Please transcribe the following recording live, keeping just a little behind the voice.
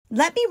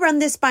"Let me run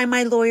this by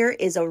my lawyer"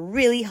 is a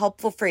really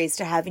helpful phrase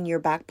to have in your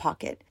back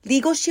pocket.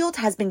 Legal Shield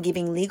has been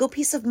giving legal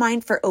peace of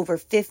mind for over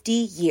 50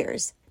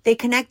 years. They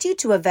connect you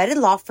to a vetted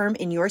law firm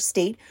in your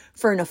state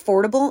for an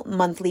affordable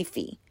monthly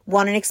fee.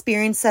 Want an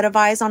experienced set of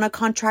eyes on a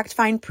contract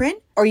fine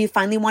print? Or you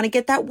finally want to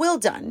get that will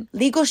done?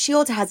 Legal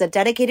Shield has a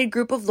dedicated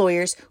group of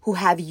lawyers who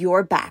have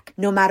your back,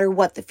 no matter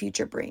what the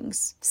future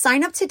brings.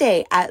 Sign up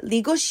today at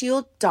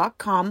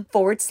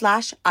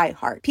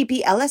LegalShield.com/iHeart.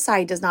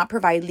 PPLSI does not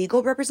provide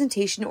legal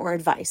representation or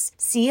advice.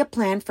 See a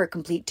plan for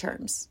complete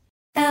terms.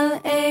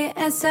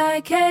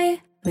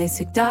 LASIK,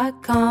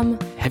 LASIK.com.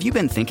 Have you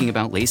been thinking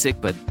about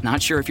LASIK but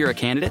not sure if you're a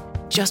candidate?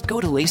 Just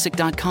go to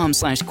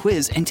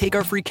LASIK.com/quiz and take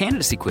our free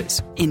candidacy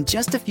quiz. In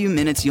just a few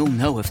minutes, you'll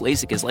know if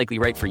LASIK is likely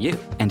right for you.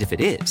 And if it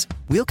is,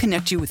 we'll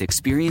connect you with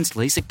experienced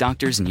LASIK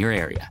doctors in your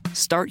area.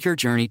 Start your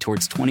journey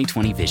towards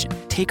 20/20 vision.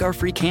 Take our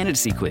free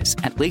candidacy quiz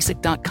at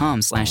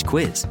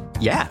LASIK.com/quiz.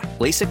 Yeah,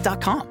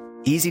 LASIK.com.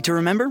 Easy to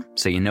remember,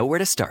 so you know where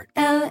to start.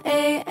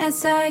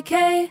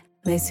 LASIK,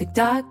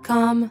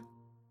 LASIK.com.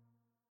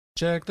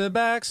 Check the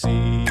back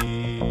seat.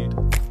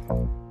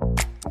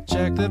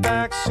 Check the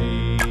back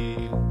seat.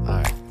 All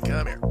right,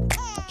 come here.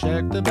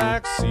 Check the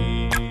back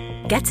seat.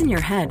 Gets in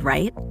your head,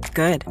 right?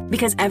 Good.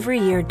 Because every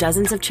year,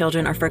 dozens of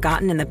children are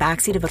forgotten in the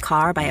backseat of a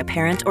car by a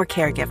parent or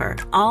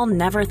caregiver. All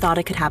never thought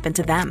it could happen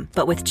to them.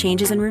 But with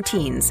changes in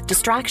routines,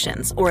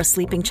 distractions, or a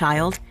sleeping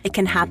child, it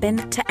can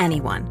happen to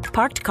anyone.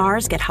 Parked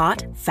cars get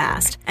hot,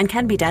 fast, and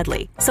can be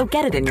deadly. So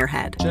get it in your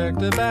head. Check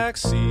the back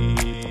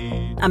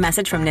seat. A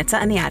message from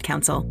NHTSA and the Ad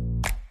Council.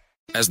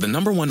 As the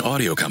 #1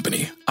 audio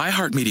company,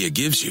 iHeartMedia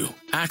gives you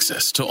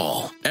access to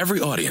all.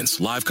 Every audience,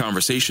 live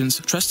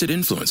conversations, trusted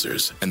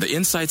influencers, and the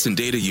insights and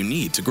data you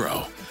need to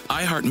grow.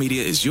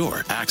 iHeartMedia is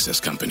your access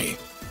company.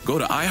 Go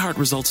to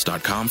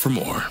iHeartResults.com for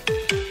more.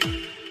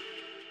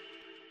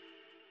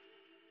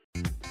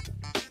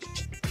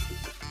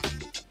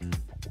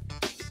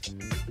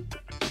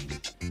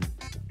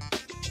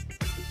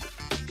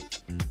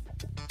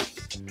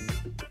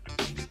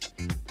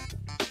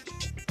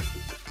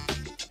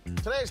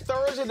 Today's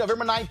Thursday,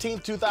 November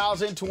 19th,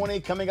 2020.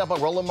 Coming up on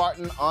Roland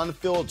Martin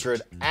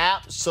Unfiltered.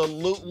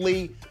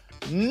 Absolutely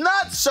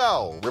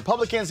nutso.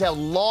 Republicans have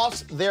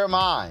lost their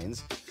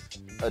minds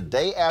a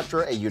day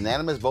after a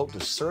unanimous vote to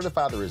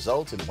certify the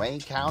results in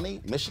Wayne County,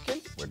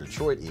 Michigan, where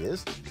Detroit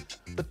is.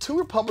 The two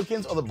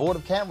Republicans on the Board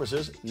of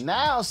Canvassers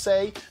now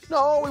say,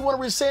 no, we want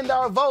to rescind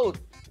our vote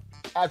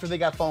after they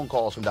got phone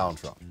calls from Donald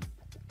Trump.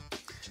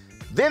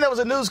 Then there was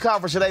a news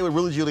conference today with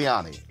Rudy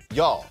Giuliani.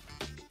 Y'all,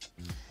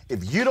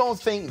 if you don't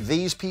think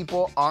these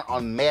people aren't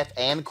on meth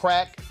and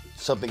crack,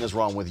 something is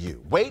wrong with you.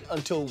 Wait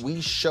until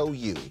we show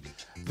you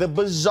the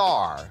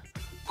bizarre,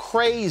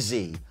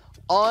 crazy,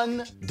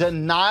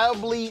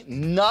 undeniably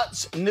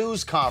nuts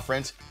news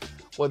conference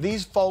where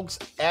these folks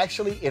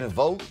actually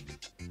invoke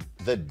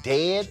the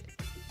dead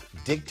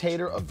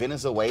dictator of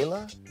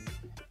Venezuela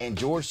and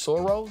George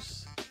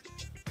Soros.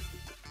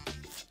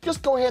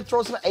 Just go ahead and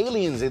throw some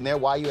aliens in there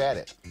while you're at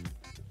it.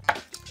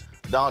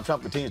 Donald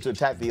Trump continues to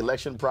attack the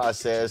election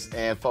process,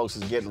 and folks,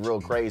 is getting real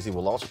crazy.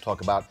 We'll also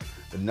talk about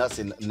the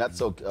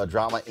nutso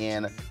drama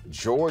in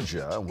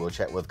Georgia. We'll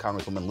chat with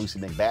Congresswoman Lucy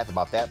McBath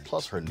about that,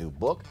 plus her new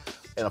book.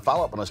 And a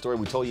follow-up on a story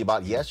we told you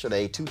about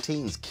yesterday, 2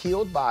 teens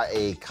killed by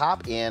a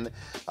cop in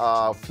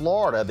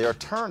Florida. Their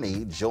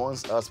attorney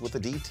joins us with the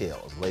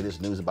details.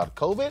 Latest news about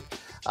COVID,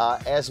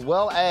 as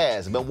well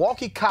as a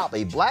Milwaukee cop,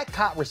 a black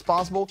cop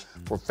responsible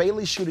for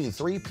fatally shooting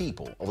 3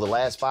 people over the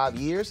last 5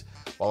 years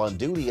while on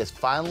duty has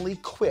finally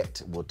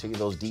quit. We'll tell you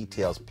those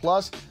details.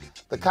 Plus,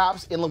 the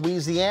cops in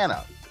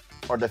Louisiana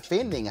are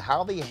defending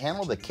how they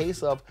handled the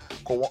case of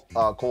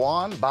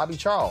Kwan Bobby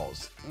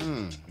Charles.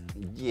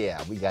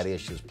 Yeah, we got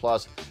issues.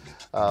 Plus,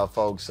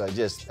 folks,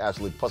 just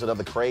absolutely, plus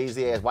another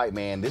crazy-ass white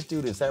man. This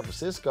dude in San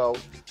Francisco,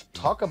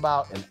 talk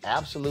about an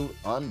absolute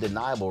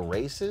undeniable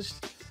racist.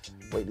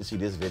 Wait to see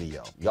this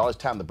video. Y'all, it's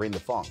time to bring the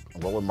funk.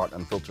 Roland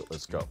Martin Unfiltered.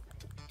 Let's go.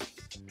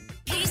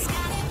 He's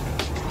got it.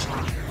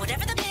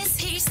 Whatever the miss,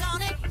 he's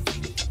on it.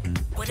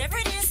 Whatever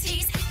it is,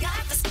 he's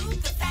got the scoop,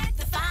 the fact,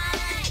 the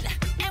find.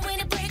 And when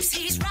it breaks,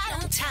 he's right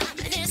on time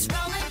and it's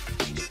rolling.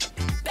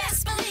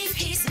 Best believe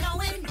he's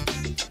knowing.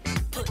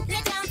 Putting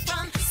it down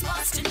from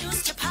sports to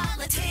news to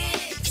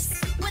politics.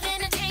 With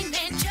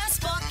entertainment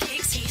just for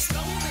kicks, he's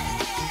rolling.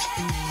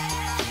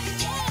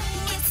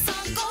 It's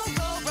on Go,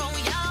 roll,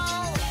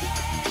 y'all.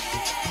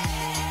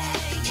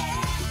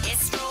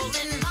 It's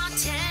Roland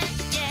Martin,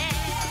 yeah.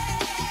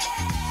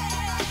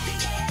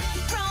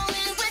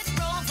 Rolling with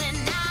Roland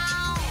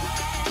now.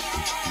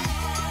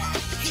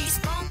 He's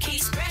funk,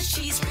 he's fresh,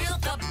 he's real,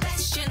 the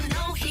best, you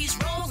know he's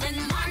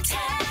Roland Martin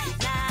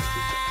now.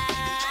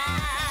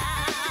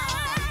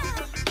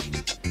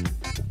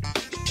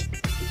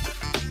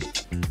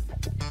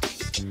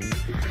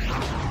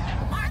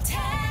 Martin.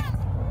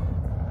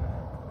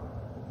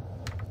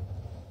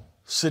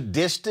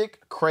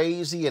 Sadistic,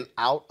 crazy, and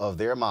out of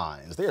their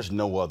minds. There's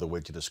no other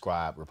way to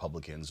describe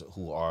Republicans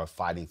who are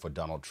fighting for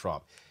Donald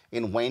Trump.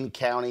 In Wayne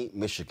County,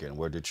 Michigan,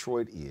 where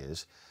Detroit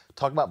is,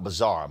 talking about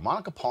bizarre.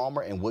 Monica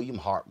Palmer and William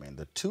Hartman,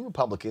 the two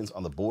Republicans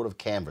on the board of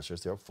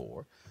canvassers, there are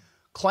four,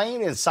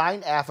 claimed and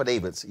signed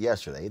affidavits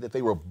yesterday that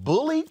they were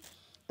bullied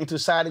into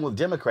siding with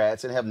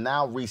Democrats and have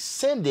now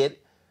rescinded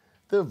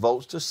their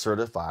votes to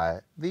certify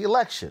the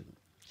election.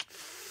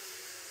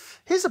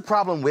 Here's the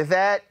problem with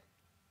that.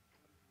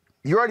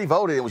 You already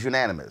voted, it was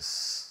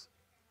unanimous.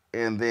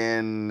 And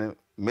then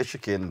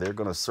Michigan, they're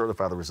going to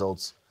certify the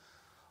results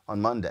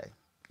on Monday.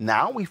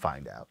 Now we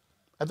find out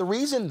that the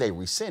reason they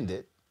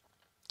rescinded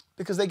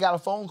because they got a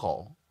phone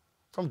call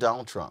from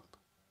Donald Trump.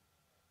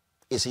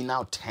 Is he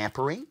now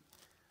tampering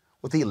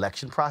with the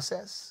election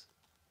process?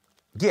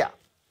 Yeah.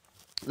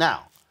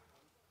 Now,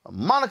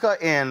 Monica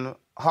and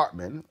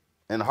Hartman's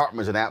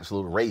an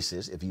absolute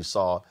racist, if you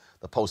saw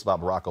the post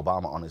about Barack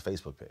Obama on his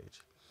Facebook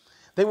page.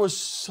 They were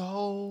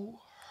so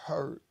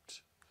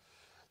hurt.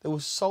 They were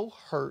so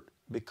hurt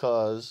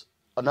because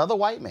another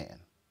white man,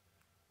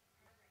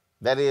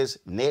 that is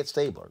Ned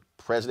Stabler,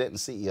 president and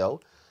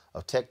CEO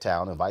of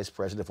TechTown and vice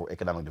president for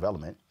economic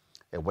development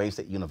at Wayne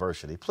State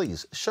University.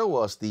 Please show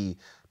us the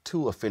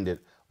two offended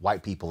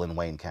white people in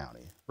Wayne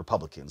County,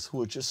 Republicans,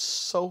 who are just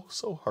so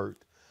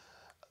hurt.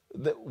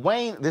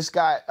 This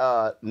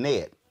guy,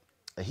 Ned,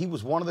 he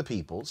was one of the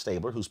people,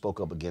 Stabler, who spoke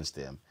up against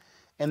them.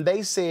 And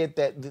they said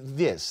that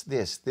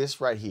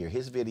this right here,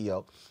 his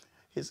video,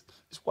 is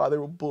why they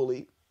were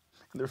bullied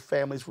and their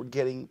families were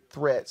getting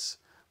threats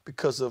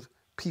because of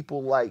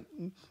people like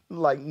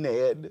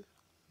Ned.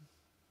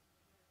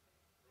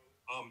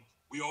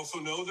 We also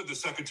know that the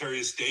Secretary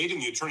of State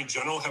and the Attorney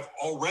General have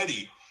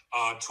already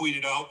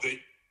tweeted out that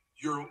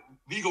your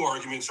legal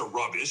arguments are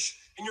rubbish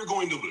and you're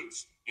going to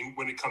lose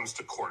when it comes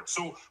to court.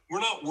 So we're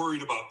not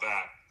worried about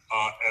that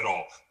at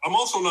all. I'm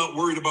also not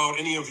worried about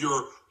any of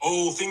your,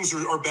 things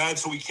are bad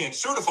so we can't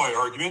certify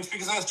arguments,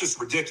 because that's just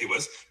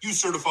ridiculous. You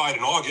certified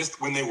in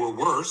August when they were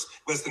worse.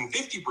 Less than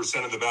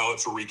 50% of the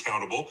ballots are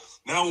recountable.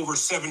 Now over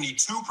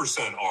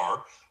 72%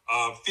 are.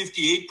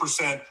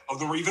 58% of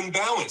them are even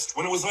balanced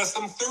when it was less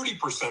than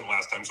 30%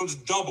 last time. So it's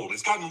doubled.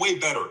 It's gotten way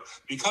better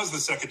because the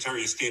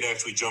Secretary of State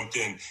actually jumped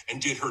in and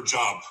did her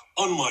job,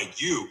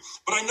 unlike you.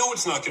 But I know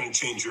it's not going to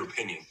change your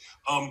opinion.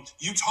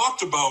 You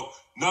talked about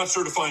not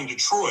certifying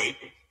Detroit,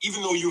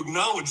 even though you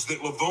acknowledged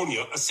that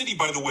Livonia, a city,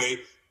 by the way,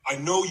 I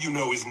know you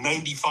know is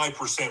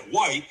 95%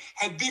 white,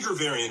 had bigger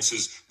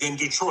variances than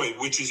Detroit,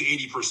 which is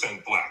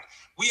 80% black.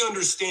 We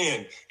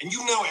understand, and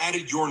you now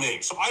added your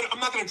name. So I'm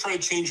not going to try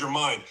to change your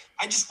mind.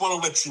 I just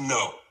want to let you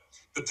know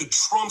that the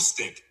Trump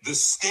stink, the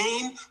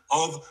stain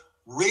of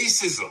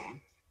racism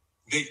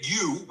that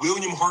you,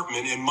 William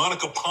Hartman, and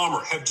Monica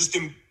Palmer have just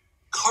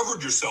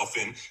covered yourself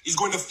in is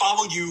going to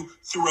follow you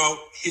throughout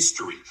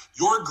history.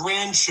 Your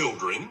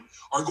grandchildren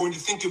are going to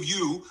think of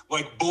you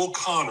like Bull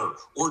Connor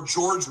or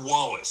George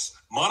Wallace.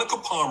 Monica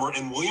Palmer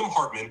and William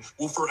Hartman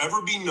will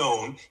forever be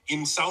known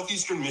in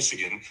southeastern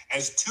Michigan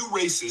as two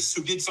racists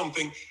who did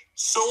something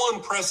so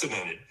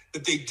unprecedented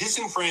that they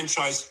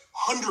disenfranchised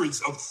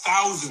hundreds of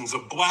thousands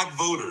of black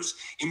voters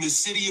in the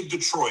city of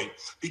Detroit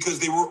because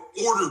they were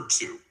ordered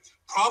to.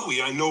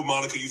 Probably, I know,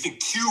 Monica, you think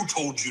Q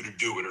told you to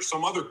do it or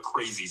some other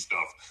crazy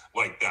stuff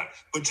like that.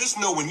 But just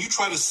know when you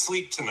try to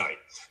sleep tonight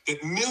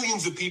that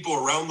millions of people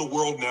around the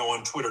world now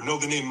on Twitter know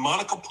the name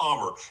Monica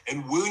Palmer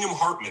and William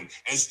Hartman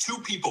as two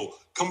people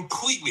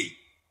completely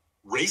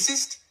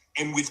racist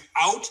and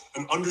without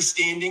an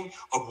understanding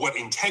of what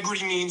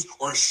integrity means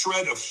or a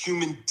shred of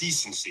human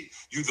decency.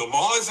 The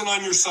law isn't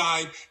on your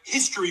side,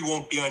 history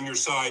won't be on your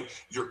side,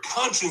 your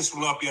conscience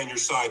will not be on your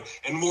side,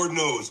 and Lord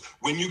knows,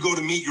 when you go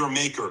to meet your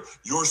maker,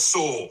 your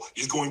soul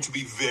is going to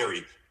be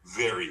very,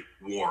 very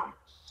warm.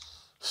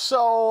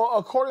 So,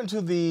 according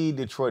to the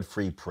Detroit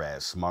Free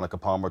Press, Monica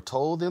Palmer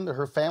told them that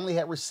her family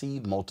had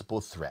received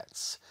multiple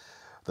threats.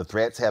 The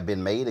threats have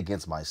been made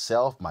against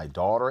myself, my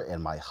daughter,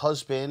 and my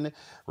husband.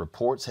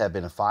 Reports have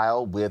been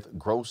filed with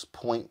Grosse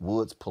Pointe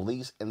Woods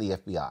Police and the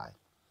FBI.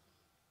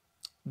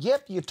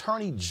 Yet the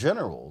Attorney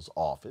General's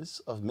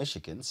office of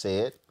Michigan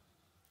said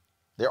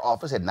their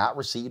office had not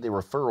received a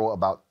referral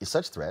about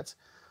such threats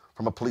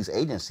from a police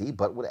agency,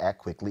 but would act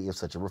quickly if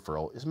such a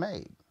referral is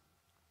made.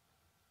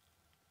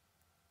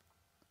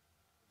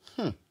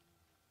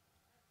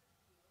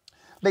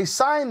 They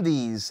signed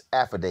these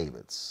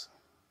affidavits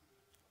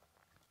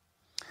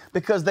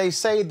because they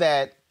say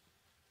that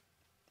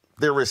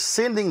they're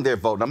rescinding their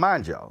vote. Now,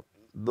 mind y'all,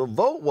 the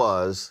vote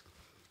was,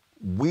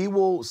 we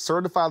will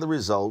certify the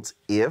results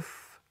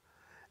if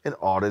an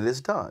audit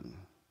is done.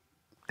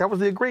 That was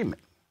the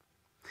agreement.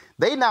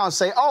 They now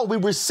say, we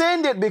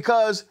rescind it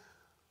because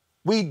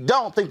we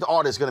don't think the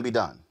audit is going to be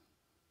done.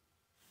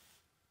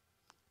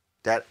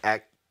 That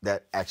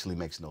actually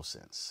makes no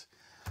sense.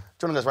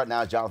 Joining us right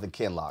now is Jonathan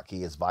Kinloch.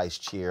 He is vice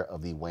chair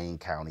of the Wayne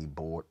County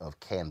Board of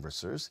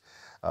Canvassers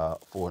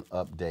for an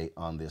update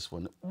on this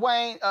one.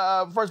 Wayne,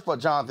 first of all,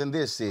 Jonathan,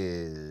 this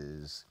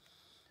is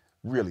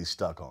really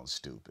stuck on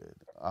stupid.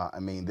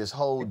 This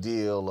whole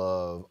deal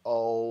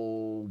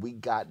of, we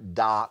got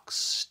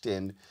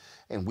doxxed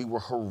and we were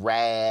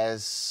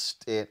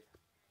harassed.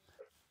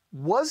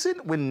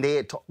 Wasn't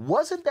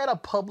that a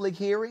public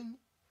hearing?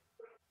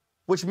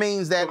 Which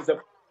means that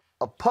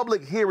a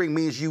public hearing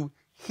means you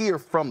hear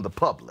from the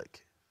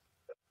public.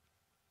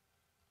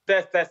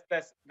 That's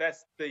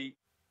the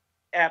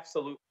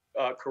absolute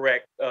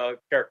correct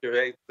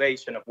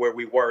characterization of where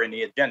we were in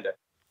the agenda.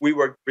 We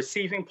were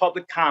receiving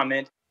public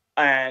comment,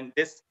 and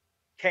this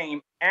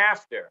came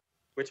after.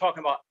 We're talking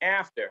about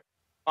after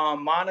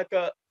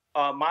Monica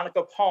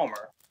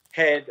Palmer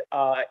had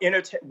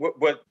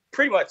was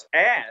pretty much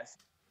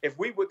asked if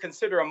we would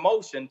consider a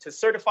motion to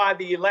certify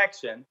the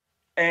election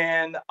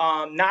and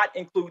not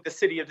include the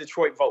city of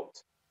Detroit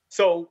votes.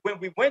 So when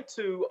we went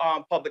to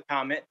public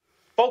comment,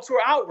 folks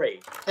were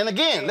outraged. And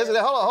again, listen,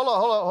 hold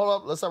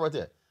on. Let's stop right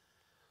there.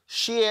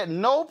 She had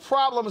no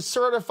problem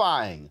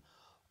certifying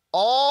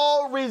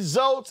all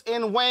results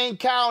in Wayne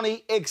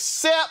County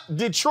except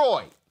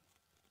Detroit.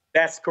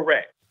 That's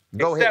correct.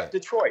 Go ahead. Except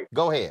Detroit.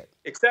 Go ahead.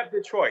 Except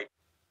Detroit.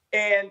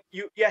 And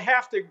you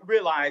have to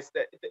realize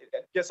that,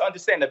 just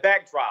understand the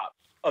backdrop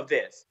of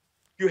this.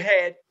 You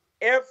had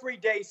every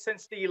day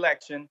since the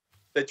election,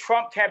 the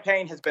Trump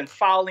campaign has been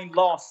filing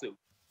lawsuits.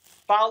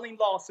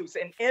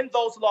 And in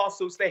those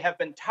lawsuits, they have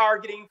been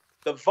targeting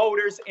the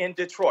voters in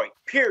Detroit,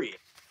 period.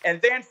 And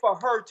then for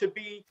her to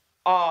be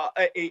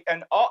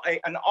an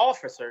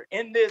officer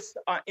on this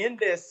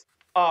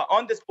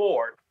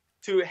board,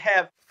 to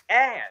have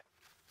asked,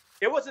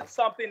 it wasn't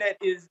something that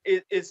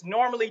is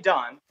normally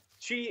done.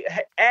 She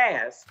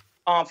asked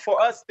for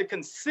us to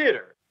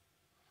consider,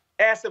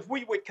 asked if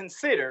we would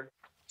consider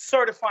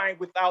certifying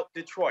without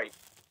Detroit,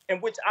 in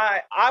which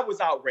I was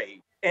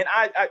outraged. And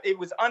it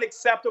was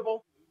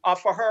unacceptable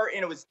for her,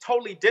 and it was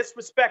totally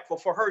disrespectful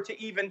for her to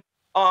even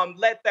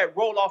let that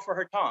roll off of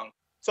her tongue.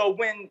 So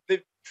when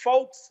the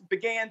folks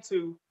began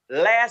to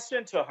lash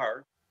into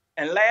her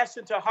and lash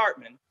into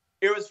Hartman,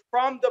 it was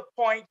from the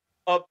point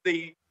of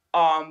the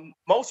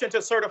motion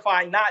to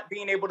certify not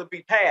being able to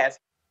be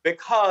passed,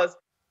 because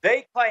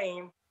they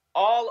claim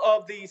all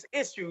of these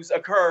issues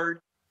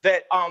occurred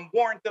that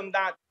warrant them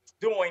not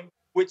doing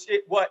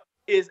what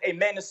is a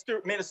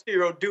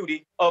ministerial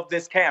duty of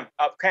this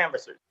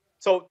canvasser.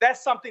 So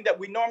that's something that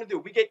we normally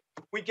do.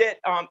 We get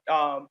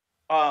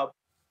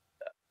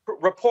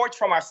reports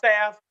from our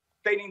staff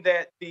stating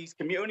that these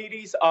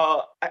communities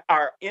are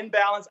in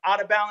balance,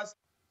 out of balance,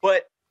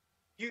 but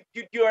you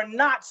are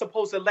not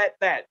supposed to let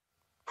that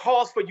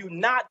cause for you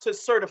not to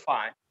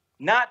certify,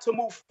 not to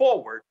move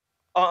forward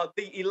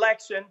the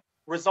election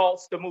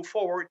results, to move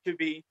forward to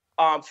be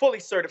fully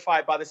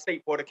certified by the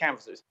State Board of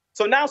Canvassers.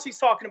 So now she's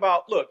talking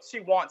about, look, she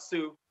wants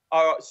to,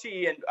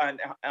 she and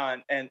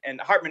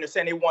Hartman are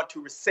saying they want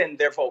to rescind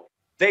their vote.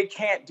 They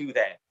can't do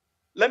that.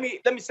 Let me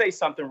say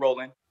something,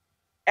 Roland.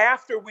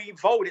 After we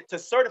voted to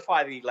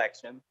certify the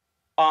election,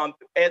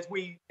 as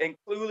we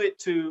included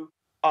to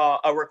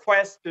a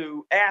request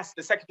to ask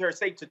the Secretary of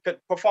State to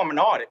perform an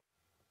audit,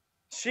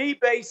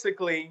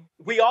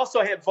 we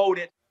also had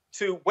voted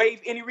to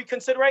waive any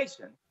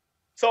reconsideration.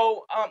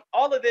 So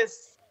all of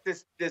this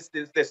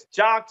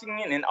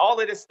jockeying and all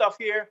of this stuff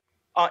here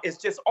is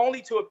just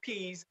only to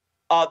appease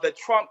the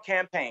Trump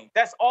campaign.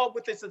 That's all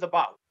what this is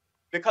about.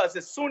 Because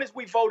as soon as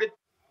we voted,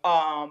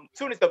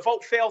 soon as the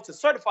vote failed to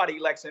certify the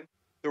election,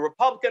 the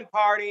Republican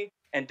Party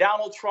and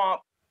Donald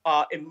Trump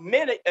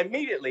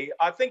immediately,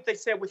 I think they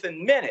said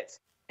within minutes,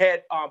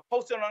 had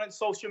posted on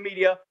social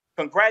media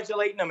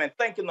congratulating them and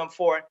thanking them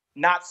for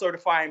not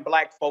certifying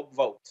black folk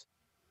votes.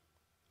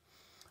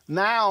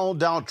 Now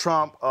Donald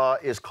Trump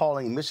is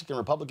calling Michigan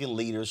Republican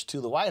leaders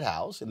to the White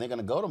House, and they're going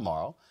to go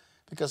tomorrow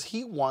because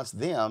he wants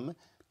them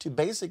to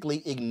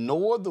basically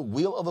ignore the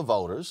will of the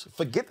voters,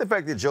 forget the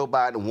fact that Joe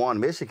Biden won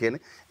Michigan,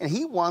 and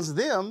he wants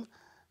them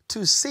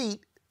to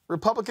seat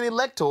Republican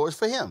electors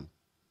for him.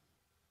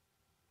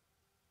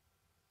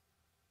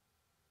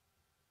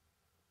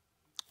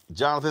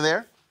 Jonathan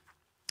there?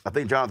 I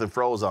think Jonathan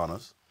froze on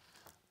us.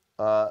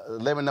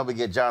 Let me know if we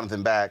get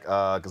Jonathan back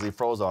because he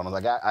froze on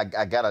us.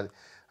 I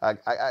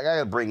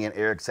gotta bring in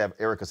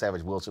Erica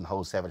Savage Wilson,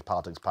 host Savage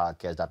Politics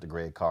Podcast, Dr.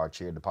 Greg Carr,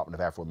 chair, Department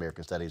of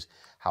Afro-American Studies,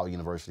 Howard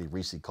University,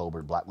 Reese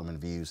Colbert, Black Women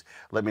Views.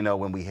 Let me know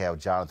when we have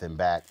Jonathan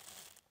back.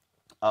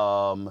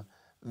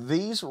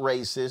 These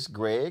racists,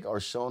 Greg, are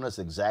showing us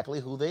exactly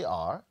who they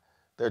are.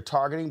 They're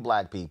targeting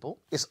black people.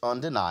 It's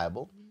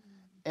undeniable.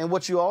 And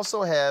what you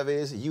also have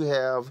is you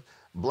have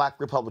black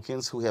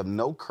Republicans who have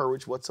no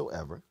courage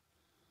whatsoever,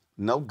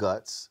 no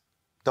guts,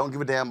 don't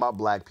give a damn about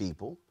black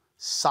people,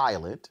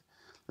 silent.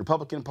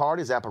 Republican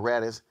Party's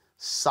apparatus,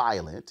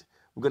 silent.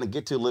 We're going to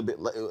get to a little bit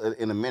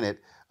in a minute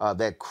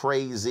that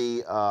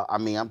crazy,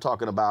 I'm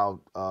talking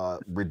about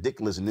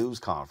ridiculous news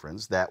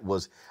conference that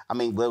was,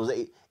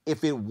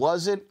 if it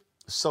wasn't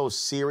so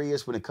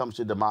serious when it comes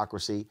to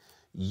democracy,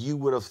 you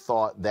would have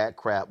thought that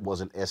crap was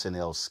an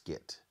SNL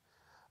skit.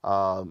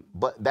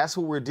 But that's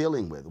what we're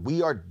dealing with.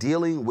 We are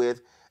dealing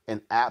with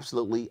an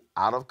absolutely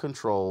out of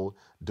control,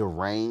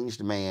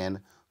 deranged man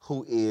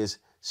who is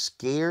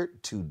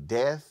scared to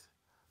death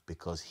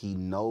because he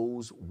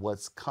knows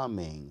what's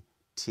coming,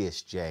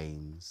 Tish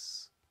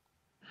James.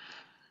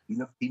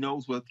 He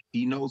knows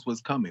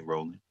what's coming,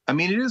 Roland. I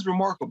mean, it is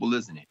remarkable,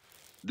 isn't it?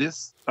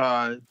 This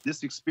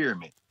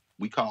experiment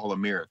we call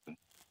America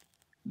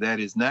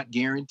that is not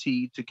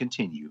guaranteed to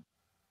continue.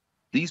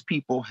 These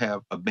people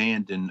have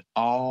abandoned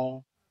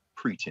all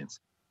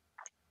pretense.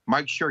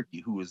 Mike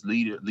Shirkey, who is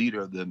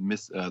leader of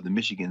the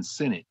Michigan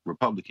Senate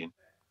Republican,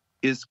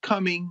 is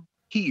coming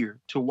here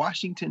to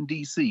Washington,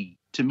 D.C.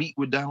 to meet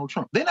with Donald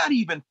Trump. They're not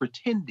even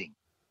pretending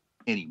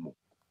anymore.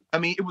 I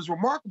mean, it was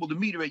remarkable to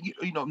me that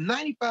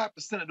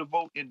 95% of the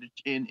vote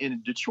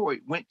in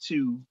Detroit went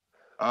to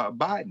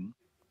Biden,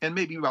 and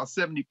maybe about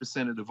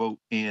 70% of the vote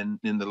in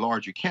the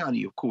larger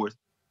county, of course.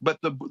 But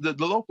the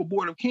local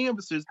board of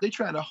canvassers, they're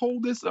trying to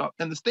hold this up,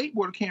 and the state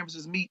board of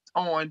canvassers meets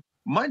on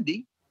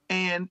Monday.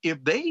 And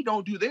if they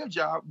don't do their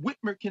job,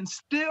 Whitmer can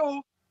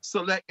still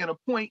select and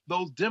appoint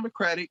those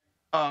Democratic,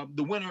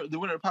 the winner of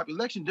the popular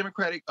election,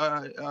 Democratic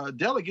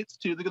delegates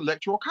to the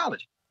Electoral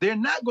College. They're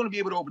not going to be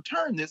able to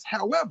overturn this.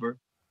 However,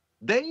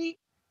 they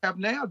have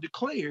now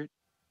declared,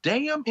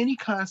 damn any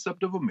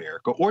concept of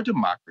America or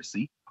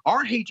democracy,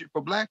 our hatred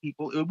for Black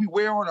people, we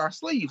wear on our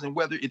sleeves. And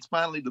whether it's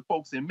finally the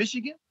folks in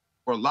Michigan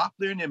or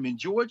Loeffler and them in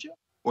Georgia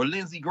or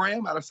Lindsey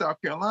Graham out of South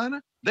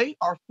Carolina, they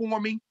are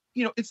forming,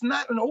 it's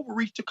not an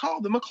overreach to call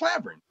them a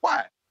clavering.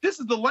 Why? This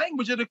is the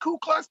language of the Ku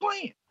Klux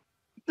Klan.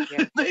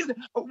 Yeah.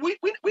 we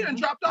done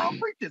dropped all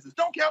pretenses.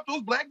 Don't count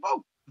those Black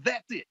votes.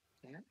 That's it.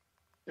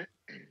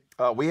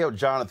 We have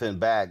Jonathan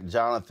back.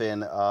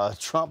 Jonathan,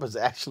 Trump has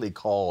actually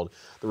called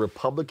the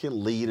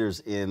Republican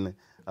leaders in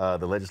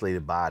the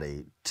legislative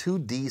body to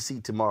D.C.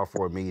 tomorrow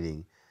for a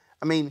meeting.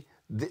 I mean,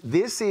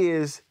 this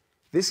is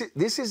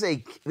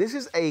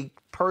a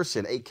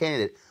person, a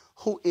candidate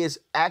who is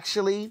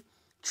actually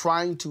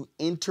trying to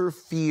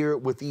interfere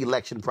with the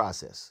election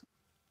process.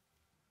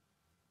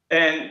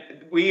 And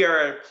we are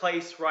at a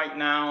place right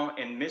now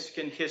in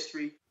Michigan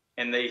history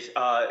and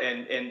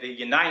in the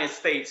United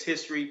States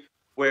history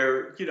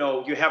where,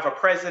 you have a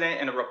president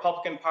and a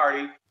Republican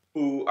Party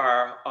who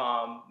are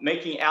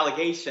making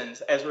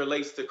allegations as it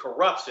relates to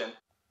corruption.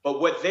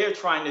 But what they're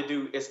trying to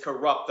do is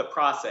corrupt the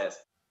process.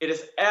 It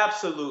is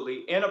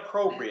absolutely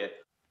inappropriate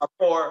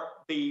for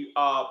the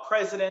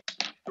president,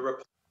 the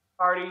Republican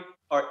Party,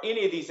 or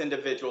any of these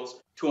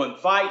individuals to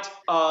invite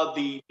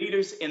the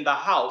leaders in the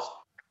House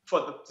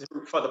for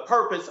the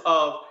purpose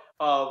of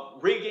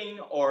rigging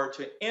or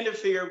to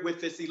interfere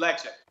with this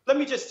election. Let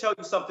me just tell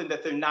you something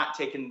that they're not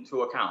taking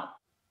into account.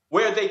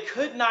 Where they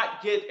could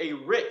not get a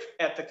writ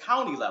at the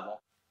county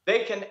level,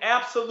 they can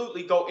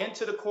absolutely go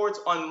into the courts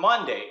on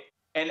Monday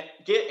and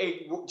get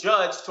a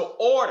judge to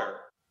order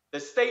the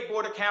State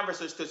Board of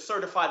Canvassers to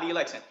certify the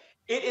election.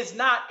 It is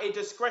not a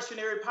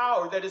discretionary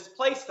power that is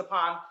placed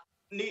upon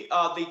the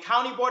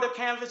County Board of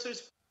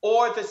Canvassers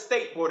or the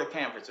State Board of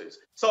Canvassers.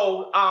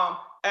 So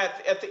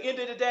at the end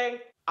of the day,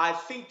 I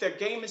think their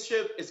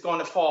gamemanship is going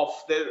to fall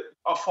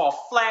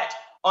flat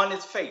on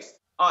its face.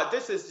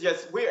 This is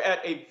we're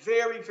at a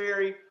very,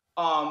 very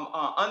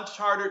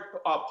uncharted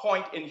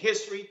point in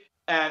history.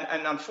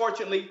 And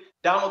unfortunately,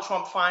 Donald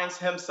Trump finds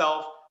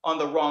himself on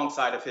the wrong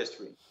side of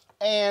history.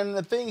 And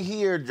the thing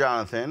here,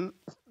 Jonathan,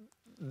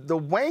 the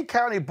Wayne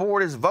County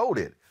Board has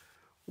voted.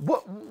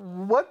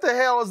 What the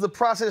hell is the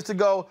process to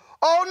go,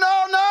 oh,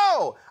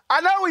 no,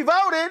 I know we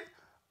voted,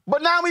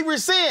 but now we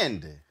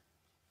rescind?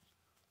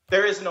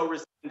 There is no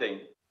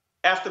rescinding.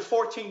 After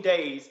 14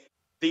 days,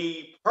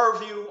 the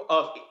purview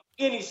of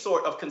any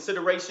sort of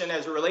consideration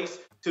as it relates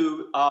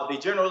to the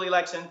general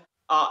election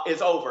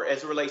is over,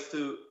 as it relates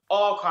to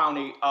all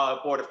county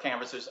board of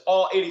canvassers.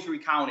 All 83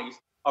 counties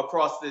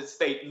across the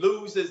state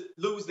lose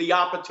the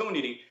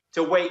opportunity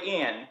to weigh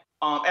in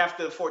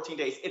after the 14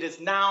 days. It is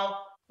now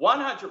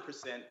 100%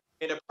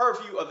 in the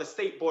purview of the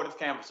State Board of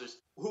Canvassers,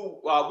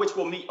 which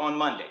will meet on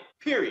Monday,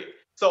 period.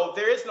 So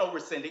there is no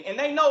rescinding, and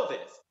they know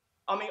this.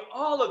 I mean,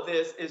 all of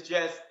this is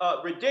just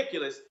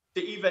ridiculous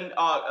to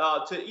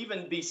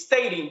even be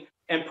stating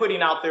and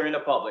putting out there in the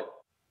public.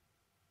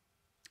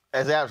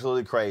 It's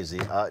absolutely crazy.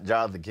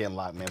 Jonathan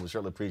Kinloch, man, we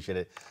certainly appreciate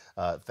it.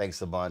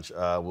 Thanks a bunch.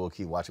 We'll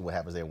keep watching what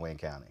happens there in Wayne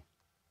County.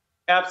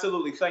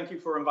 Absolutely. Thank you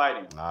for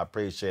inviting me. I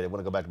appreciate it. I want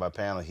to go back to my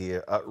panel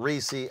here.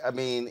 Reese, I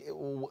mean,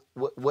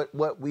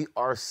 what we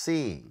are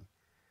seeing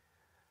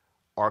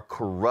are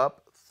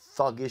corrupt,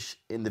 thuggish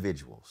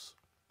individuals.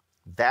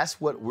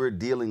 That's what we're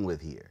dealing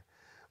with here.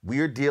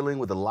 We're dealing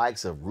with the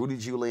likes of Rudy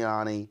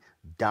Giuliani,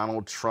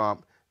 Donald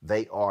Trump.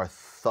 They are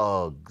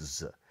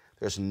thugs.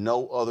 There's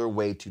no other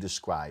way to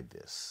describe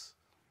this.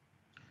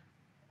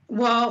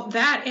 Well,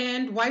 that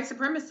and white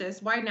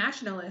supremacists, white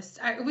nationalists.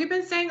 We've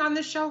been saying on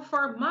this show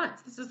for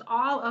months, this is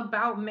all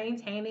about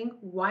maintaining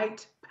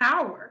white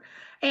power.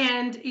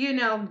 And,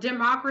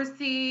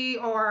 democracy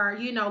or,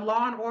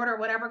 law and order,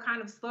 whatever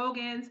kind of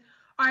slogans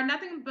are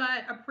nothing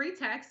but a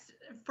pretext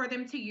for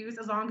them to use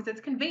as long as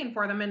it's convenient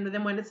for them. And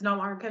then when it's no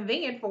longer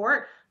convenient for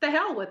it, the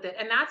hell with it.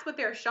 And that's what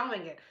they're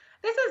showing it.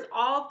 This is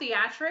all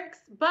theatrics,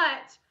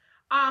 but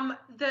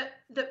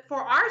For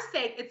our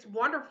sake, it's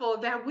wonderful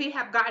that we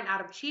have gotten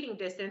out of cheating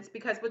distance,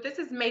 because what this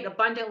has made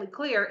abundantly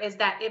clear is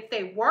that if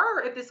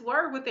this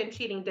were within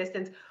cheating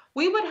distance,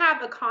 we would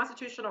have a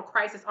constitutional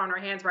crisis on our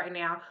hands right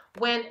now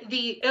when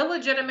the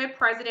illegitimate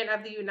president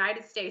of the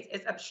United States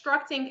is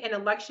obstructing an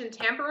election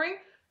tampering.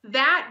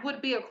 That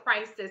would be a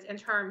crisis in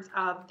terms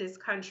of this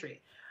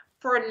country.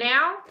 For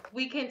now,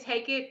 we can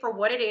take it for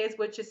what it is,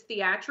 which is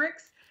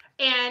theatrics,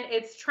 and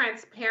it's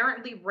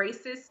transparently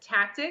racist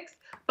tactics.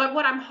 But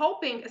what I'm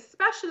hoping,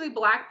 especially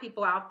Black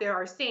people out there,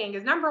 are seeing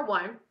is, number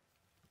one,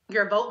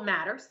 your vote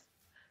matters.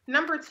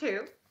 Number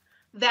two,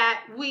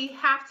 that we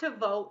have to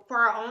vote for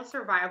our own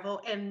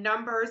survival in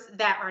numbers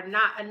that are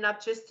not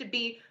enough just to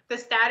be the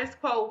status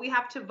quo. We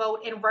have to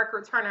vote in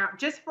record turnout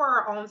just for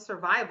our own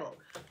survival.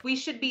 We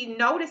should be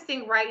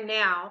noticing right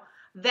now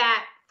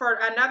that, for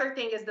another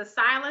thing, is the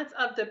silence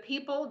of the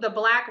people, the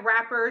Black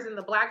rappers and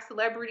the Black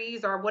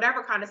celebrities, or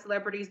whatever kind of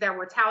celebrities that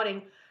were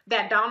touting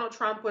that Donald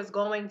Trump was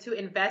going to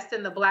invest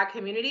in the Black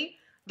community.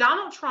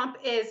 Donald Trump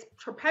is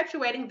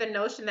perpetuating the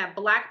notion that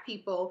Black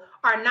people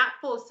are not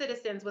full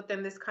citizens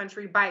within this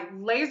country by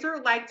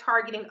laser-like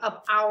targeting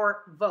of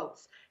our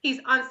votes. He's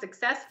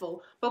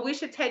unsuccessful, but we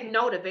should take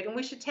note of it, and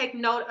we should take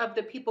note of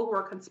the people who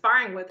are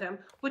conspiring with him,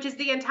 which is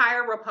the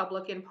entire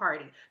Republican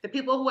Party. The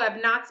people who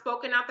have not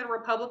spoken out, the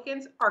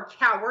Republicans, are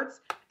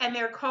cowards, and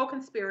they're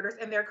co-conspirators,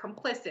 and they're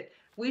complicit.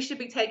 We should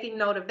be taking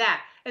note of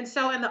that. And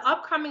so in the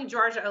upcoming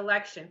Georgia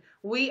election,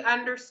 we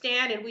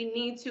understand and we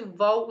need to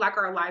vote like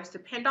our lives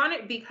depend on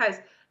it, because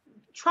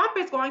Trump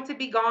is going to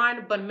be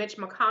gone, but Mitch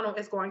McConnell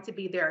is going to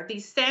be there.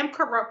 These same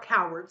corrupt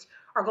cowards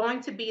are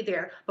going to be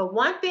there. But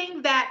one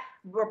thing that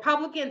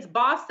Republicans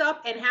boss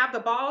up and have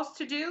the balls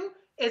to do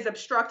is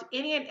obstruct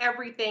any and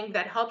everything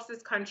that helps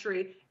this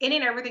country, any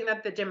and everything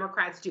that the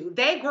Democrats do.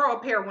 They grow a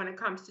pair when it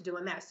comes to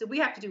doing that. So we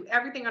have to do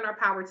everything in our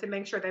power to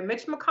make sure that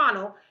Mitch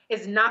McConnell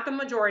is not the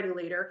majority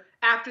leader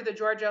after the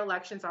Georgia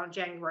elections on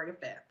January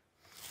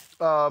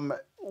 5th.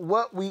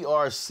 What we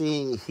are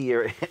seeing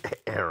here,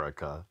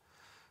 Erica,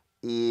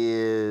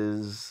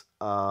 is,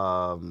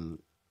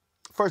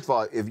 first of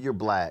all, if you're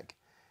Black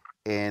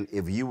and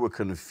if you were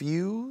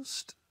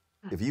confused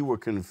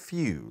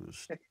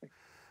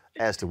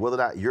as to whether or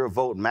not your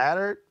vote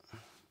mattered,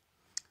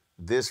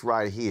 this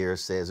right here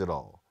says it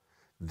all.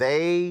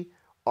 They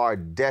are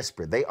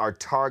desperate. They are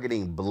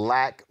targeting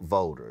Black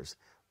voters,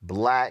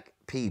 Black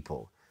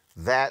people.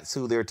 That's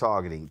who they're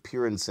targeting,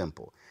 pure and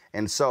simple.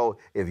 And so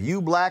if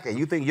you Black and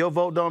you think your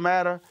vote don't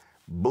matter,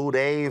 boo,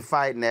 they ain't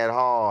fighting that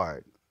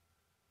hard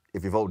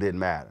if your vote didn't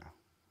matter.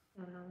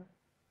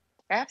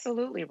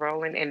 Absolutely,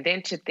 Roland. And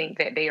then to think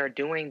that they are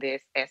doing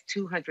this as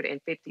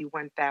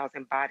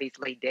 251,000 bodies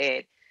lay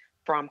dead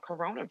from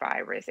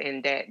coronavirus,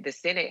 and that the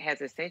Senate has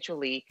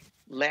essentially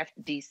left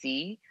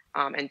D.C.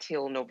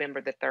 Until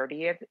November the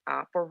 30th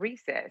for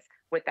recess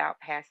without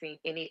passing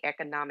any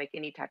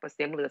type of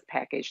stimulus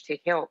package to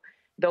help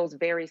those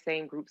very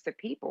same groups of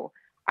people.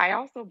 I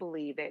also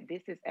believe that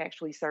this is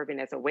actually serving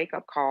as a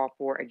wake-up call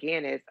for,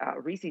 again, as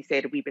Reese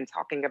said, we've been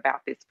talking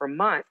about this for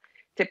months,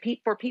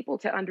 for people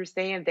to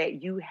understand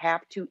that you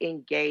have to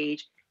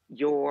engage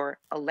your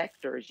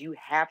electors. You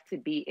have to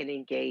be an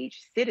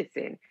engaged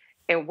citizen.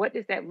 And what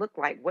does that look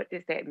like? What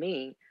does that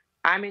mean?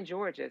 I'm in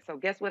Georgia, so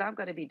guess what I'm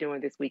going to be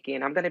doing this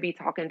weekend? I'm going to be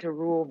talking to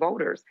rural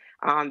voters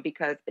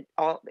because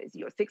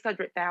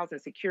 600,000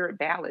 secured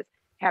ballots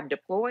have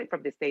deployed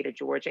from the state of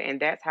Georgia, and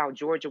that's how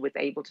Georgia was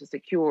able to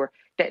secure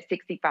that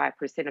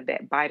 65% of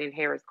that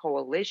Biden-Harris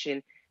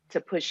coalition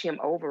to push him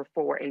over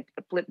and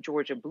flip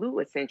Georgia blue,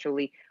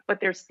 essentially.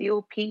 But there's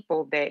still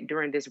people that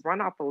during this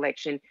runoff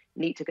election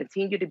need to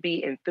continue to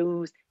be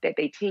enthused, that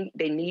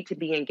they need to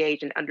be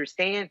engaged and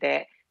understand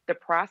that the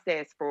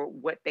process for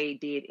what they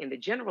did in the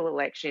general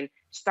election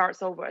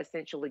starts over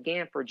essentially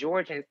again for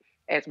Georgians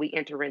as we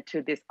enter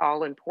into this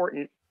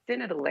all-important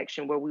Senate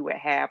election where we would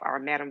have our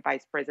Madam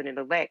Vice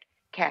President-elect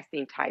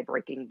casting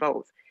tie-breaking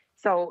votes.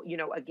 So,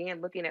 again,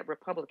 looking at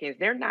Republicans,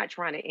 they're not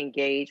trying to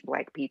engage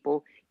Black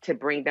people to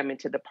bring them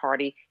into the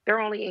party.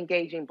 They're only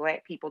engaging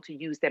Black people to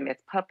use them as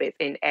puppets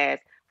and as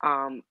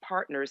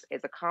partners, as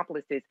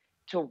accomplices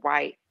to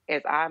white,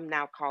 as I'm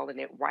now calling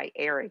it, white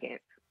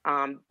arrogance.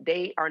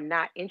 They are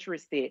not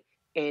interested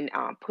in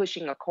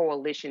pushing a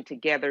coalition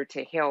together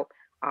to help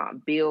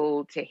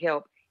build, to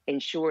help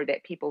ensure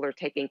that people are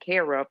taken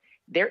care of.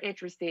 They're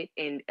interested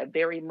in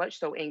very much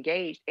so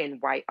engaged in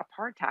white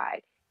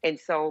apartheid. And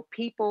so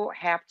people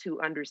have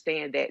to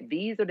understand that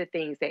these are the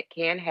things that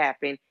can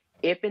happen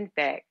if, in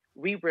fact,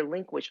 we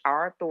relinquish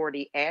our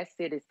authority as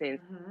citizens,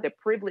 the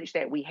privilege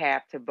that we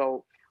have to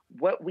vote,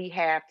 what we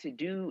have to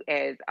do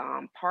as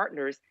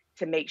partners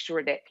to make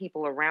sure that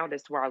people around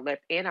us to our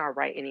left and our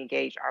right and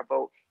engage our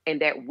vote, and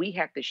that we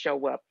have to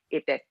show up,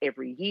 if that's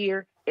every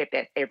year, if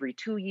that's every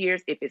 2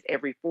 years, if it's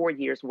every 4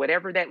 years,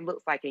 whatever that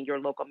looks like in your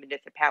local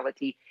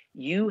municipality,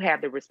 you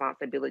have the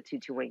responsibility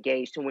to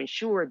engage, to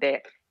ensure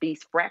that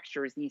these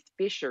fractures, these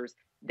fissures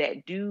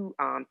that do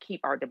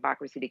keep our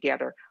democracy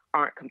together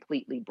aren't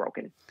completely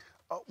broken.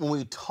 When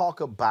we talk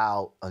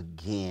about,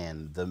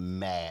 again, the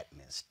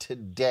madness,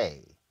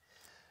 today,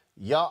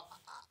 Y'all,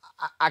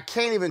 I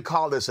can't even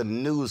call this a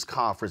news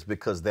conference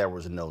because there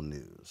was no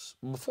news.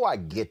 Before I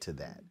get to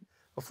that,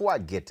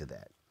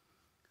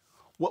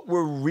 what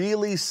we're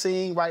really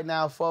seeing right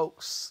now,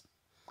 folks,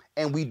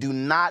 and we do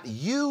not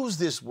use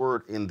this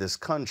word in this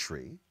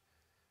country,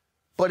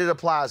 but it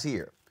applies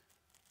here.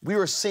 We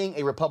are seeing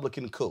a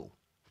Republican coup.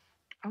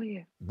 Oh,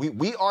 yeah.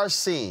 We are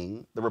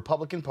seeing the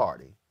Republican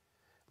Party,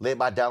 led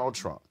by Donald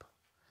Trump,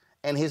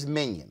 and his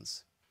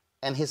minions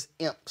and his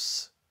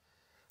imps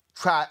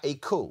try a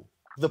coup.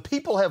 The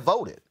people have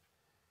voted.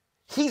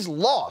 He's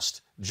lost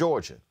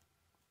Georgia,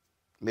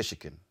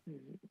 Michigan,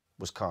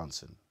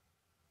 Wisconsin,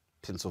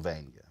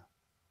 Pennsylvania,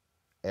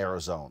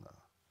 Arizona,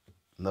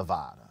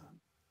 Nevada.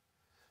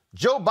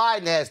 Joe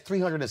Biden has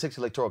 306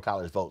 Electoral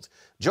College votes.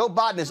 Joe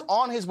Biden is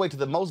on his way to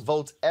the most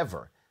votes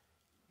ever.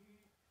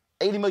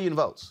 80 million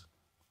votes.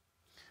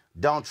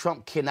 Donald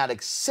Trump cannot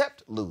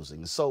accept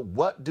losing. So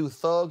what do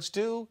thugs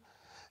do?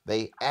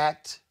 They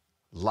act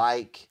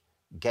like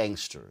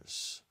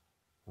gangsters.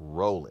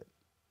 Roll it.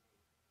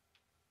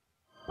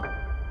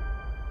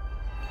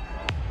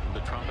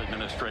 The Trump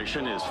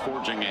administration is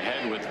forging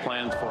ahead with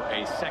plans for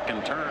a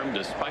second term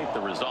despite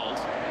the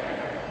results.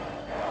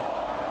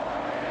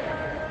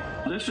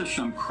 This is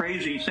some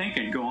crazy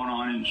thinking going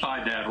on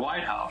inside that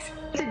White House.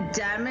 The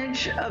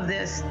damage of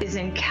this is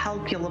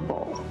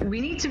incalculable. We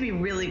need to be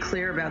really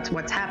clear about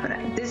what's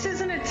happening. This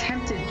is an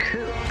attempted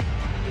coup.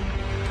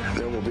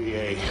 There will be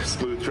a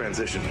smooth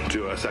transition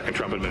to a second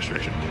Trump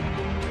administration.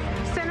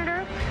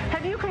 Senator,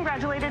 have you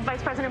congratulated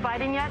Vice President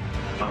Biden yet?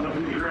 I'm not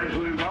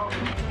congratulating about.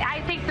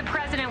 I think the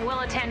president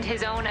will attend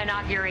his own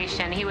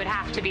inauguration. He would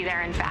have to be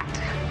there, in fact.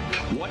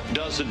 What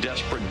does a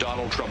desperate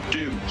Donald Trump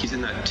do? He's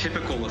in that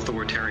typical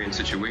authoritarian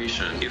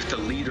situation. If the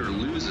leader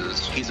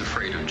loses, he's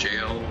afraid of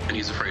jail and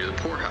he's afraid of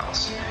the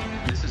poorhouse.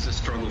 This is a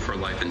struggle for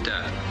life and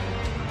death.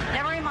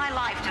 Never in my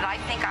life did I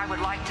think I would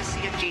like to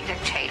see a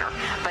dictator.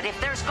 But if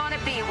there's going to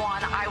be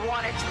one, I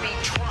want it to be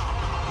Trump.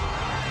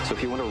 So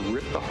if you want to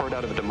rip the heart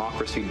out of a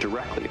democracy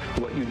directly,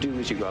 what you do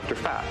is you go after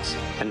facts.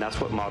 And that's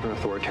what modern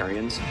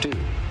authoritarians do.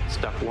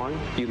 Step one,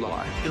 you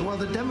lie. Well,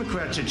 the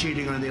Democrats are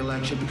cheating on the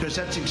election because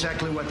that's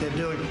exactly what they're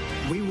doing.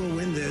 We will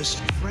win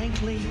this.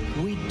 Frankly,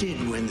 we did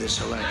win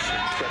this election.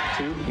 Step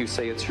two, you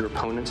say it's your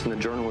opponents and the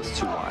journalists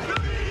who lie.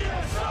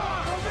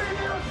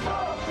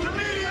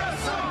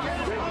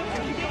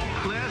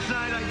 Last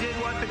night I did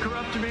what the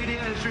corrupt media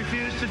has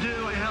refused to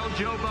do. I held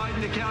Joe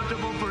Biden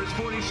accountable for his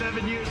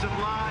 47 years of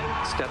lies.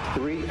 Step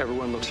three,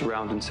 everyone looks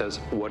around and says,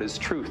 what is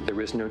truth?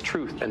 There is no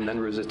truth. And then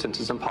resistance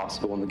is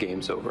impossible and the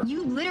game's over.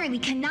 You literally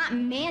cannot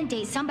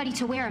mandate somebody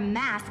to wear a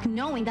mask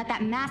knowing that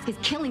that mask is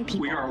killing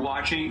people. We are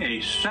watching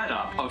a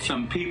setup of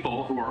some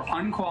people who are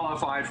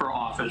unqualified for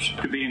office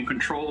to be in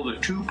control of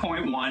the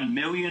 2.1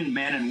 million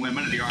men and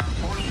women of the armed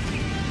forces.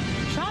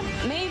 Trump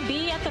may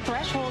be at the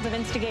threshold of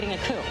instigating a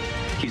coup.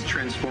 He's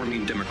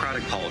transforming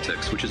democratic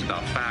politics, which is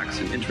about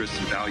facts and interests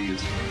and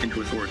values,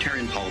 into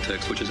authoritarian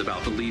politics, which is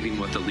about believing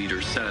what the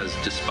leader says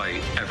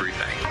despite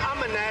everything.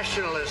 I'm a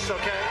nationalist,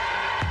 okay?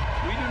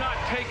 We do not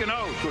take an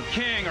oath to a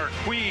king or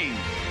queen,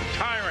 a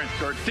tyrant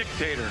or a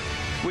dictator.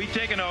 We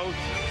take an oath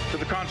to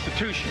the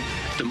Constitution.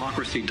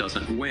 Democracy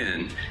doesn't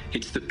win.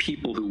 It's the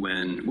people who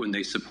win when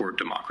they support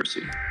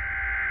democracy.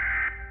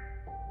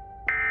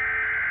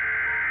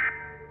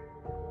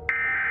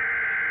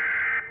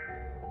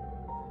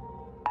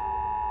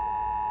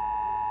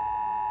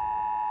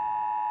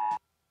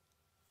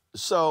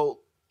 So,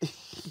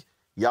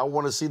 y'all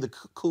want to see the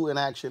coup in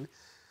action?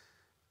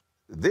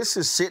 This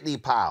is Sidney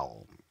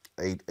Powell,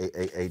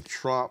 a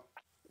Trump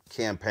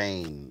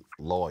campaign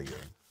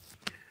lawyer,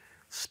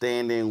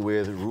 standing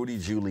with Rudy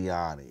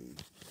Giuliani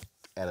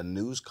at a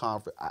news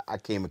conference. I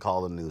can't even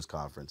call it a news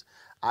conference.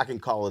 I can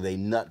call it a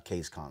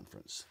nutcase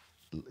conference.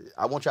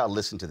 I want y'all to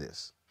listen to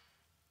this.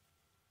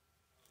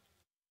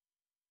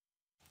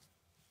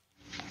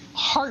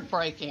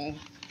 Heartbreaking,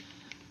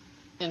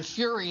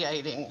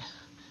 infuriating,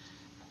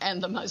 and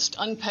the most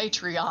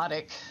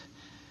unpatriotic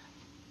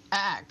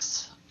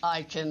acts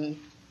I can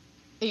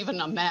even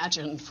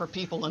imagine for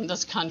people in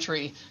this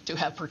country to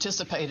have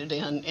participated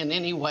in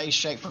any way,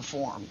 shape, or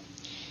form.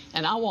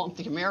 And I want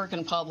the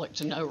American public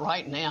to know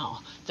right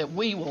now that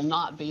we will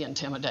not be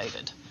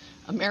intimidated.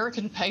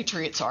 American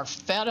patriots are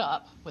fed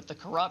up with the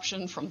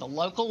corruption from the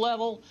local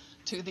level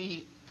to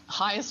the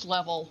highest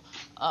level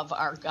of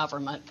our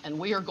government, and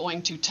we are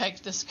going to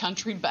take this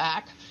country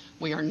back.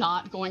 We are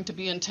not going to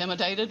be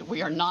intimidated.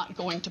 We are not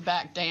going to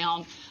back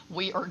down.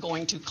 We are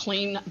going to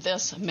clean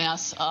this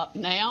mess up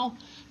now.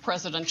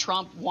 President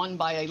Trump won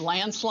by a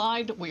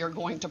landslide. We are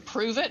going to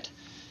prove it,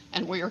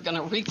 and we are going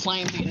to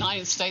reclaim the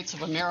United States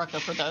of America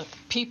for the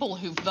people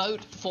who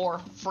vote for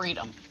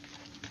freedom.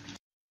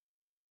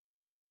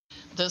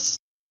 That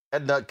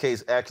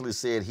nutcase actually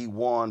said he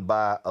won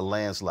by a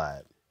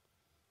landslide.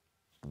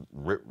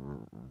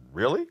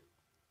 Really?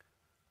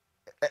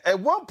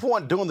 At one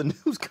point during the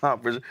news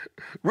conference,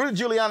 Rudy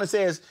Giuliani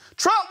says,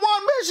 Trump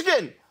won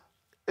Michigan,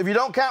 if you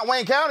don't count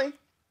Wayne County.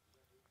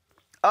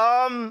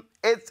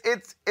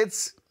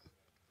 It's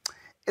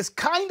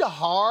kind of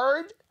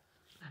hard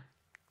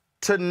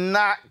to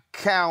not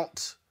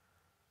count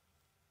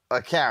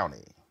a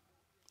county.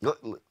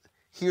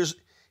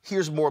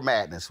 Here's more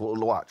madness. We'll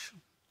watch.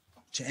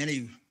 To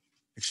any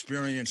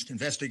experienced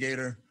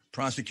investigator,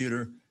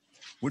 prosecutor,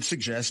 would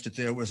suggest that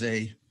there was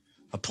a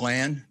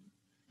plan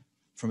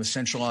from a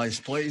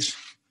centralized place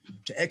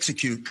to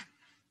execute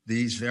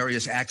these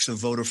various acts of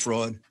voter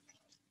fraud,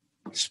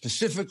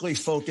 specifically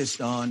focused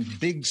on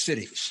big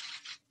cities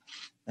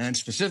and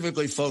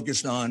specifically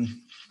focused on,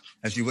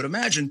 as you would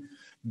imagine,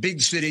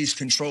 big cities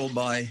controlled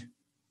by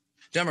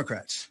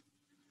Democrats,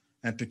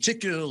 and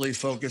particularly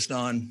focused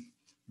on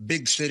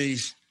big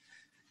cities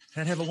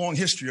that have a long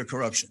history of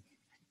corruption.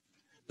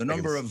 The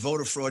number of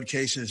voter fraud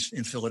cases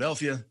in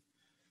Philadelphia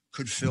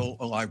could fill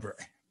a library.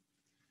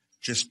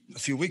 Just a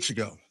few weeks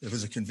ago, there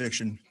was a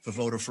conviction for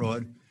voter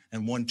fraud,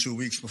 and 2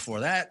 weeks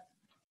before that,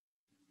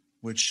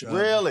 which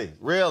really.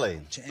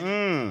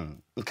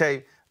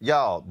 Okay,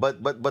 y'all.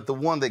 But the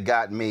one that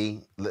got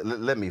me.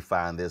 Let me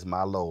find this,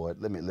 my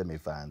Lord. Let me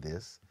find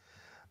this.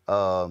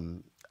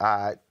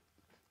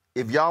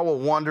 If y'all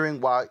were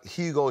wondering why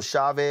Hugo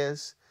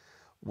Chavez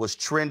was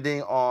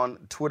trending on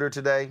Twitter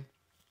today,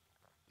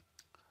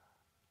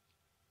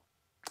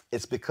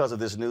 it's because of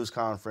this news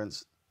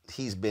conference.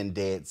 He's been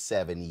dead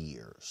 7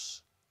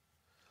 years.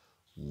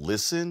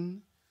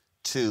 Listen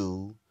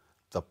to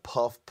the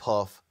Puff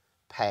Puff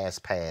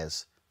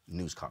Pass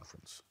news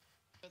conference.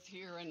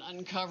 Here and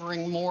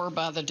uncovering more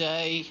by the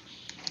day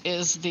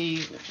is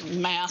the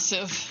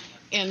massive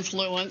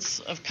influence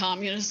of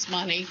communist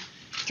money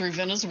through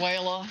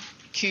Venezuela,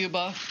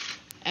 Cuba,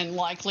 and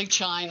likely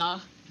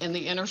China in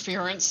the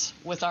interference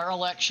with our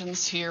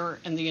elections here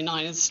in the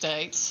United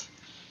States.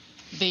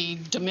 The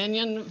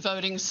Dominion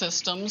voting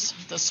systems,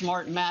 the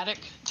Smartmatic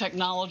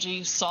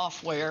technology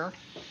software,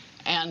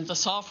 and the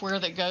software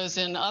that goes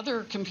in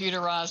other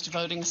computerized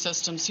voting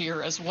systems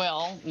here as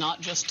well, not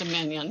just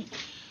Dominion,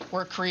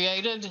 were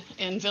created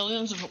in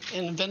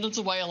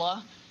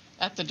Venezuela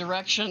at the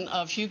direction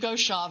of Hugo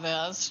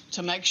Chavez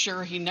to make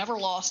sure he never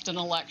lost an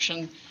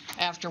election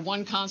after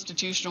one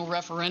constitutional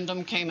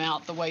referendum came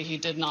out the way he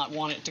did not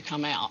want it to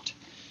come out.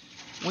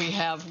 We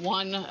have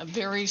one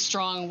very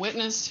strong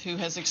witness who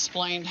has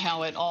explained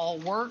how it all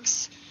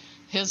works.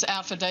 His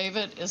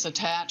affidavit is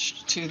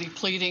attached to the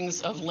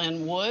pleadings of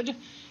Lynn Wood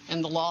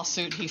in the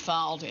lawsuit he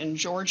filed in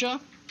Georgia.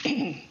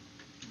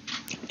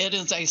 It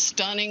is a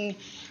stunning,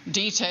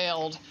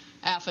 detailed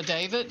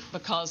affidavit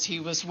because he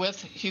was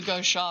with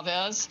Hugo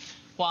Chavez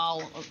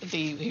while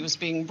he was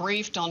being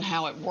briefed on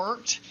how it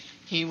worked.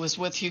 He was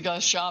with Hugo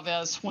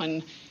Chavez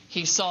when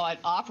he saw it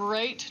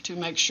operate to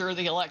make sure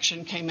the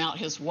election came out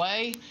his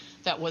way.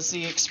 That was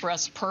the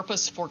express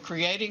purpose for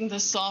creating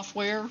this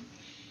software.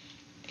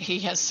 He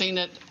has seen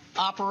it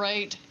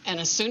operate, and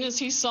as soon as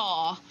he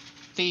saw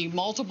the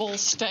multiple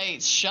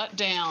states shut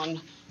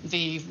down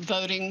the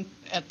voting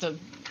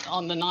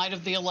on the night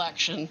of the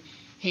election,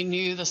 he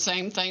knew the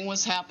same thing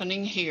was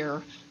happening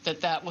here,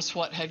 that was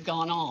what had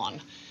gone on.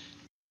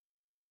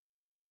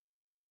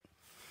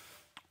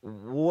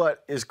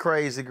 What is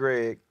crazy,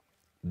 Greg?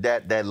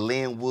 That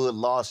Lynn Wood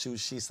lawsuit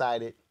she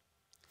cited,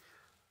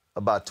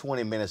 about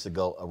 20 minutes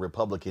ago, a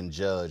Republican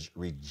judge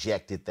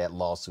rejected that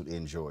lawsuit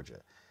in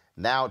Georgia.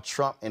 Now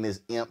Trump and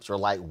his imps are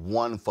like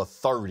 1 for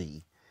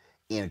 30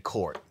 in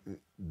court.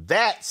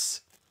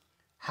 That's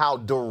how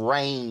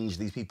deranged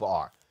these people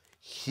are.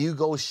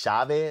 Hugo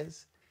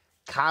Chavez,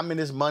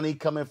 communist money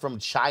coming from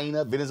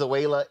China,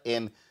 Venezuela,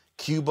 and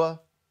Cuba.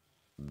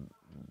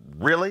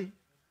 Really?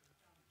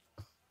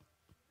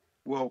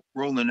 Well,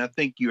 Roland, I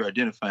think you're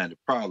identifying the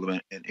problem,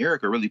 and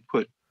Erica really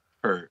put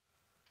her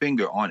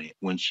finger on it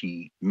when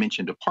she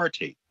mentioned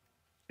apartheid.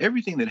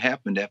 Everything that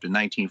happened after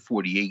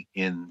 1948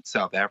 in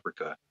South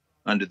Africa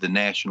under the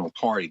National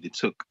Party that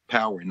took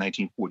power in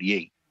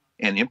 1948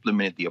 and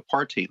implemented the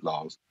apartheid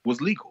laws was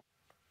legal.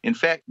 In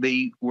fact,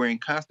 they were in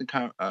constant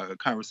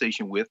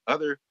conversation with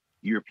other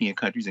European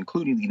countries,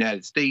 including the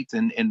United States,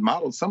 and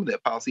modeled some of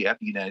that policy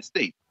after the United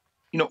States.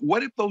 You know,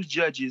 what if those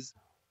judges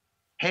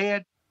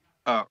had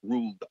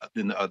ruled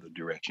in the other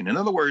direction? In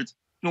other words,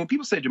 you know, when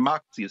people say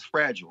democracy is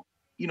fragile,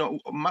 you know,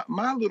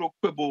 my little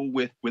quibble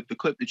with the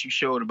clip that you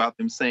showed about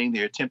them saying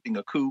they're attempting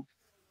a coup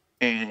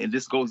and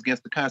this goes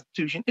against the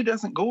Constitution, it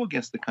doesn't go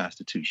against the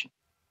Constitution.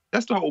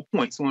 That's the whole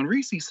point. So when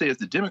Reese says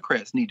the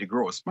Democrats need to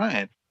grow a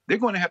spine, they're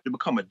going to have to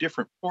become a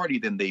different party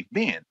than they've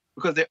been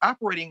because they're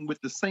operating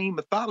with the same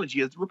methodology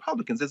as the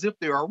Republicans, as if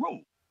they are a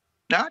role.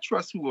 Now, I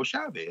trust Hugo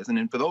Chavez, and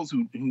then for those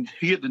who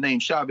hear the name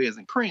Chavez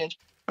and cringe,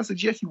 I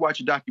suggest you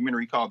watch a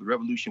documentary called The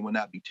Revolution Will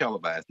Not Be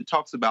Televised. It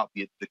talks about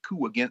the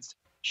coup against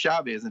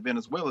Chavez in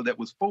Venezuela that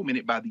was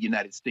fomented by the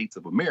United States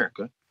of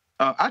America.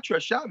 I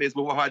trust Chavez,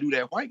 but I do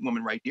that white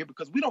woman right there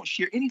because we don't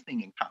share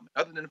anything in common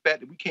other than the fact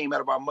that we came out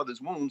of our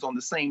mother's wombs on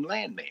the same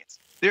landmass.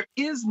 There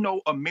is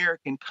no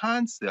American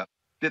concept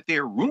that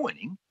they're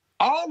ruining.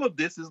 All of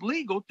this is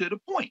legal to the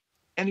point.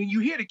 And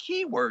you hear the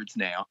key words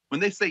now when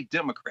they say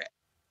Democrat.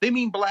 They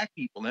mean black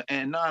people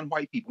and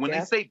non-white people. When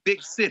they say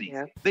big cities,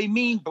 they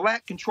mean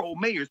black-controlled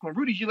mayors. When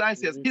Rudy Giuliani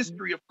says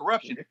history of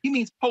corruption, he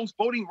means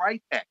post-Voting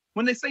Rights Act.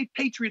 When they say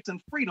patriots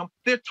and freedom,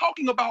 they're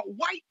talking about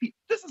white people.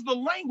 This is the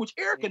language.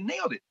 Erica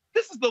nailed it.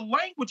 This is the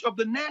language of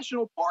the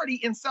National Party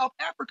in South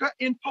Africa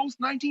in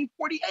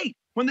post-1948.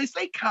 When they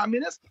say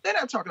communist, they're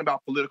not talking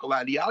about political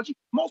ideology.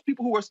 Most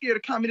people who are scared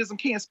of communism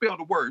can't spell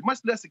the word, much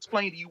less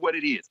explain to you what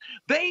it is.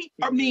 They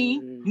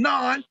mean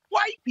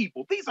non-white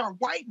people. These are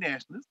white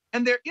nationalists,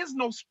 and there is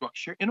no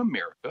structure in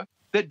America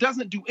that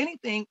doesn't do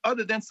anything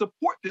other than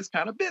support this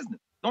kind of business.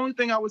 The only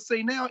thing I would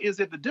say now is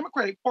if the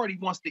Democratic Party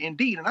wants to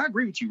indeed, and I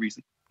agree with you, Reese,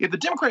 if the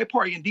Democratic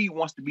Party indeed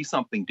wants to be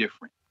something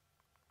different,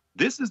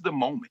 this is the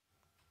moment.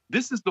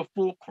 This is the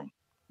fulcrum.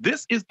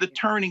 This is the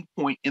turning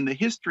point in the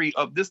history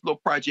of this little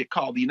project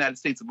called the United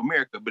States of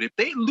America. But if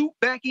they loop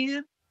back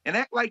in and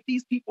act like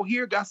these people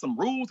here got some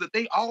rules that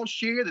they all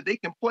share that they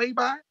can play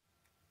by,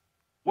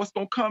 what's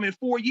going to come in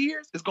 4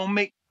 years is going to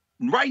make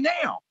right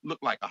now look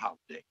like a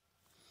holiday.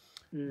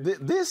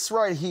 This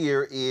right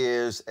here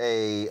is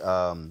a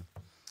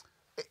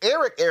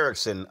Eric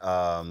Erickson,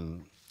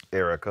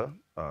 Erica,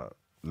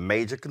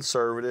 major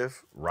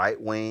conservative,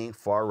 right-wing,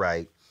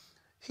 far-right.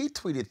 He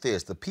tweeted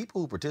this: the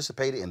people who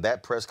participated in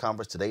that press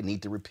conference today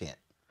need to repent.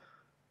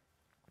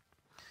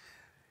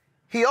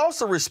 He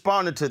also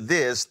responded to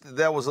this.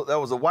 There was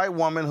a white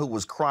woman who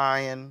was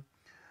crying,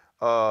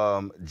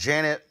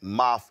 Janet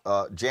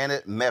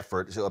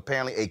Mefford, so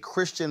apparently a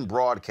Christian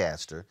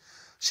broadcaster.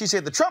 She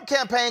said, the Trump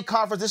campaign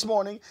conference this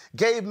morning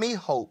gave me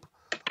hope.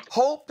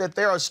 Hope that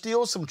there are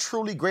still some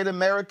truly great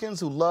Americans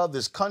who love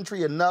this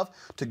country enough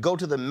to go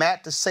to the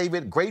mat to save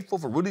it. Grateful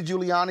for Rudy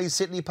Giuliani,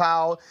 Sidney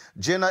Powell,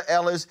 Jenna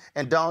Ellis,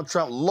 and Donald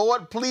Trump.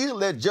 Lord, please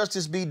let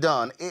justice be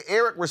done.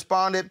 Eric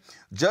responded,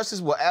 justice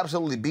will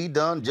absolutely be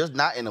done, just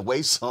not in the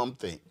way some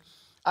think.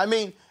 I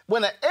mean,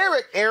 when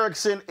Eric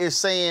Erickson is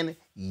saying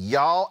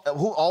y'all,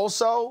 who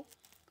also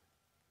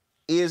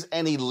is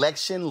an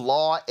election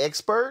law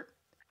expert,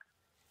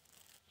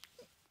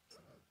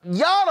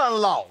 y'all done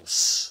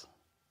lost.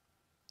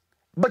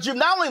 But you've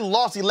not only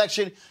lost the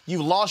election,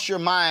 you've lost your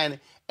mind,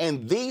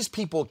 and these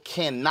people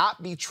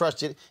cannot be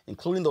trusted,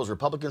 including those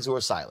Republicans who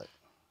are silent.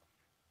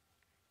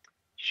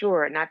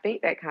 Sure. And I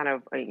think that kind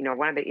of,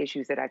 one of the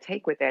issues that I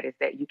take with that is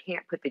that you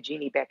can't put the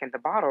genie back in the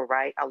bottle,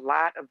 right? A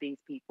lot of these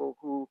people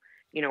who,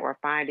 are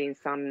finding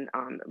some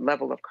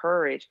level of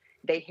courage,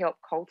 they help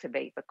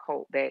cultivate the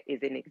cult that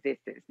is in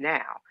existence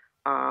now.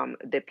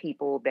 The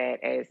people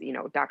that, as,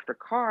 Dr.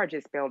 Carr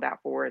just spelled out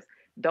for us,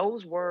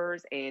 those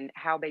words and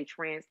how they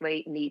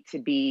translate need to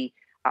be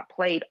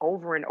played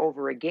over and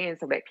over again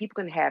so that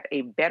people can have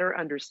a better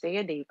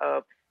understanding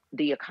of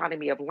the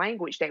economy of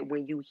language, that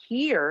when you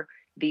hear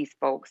these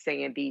folks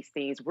saying these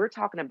things, we're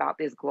talking about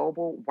this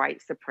global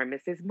white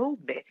supremacist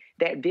movement,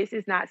 that this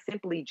is not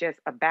simply just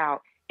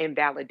about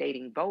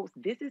invalidating votes.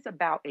 This is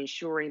about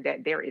ensuring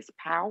that there is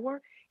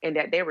power and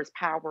that there is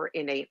power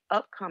in an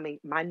upcoming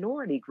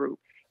minority group.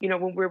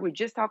 When we're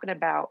just talking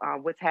about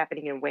what's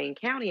happening in Wayne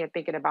County and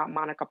thinking about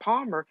Monica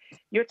Palmer,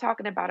 you're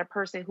talking about a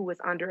person who is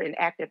under an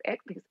active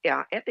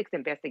ethics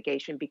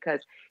investigation because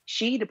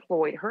she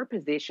deployed her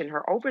position,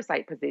 her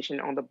oversight position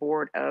on the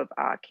board of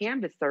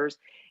canvassers,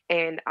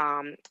 and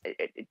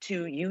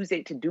to use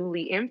it to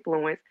duly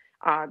influence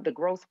the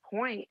Grosse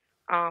Pointe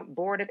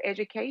Board of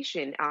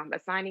Education,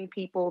 assigning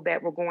people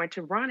that were going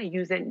to run and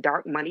using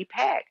dark money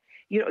PAC.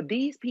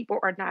 These people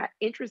are not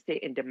interested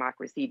in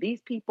democracy.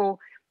 These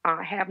people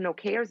have no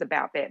cares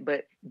about that.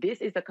 But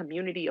this is a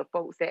community of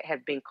folks that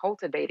have been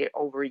cultivated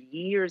over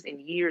years and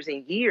years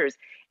and years.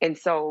 And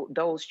so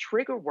those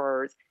trigger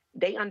words,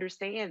 they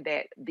understand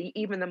that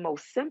even the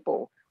most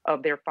simple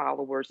of their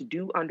followers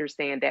do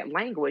understand that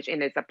language.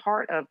 And it's a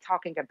part of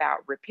talking about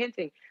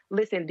repenting.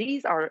 Listen,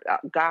 these are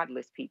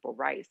godless people,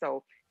 right?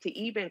 So to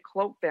even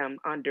cloak them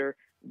under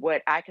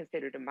what I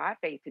consider to my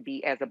faith to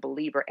be as a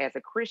believer, as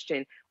a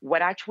Christian,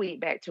 what I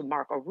tweet back to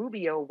Marco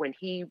Rubio when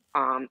he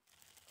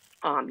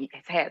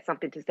has had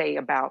something to say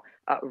about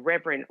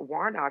Reverend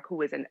Warnock,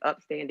 who is an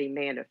upstanding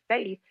man of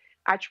faith,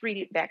 I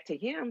tweeted back to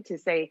him to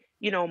say,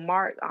 Matthew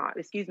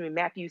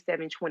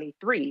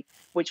 7:23,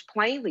 which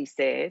plainly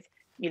says,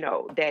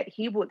 that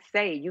he would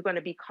say, you're going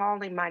to be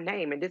calling my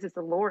name, and this is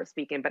the Lord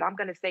speaking, but I'm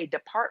going to say,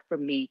 depart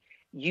from me,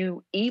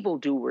 you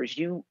evildoers,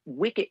 you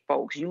wicked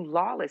folks, you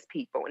lawless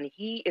people. And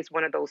he is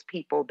one of those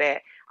people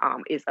that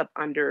is up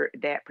under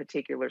that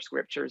particular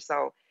scripture.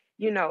 So,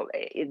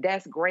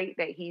 that's great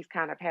that he's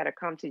kind of had a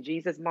come to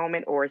Jesus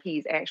moment, or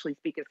he's actually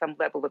speaking some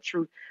level of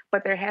truth,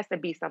 but there has to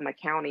be some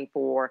accounting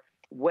for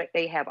what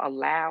they have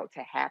allowed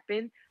to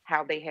happen,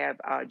 how they have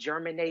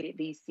germinated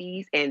these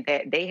seeds, and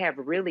that they have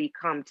really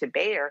come to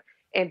bear,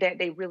 and that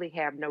they really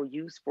have no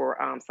use for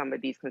some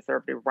of these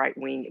conservative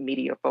right-wing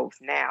media folks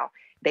now.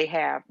 They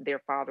have their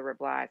father of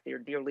lies, their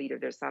dear leader,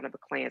 their son of a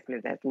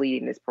Klansman that's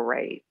leading this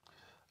parade.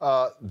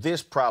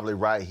 This probably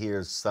right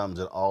here sums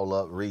it all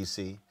up,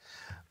 Reese.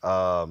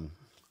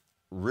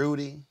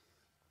 Rudy,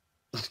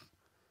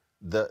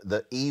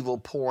 the evil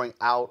pouring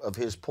out of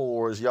his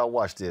pores. Y'all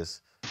watch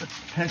this.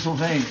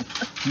 Pennsylvania,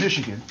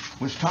 Michigan,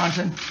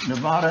 Wisconsin,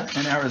 Nevada,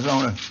 and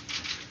Arizona,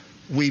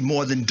 we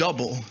more than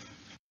double.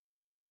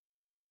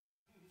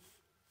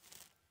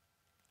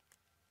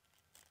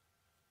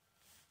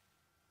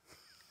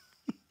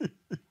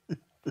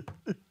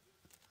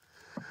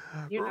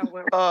 You know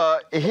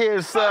what?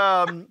 His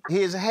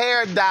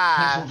hair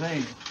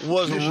dye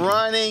was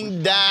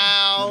running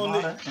down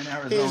Nevada and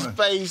Arizona. his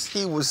face.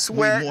 He was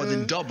sweating. More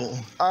than double.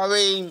 I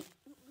mean,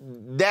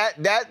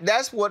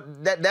 that's what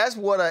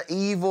a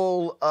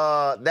evil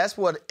that's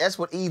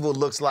what evil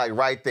looks like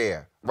right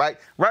there. Right.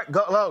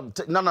 Go, hold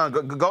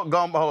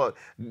on.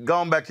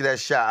 Going back to that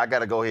shot. I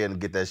gotta go ahead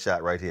and get that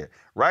shot right here.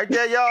 Right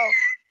there, y'all.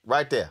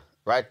 Right there.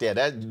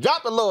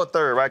 Drop the lower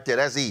third right there.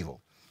 That's evil.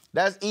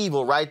 That's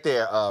evil right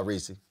there,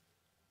 Reese.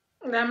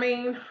 I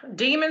mean,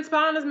 demon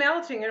spawn is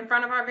melting in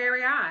front of our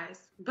very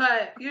eyes.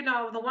 But, you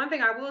know, the one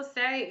thing I will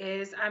say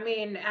is, I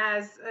mean,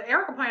 as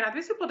Erica pointed out,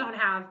 these people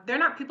they're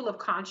not people of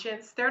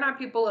conscience. They're not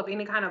people of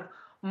any kind of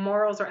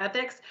morals or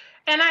ethics.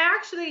 And I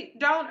actually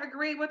don't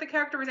agree with the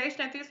characterization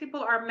that these people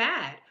are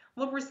mad.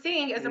 What we're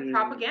seeing is a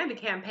propaganda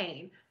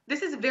campaign.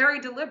 This is very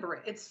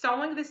deliberate. It's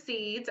sowing the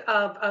seeds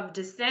of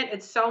dissent.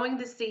 It's sowing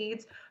the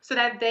seeds so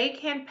that they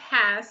can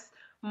pass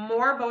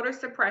more voter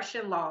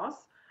suppression laws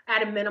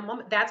at a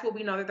minimum. That's what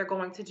we know that they're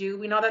going to do.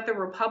 We know that the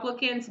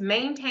Republicans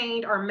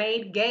maintained or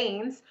made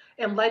gains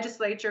in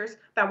legislatures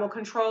that will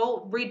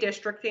control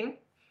redistricting,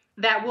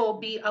 that will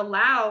be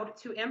allowed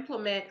to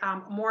implement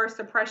more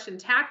suppression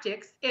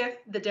tactics if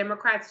the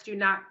Democrats do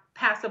not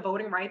pass a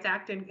Voting Rights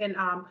Act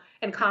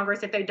in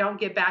Congress, if they don't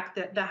get back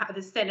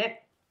the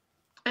Senate.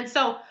 And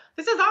so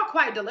this is all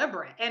quite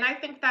deliberate. And I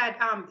think that,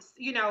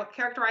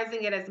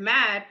 characterizing it as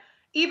mad,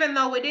 even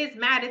though it is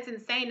mad, it's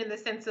insane in the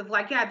sense of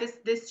like, yeah,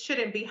 this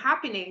shouldn't be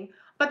happening.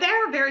 But they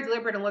are very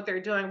deliberate in what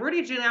they're doing.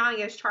 Rudy Giuliani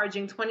is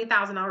charging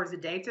 $20,000 a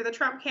day to the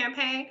Trump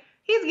campaign.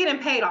 He's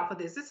getting paid off of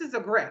this. This is a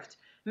grift.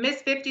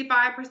 Miss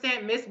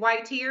 55%, Miss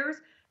White Tears.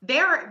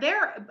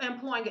 They're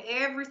employing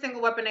every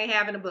single weapon they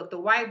have in the book. The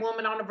white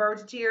woman on the verge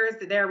of tears.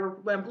 They're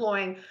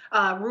employing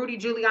Rudy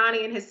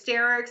Giuliani in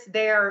hysterics.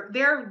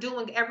 They're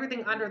doing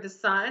everything under the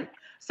sun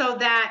so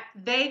that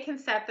they can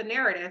set the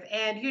narrative.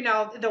 And, you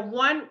know, the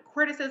one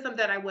criticism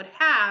that I would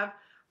have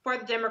for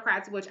the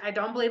Democrats, which I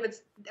don't believe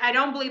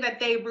that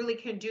they really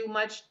can do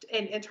much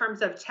in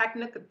terms of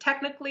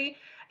technically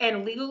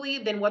and legally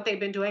than what they've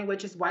been doing,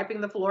 which is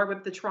wiping the floor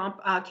with the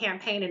Trump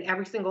campaign in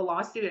every single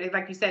lawsuit.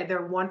 Like you said,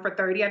 they're 1 for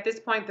 30 at this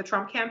point, the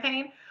Trump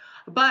campaign.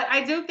 But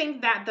I do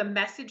think that the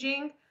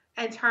messaging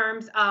in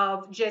terms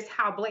of just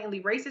how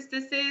blatantly racist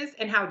this is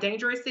and how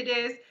dangerous it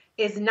is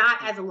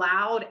not as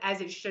loud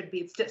as it should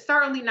be. It's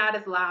certainly not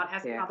as loud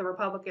as how the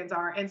Republicans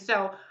are. And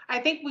so I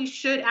think we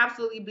should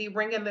absolutely be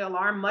ringing the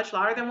alarm much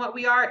louder than what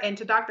we are. And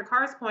to Dr.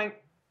 Carr's point,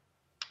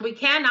 we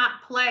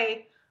cannot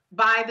play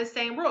by the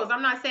same rules.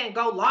 I'm not saying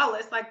go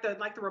lawless like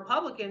the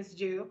Republicans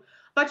do,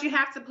 but you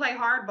have to play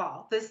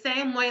hardball the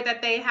same way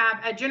that they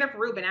have. Jennifer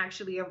Rubin,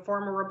 actually, a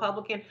former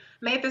Republican,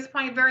 made this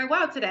point very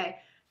well today.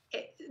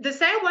 The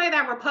same way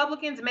that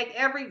Republicans make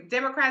every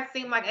Democrat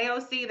seem like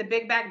AOC, the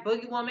big back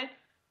boogie woman,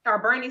 or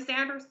Bernie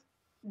Sanders,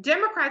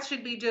 Democrats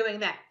should be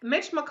doing that.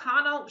 Mitch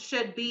McConnell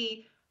should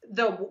be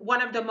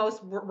one of the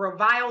most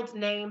reviled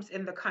names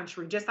in the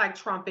country, just like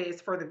Trump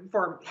is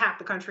for half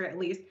the country at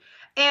least.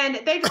 And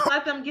they just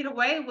let them get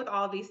away with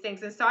all these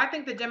things. And so I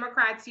think the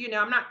Democrats, you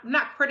know, I'm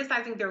not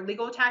criticizing their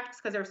legal tactics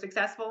because they're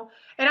successful.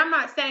 And I'm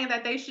not saying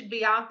that they should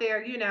be out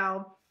there, you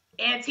know,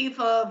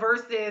 Antifa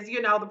versus,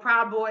 you know, the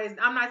Proud Boys.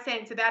 I'm not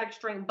saying to that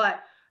extreme,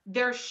 but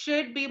there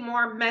should be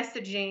more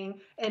messaging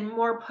and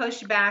more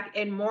pushback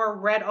and more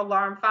red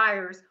alarm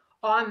fires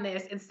on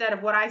this instead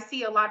of what I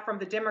see a lot from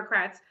the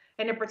Democrats,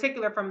 and in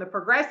particular from the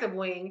progressive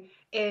wing,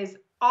 is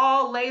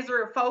all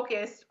laser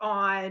focused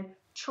on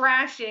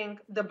trashing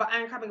the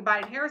incoming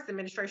Biden-Harris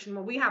administration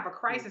when we have a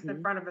crisis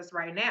in front of us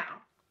right now.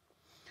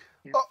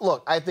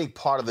 Look, I think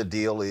part of the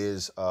deal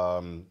is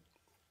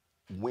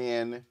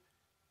when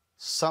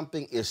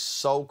something is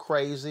so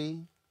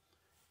crazy,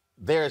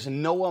 there's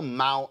no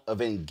amount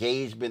of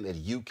engagement that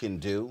you can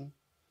do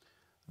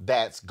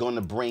that's going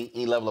to bring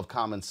any level of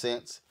common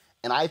sense.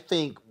 And I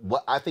think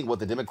what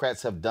the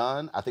Democrats have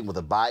done, I think what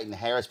the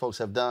Biden-Harris folks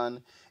have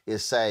done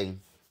is say,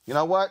 you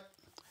know what?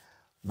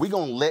 We're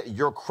going to let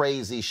your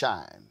crazy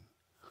shine.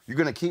 You're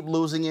going to keep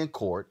losing in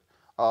court.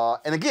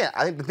 And again,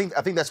 I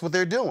think that's what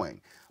they're doing.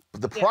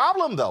 But the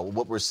problem, though,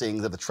 what we're seeing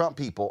is that the Trump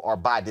people are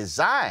by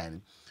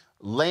design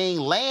laying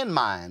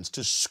landmines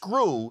to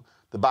screw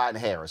the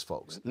Biden-Harris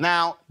folks.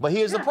 Now, but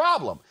here's the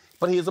problem.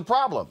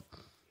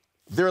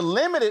 They're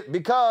limited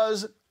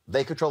because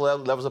they control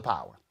levels of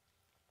power.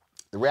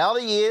 The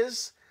reality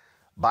is,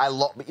 by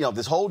law, you know,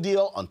 this whole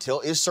deal,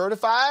 until it's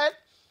certified,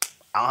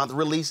 I don't have to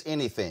release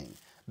anything.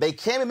 They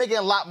can be making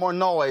a lot more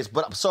noise,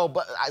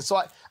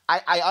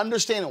 I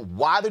understand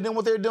why they're doing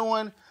what they're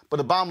doing, but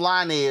the bottom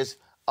line is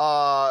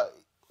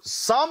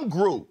some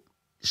group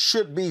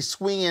should be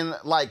swinging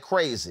like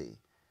crazy.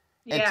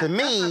 And to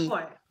me,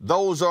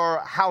 those are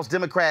House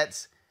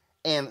Democrats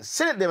and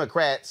Senate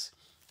Democrats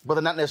But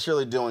they're not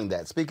necessarily doing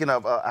that. Speaking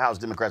of House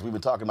Democrats, we've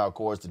been talking about, of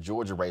course, the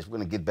Georgia race. We're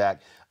going to get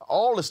back.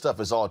 All this stuff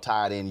is all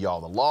tied in,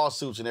 y'all. The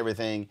lawsuits and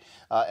everything.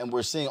 And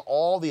we're seeing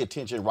all the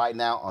attention right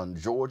now on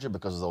Georgia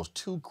because of those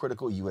two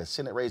critical U.S.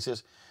 Senate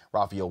races.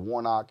 Raphael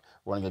Warnock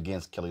running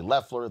against Kelly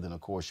Loeffler. Then, of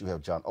course, you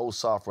have Jon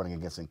Ossoff running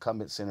against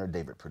incumbent Senator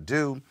David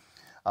Perdue.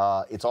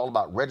 It's all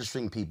about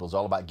registering people. It's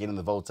all about getting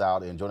the votes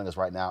out. And joining us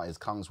right now is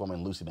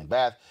Congresswoman Lucy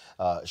McBath.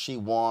 She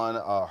won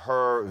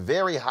her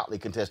very hotly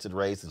contested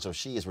race, and so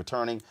she is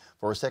returning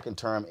for her second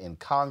term in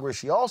Congress.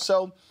 She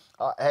also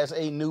has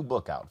a new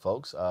book out,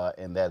 folks,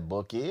 and that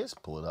book is,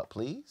 pull it up,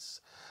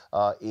 please,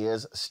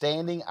 is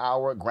Standing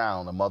Our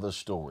Ground, A Mother's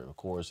Story. Of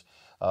course,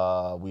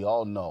 we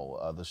all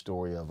know the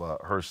story of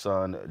her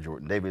son,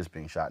 Jordan Davis,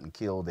 being shot and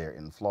killed there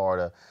in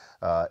Florida.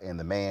 And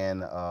the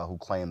man who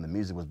claimed the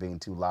music was being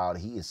too loud,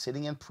 he is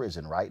sitting in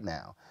prison right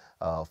now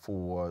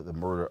for the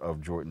murder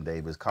of Jordan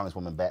Davis.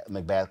 Congresswoman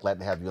McBath, glad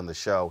to have you on the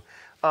show.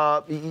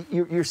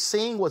 You're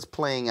seeing what's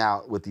playing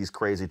out with these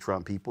crazy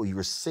Trump people.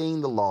 You're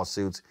seeing the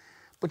lawsuits,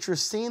 but you're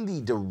seeing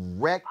the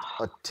direct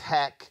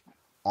attack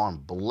on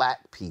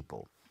black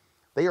people.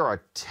 They are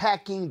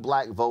attacking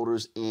black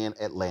voters in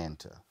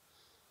Atlanta,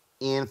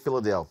 in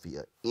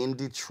Philadelphia, in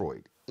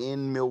Detroit,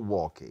 in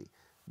Milwaukee.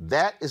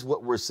 That is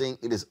what we're seeing.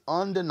 It is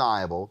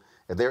undeniable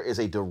that there is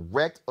a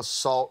direct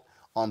assault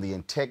on the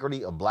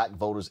integrity of black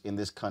voters in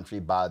this country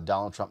by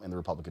Donald Trump and the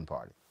Republican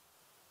Party.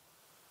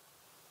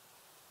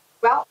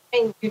 Well, I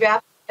mean, you've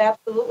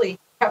absolutely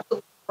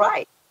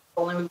right.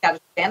 Only we've got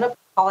to stand up and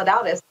call it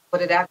out as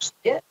what it actually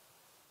is.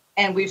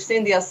 And we've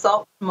seen the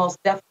assault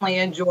most definitely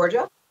in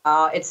Georgia.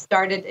 It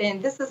started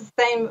in, this is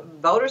the same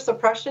voter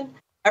suppression,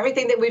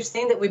 everything that we've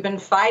seen that we've been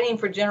fighting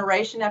for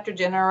generation after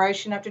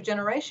generation after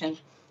generation.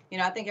 You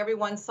know, I think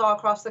everyone saw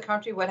across the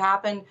country what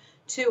happened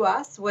to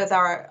us with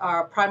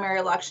our primary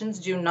elections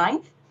June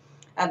 9th.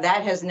 And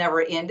that has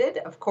never ended.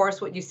 Of course,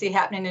 what you see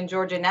happening in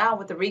Georgia now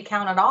with the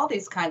recount and all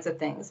these kinds of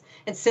things,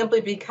 it's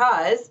simply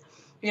because,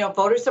 you know,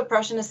 voter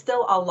suppression is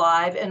still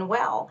alive and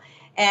well.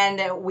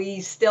 And we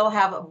still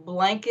have a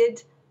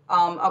blanket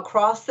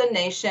across the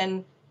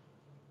nation,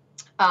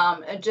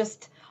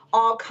 just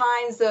all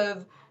kinds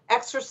of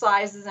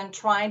exercises and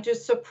trying to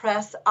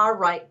suppress our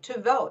right to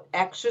vote,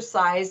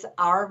 exercise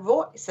our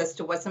voice as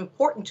to what's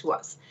important to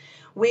us.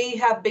 We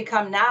have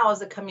become now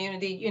as a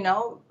community, you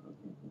know,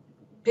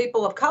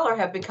 people of color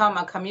have become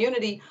a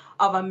community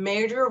of a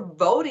major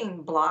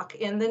voting bloc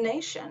in the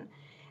nation.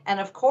 And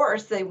of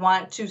course, they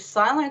want to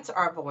silence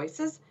our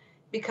voices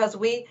because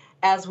we,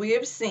 as we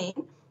have seen,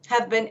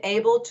 have been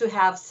able to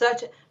have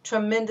such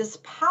tremendous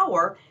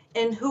power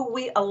in who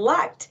we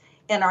elect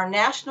in our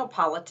national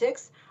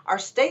politics, our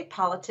state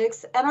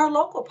politics, and our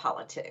local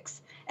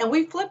politics. And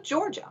we flipped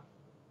Georgia.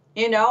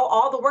 You know,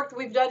 all the work that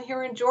we've done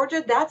here in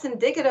Georgia, that's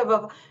indicative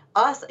of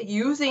us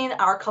using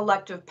our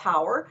collective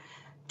power,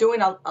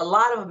 doing a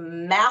lot of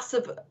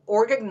massive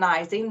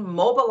organizing,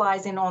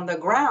 mobilizing on the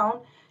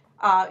ground.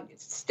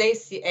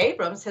 Stacey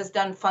Abrams has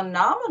done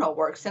phenomenal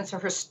work since her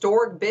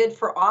historic bid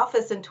for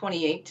office in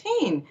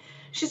 2018.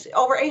 She's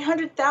over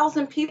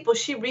 800,000 people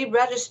she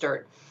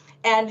re-registered.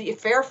 And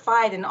Fair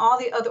Fight and all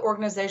the other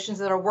organizations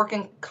that are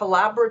working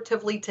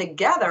collaboratively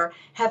together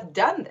have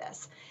done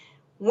this.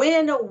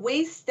 When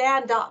we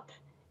stand up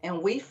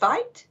and we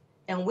fight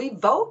and we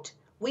vote,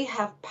 we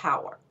have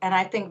power. And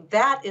I think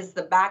that is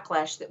the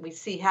backlash that we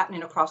see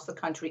happening across the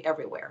country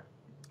everywhere.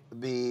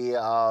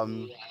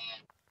 When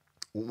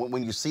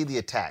you see the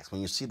attacks, when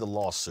you see the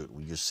lawsuit,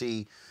 when you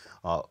see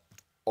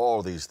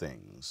all these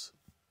things,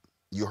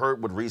 you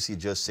heard what Reese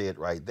just said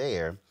right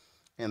there.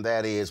 And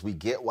that is, we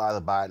get why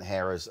the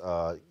Biden-Harris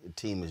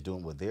team is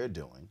doing what they're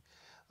doing.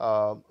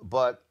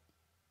 But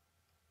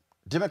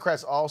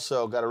Democrats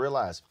also got to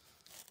realize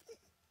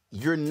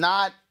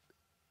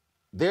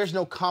there's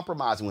no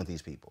compromising with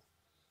these people.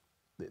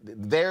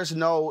 There's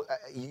no,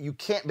 you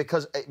can't,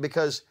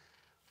 because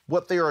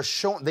what they are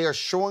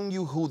showing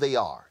you who they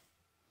are.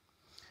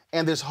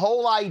 And this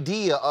whole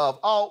idea of,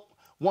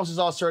 once it's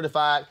all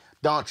certified,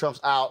 Donald Trump's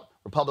out,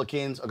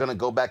 Republicans are going to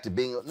go back to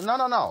being,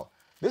 no.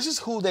 This is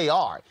who they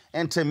are.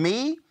 And to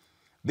me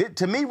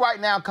right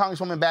now,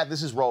 Congresswoman Bath,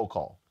 this is roll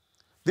call.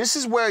 This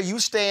is where you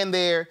stand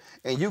there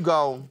and you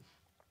go,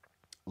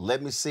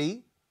 let me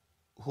see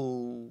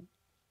who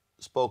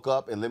spoke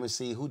up and let me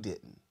see who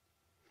didn't.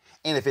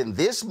 And if in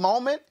this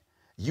moment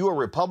you're a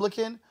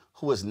Republican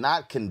who is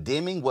not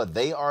condemning what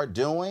they are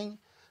doing,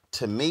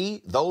 to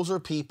me, those are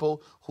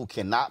people who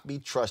cannot be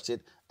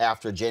trusted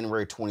after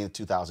January 20th,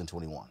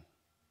 2021.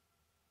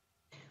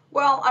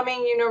 Well, I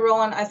mean, you know,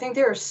 Roland, I think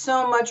there is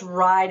so much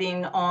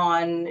riding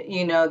on,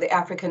 you know, the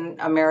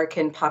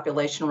African-American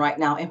population right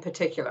now in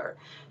particular.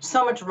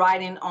 So much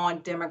riding on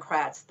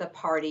Democrats, the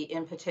party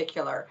in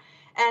particular.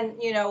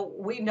 And, you know,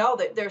 we know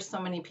that there's so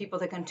many people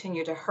that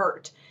continue to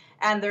hurt.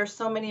 And there's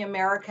so many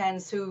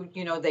Americans who,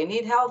 you know, they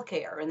need health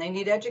care and they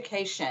need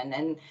education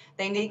and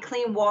they need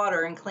clean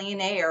water and clean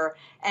air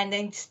and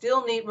they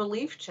still need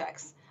relief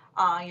checks.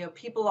 You know,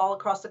 people all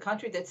across the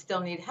country that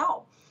still need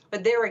help.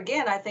 But there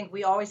again, I think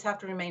we always have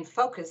to remain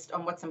focused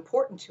on what's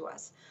important to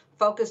us,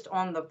 focused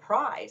on the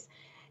prize.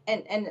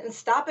 and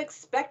stop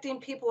expecting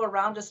people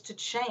around us to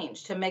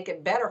change, to make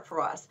it better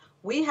for us.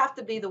 We have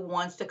to be the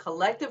ones to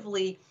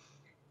collectively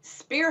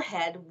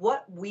spearhead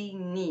what we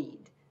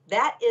need.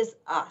 That is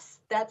us.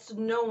 That's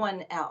no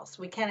one else.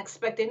 We can't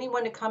expect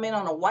anyone to come in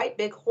on a white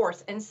big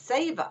horse and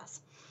save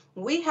us.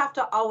 We have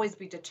to always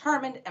be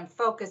determined and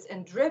focused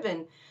and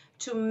driven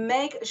to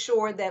make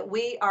sure that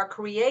we are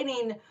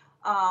creating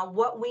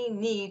what we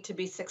need to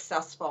be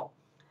successful.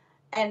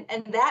 And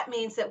that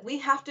means that we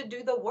have to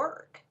do the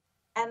work.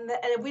 And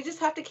we just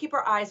have to keep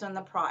our eyes on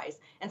the prize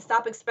and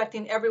stop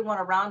expecting everyone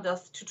around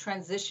us to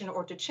transition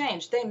or to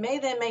change. They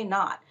may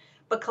not.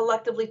 But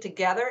collectively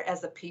together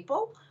as a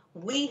people,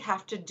 we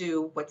have to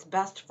do what's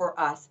best for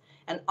us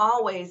and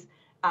always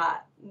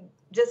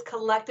just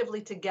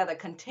collectively together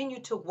continue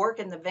to work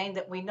in the vein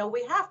that we know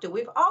we have to.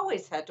 We've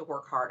always had to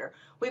work harder.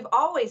 We've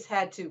always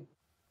had to,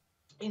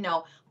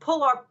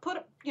 put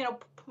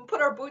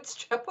our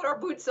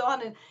boots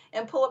on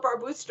and pull up our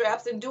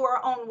bootstraps and do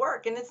our own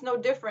work. And it's no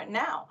different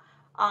now.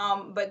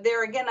 But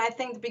there again, I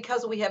think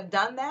because we have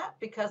done that,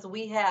 because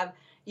we have,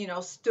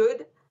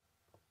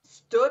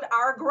 stood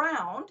our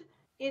ground,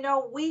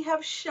 we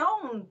have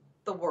shown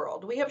the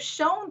world, we have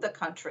shown the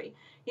country,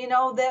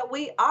 that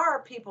we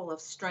are people of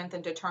strength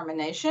and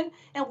determination,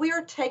 and we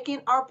are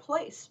taking our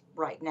place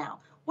right now,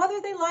 whether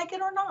they like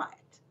it or not.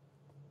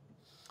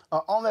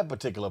 On that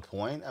particular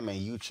point,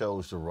 you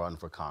chose to run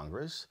for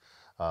Congress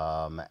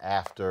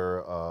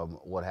after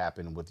what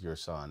happened with your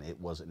son. It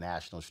was a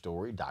national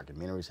story.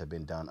 Documentaries have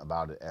been done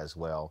about it as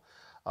well.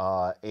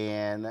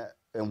 And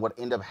what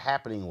ended up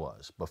happening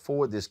was,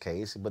 before this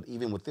case, but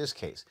even with this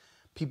case,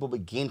 people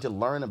begin to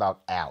learn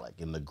about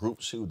ALEC and the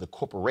groups the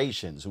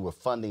corporations who were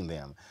funding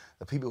them,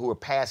 the people who were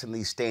passing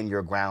these stand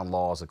your ground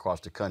laws across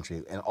the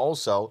country. And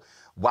also,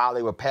 while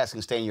they were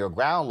passing stand your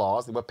ground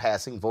laws, they were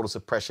passing voter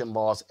suppression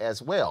laws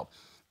as well.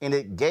 And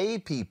it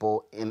gave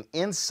people an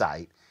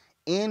insight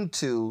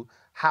into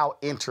how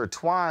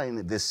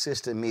intertwined this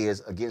system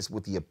is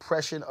with the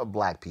oppression of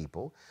Black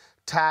people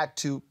tied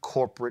to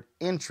corporate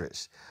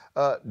interests.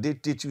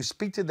 Did you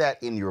speak to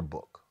that in your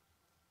book?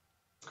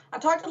 I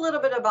talked a little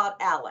bit about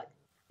ALEC,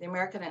 the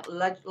American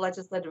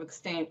Legislative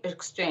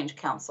Exchange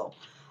Council.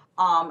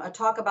 I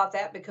talk about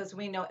that because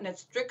we know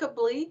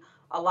inextricably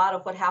a lot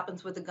of what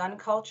happens with the gun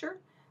culture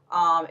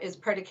is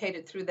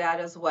predicated through that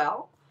as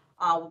well.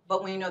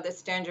 But we know that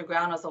stand your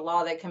ground is a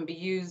law that can be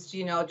used,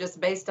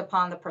 just based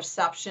upon the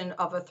perception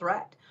of a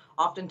threat.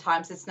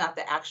 Oftentimes, it's not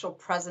the actual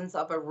presence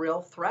of a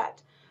real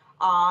threat.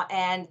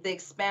 And the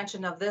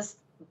expansion of this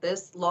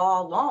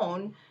law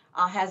alone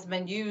has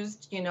been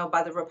used,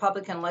 by the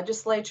Republican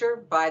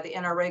legislature, by the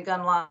NRA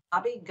gun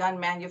lobby, gun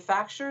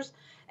manufacturers,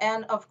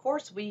 and of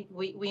course, we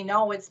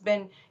know it's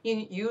been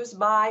used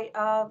by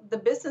the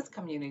business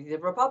community, the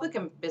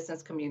Republican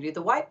business community,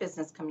 the white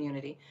business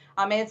community.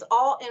 It's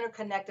all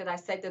interconnected. I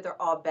say that they're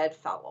all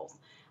bedfellows.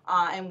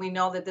 And we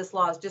know that this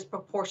law has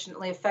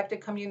disproportionately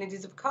affected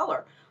communities of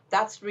color.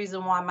 That's the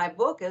reason why my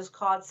book is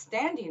called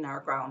Standing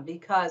Our Ground,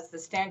 because the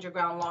Stand Your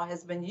Ground law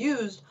has been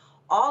used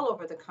all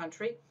over the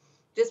country,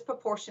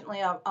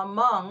 disproportionately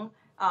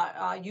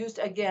used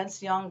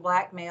against young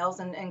Black males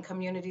and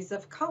communities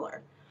of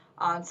color.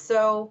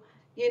 So,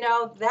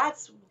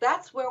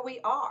 that's where we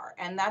are.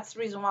 And that's the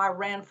reason why I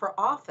ran for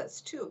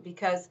office, too,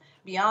 because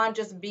beyond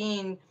just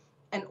being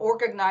an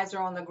organizer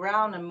on the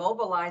ground and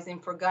mobilizing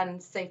for gun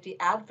safety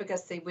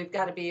advocacy, we've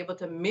got to be able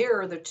to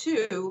mirror the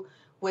two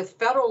with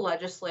federal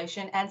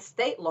legislation and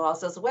state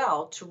laws as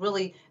well to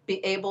really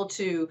be able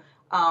to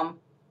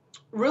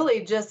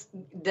really just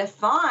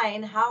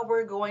define how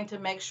we're going to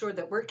make sure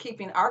that we're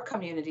keeping our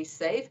community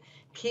safe,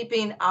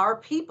 keeping our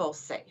people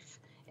safe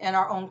in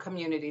our own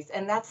communities.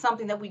 And that's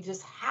something that we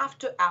just have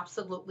to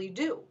absolutely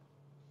do.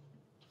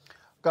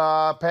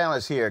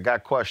 Panelists here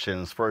got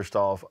questions. First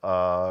off,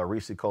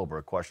 Reese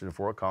Colbert, question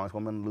for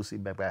Congresswoman Lucy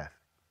McBath.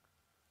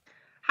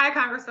 Hi,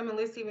 Congresswoman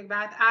Lucy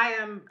McBath.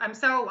 I'm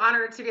so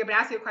honored to be able to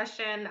ask you a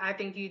question. I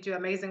think you do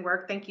amazing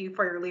work. Thank you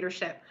for your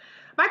leadership.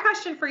 My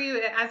question for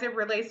you, as it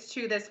relates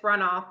to this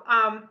runoff,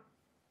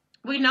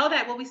 we know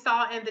that what we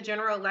saw in the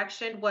general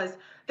election was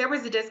there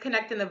was a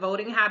disconnect in the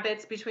voting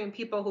habits between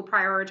people who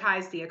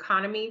prioritize the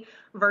economy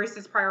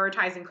versus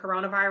prioritizing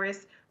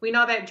coronavirus. We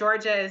know that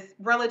Georgia is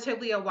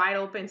relatively a wide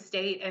open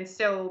state, and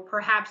so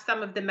perhaps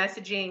some of the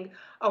messaging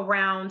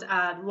around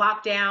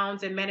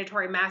lockdowns and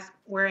mandatory mask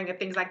wearing and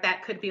things like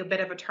that could be a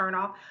bit of a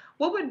turnoff.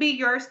 What would be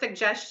your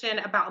suggestion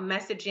about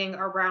messaging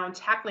around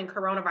tackling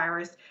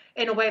coronavirus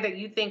in a way that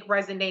you think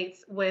resonates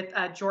with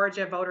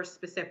Georgia voters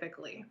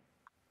specifically?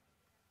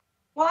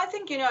 Well, I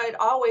think, it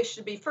always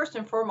should be first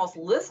and foremost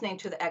listening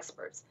to the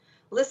experts,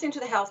 listening to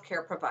the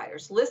healthcare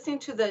providers, listening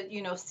to the,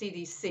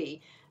 CDC,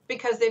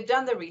 because they've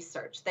done the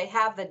research, they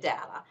have the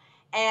data,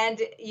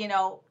 and,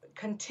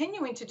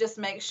 continuing to just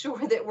make sure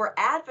that we're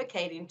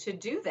advocating to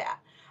do that.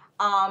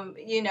 And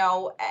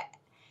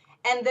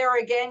there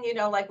again,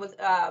 like with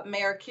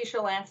Mayor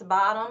Keisha Lance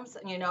Bottoms,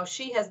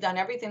 she has done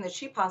everything that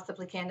she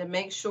possibly can to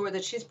make sure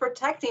that she's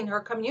protecting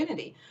her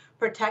community,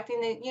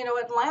 protecting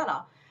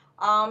Atlanta.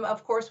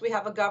 Of course, we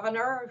have a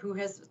governor who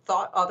has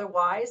thought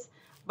otherwise.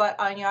 But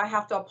I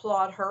have to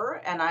applaud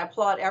her, and I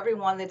applaud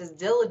everyone that is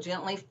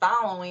diligently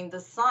following the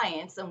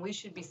science, and we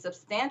should be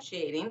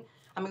substantiating.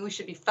 We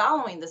should be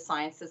following the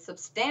science that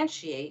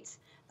substantiates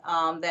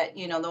that,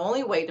 the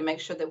only way to make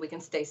sure that we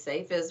can stay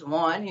safe is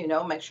one,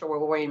 make sure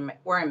we're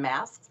wearing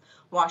masks,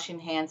 washing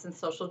hands, and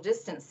social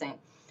distancing.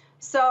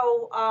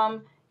 So,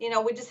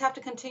 we just have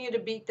to continue to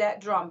beat that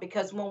drum,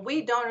 because when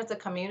we don't as a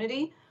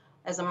community,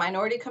 as a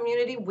minority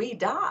community, we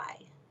die.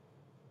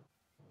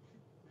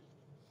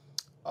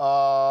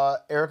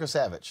 Erica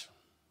Savage.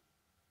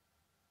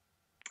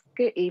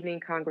 Good evening,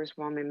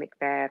 Congresswoman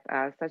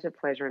McBath. Such a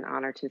pleasure and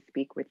honor to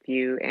speak with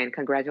you, and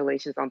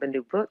congratulations on the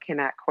new book.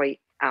 Cannot quite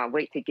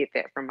wait to get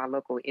that from my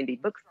local indie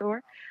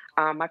bookstore.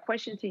 My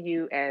question to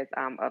you, as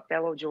a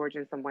fellow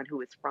Georgian, someone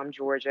who is from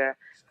Georgia,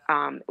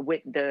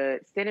 with the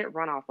Senate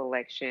runoff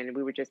election,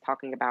 we were just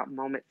talking about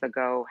moments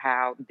ago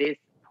how this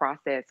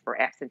process for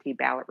absentee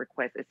ballot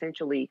requests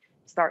essentially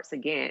starts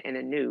again and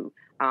anew,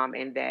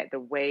 and that the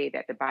way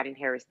that the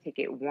Biden-Harris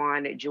ticket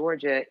won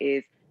Georgia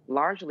is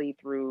largely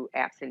through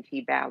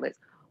absentee ballots.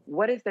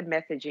 What is the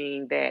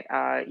messaging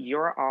that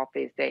your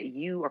office, that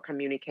you are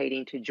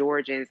communicating to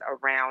Georgians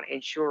around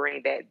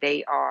ensuring that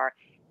they are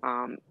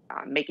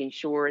making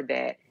sure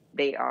that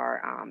they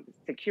are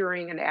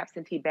securing an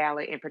absentee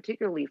ballot, and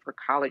particularly for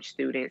college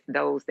students,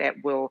 those that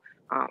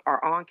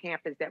are on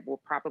campus that will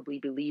probably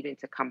be leaving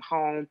to come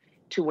home,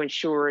 to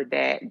ensure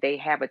that they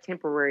have a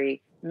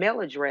temporary mail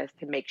address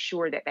to make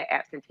sure that the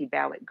absentee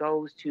ballot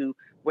goes to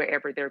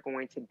wherever they're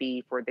going to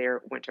be for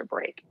their winter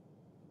break?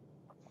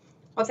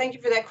 Well, thank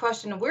you for that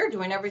question. We're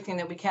doing everything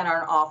that we can in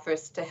our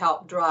office to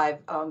help drive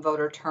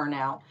voter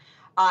turnout.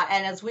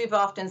 And as we've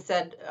often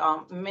said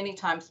many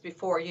times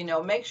before,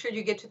 make sure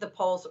you get to the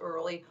polls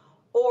early,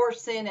 or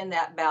send in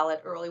that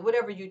ballot early.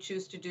 Whatever you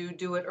choose to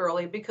do it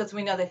early, because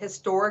we know that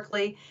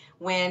historically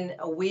when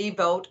we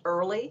vote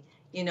early,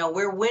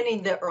 we're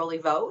winning the early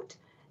vote.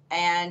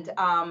 And,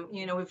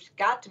 we've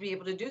got to be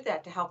able to do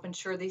that to help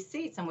ensure these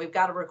seats. And we've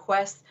got to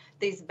request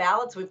these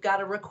ballots. We've got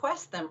to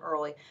request them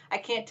early. I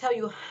can't tell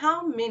you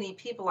how many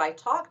people I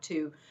talked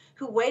to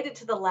who waited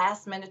to the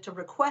last minute to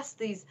request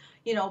these,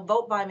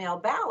 vote by mail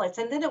ballots.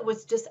 And then it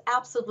was just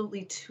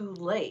absolutely too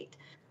late.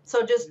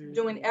 So just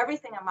doing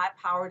everything in my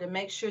power to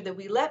make sure that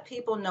we let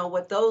people know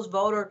what those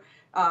voter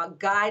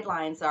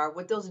guidelines are,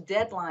 what those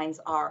deadlines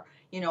are.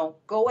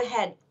 Go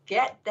ahead,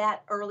 get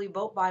that early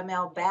vote by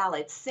mail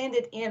ballot, send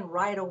it in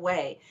right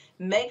away.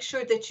 Make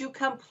sure that you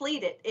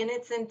complete it in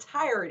its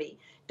entirety.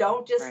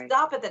 Don't just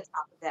stop at the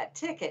top of that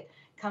ticket.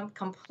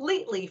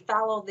 Completely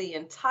follow the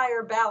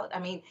entire ballot.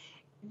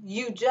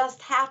 You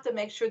just have to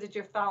make sure that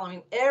you're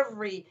following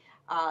every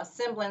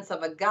semblance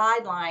of a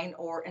guideline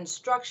or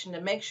instruction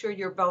to make sure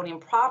you're voting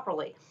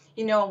properly.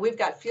 We've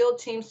got field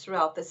teams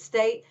throughout the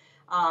state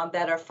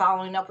that are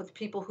following up with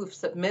people who've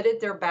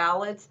submitted their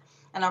ballots.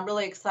 And I'm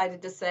really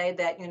excited to say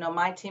that,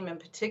 my team in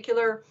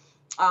particular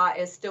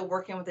is still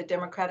working with the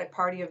Democratic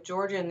Party of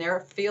Georgia and their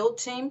field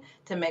team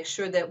to make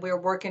sure that we're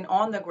working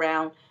on the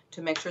ground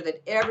to make sure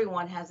that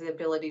everyone has the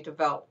ability to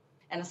vote.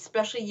 And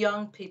especially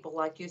young people,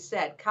 like you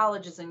said,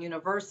 colleges and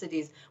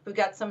universities. We've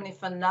got so many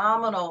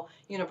phenomenal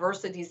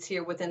universities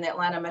here within the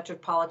Atlanta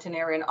metropolitan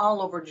area and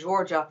all over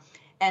Georgia,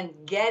 and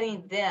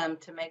getting them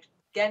to make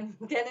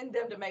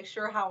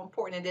sure how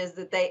important it is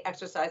that they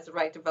exercise the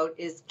right to vote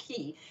is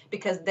key,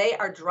 because they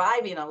are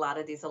driving a lot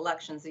of these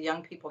elections, the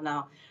young people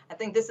now. I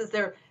think this is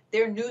their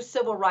new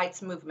civil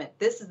rights movement.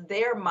 This is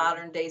their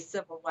modern day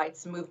civil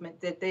rights movement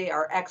that they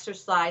are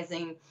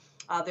exercising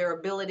their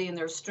ability and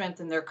their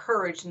strength and their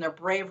courage and their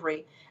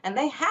bravery. And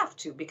they have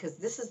to, because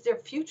this is their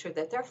future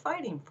that they're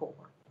fighting for.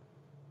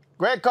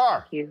 Greg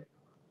Carr.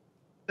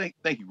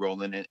 Thank you,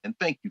 Roland, and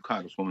thank you,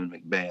 Congresswoman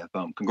McBath.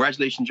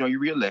 Congratulations on your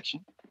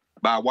reelection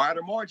by a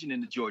wider margin in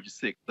the Georgia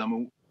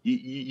 6th.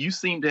 You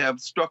seem to have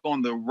struck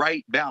on the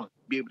right balance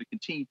to be able to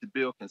continue to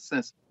build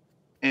consensus.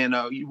 And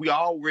we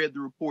all read the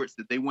reports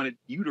that they wanted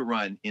you to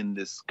run in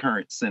this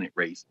current Senate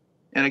race.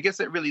 And I guess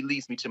that really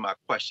leads me to my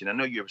question. I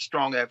know you're a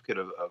strong advocate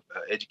of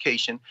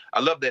education. I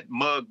love that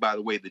mug, by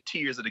the way, the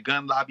Tears of the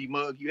Gun Lobby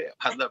mug you have.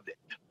 I love that.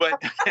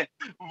 But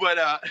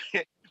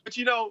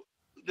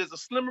there's a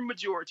slimmer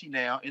majority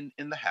now in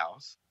the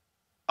House.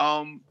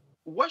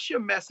 What's your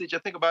message? I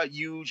think about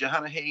you,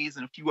 Jahana Hayes,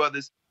 and a few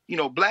others,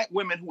 Black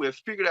women who have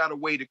figured out a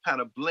way to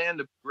kind of blend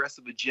a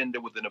progressive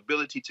agenda with an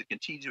ability to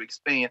continue to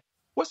expand.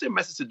 What's their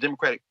message to the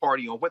Democratic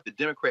Party on what the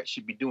Democrats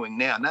should be doing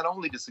now, not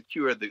only to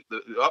secure the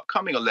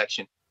upcoming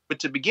election, but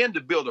to begin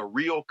to build a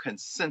real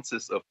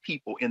consensus of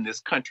people in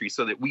this country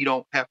so that we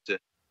don't have to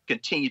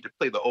continue to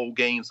play the old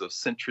games of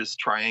centrist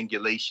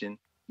triangulation?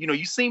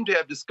 You seem to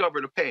have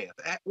discovered a path.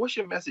 What's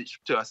your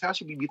message to us? How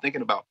should we be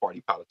thinking about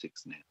party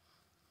politics now?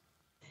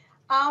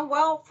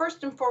 Well,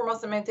 first and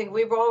foremost, I think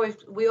we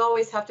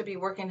always have to be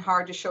working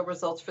hard to show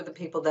results for the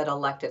people that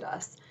elected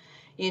us,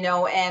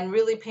 and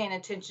really paying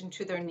attention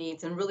to their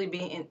needs and really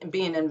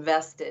being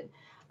invested.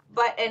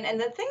 But and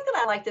the thing that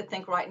I like to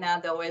think right now,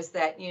 though, is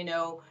that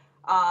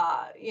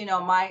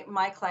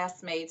my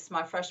classmates,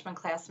 my freshman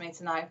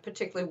classmates, and I,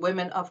 particularly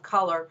women of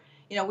color,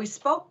 we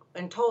spoke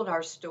and told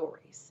our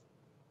stories.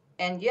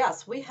 And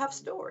yes, we have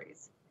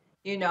stories,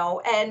 you know,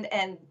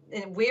 and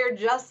we're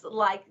just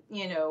like,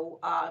 you know,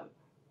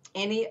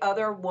 any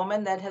other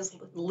woman that has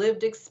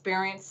lived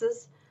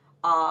experiences,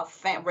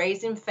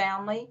 raising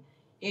family,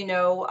 you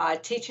know,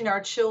 teaching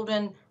our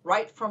children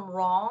right from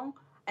wrong.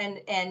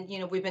 And you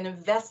know, we've been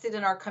invested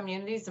in our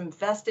communities,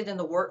 invested in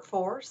the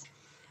workforce.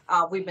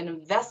 We've been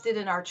invested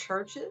in our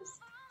churches,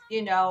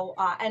 you know,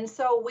 and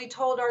so we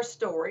told our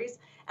stories.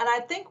 And I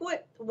think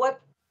what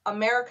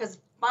America's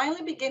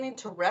finally beginning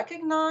to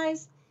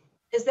recognize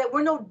is that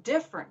we're no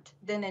different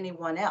than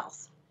anyone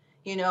else.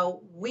 You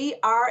know, we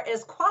are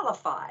as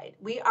qualified,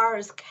 we are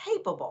as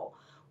capable,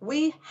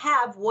 we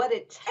have what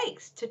it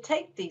takes to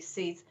take these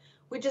seats.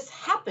 We just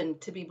happen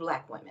to be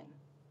Black women.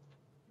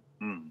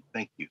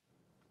 Thank you.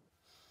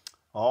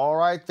 All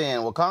right,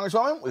 then. Well,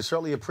 Congresswoman, we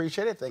certainly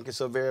appreciate it. Thank you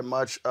so very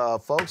much,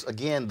 folks.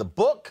 Again, the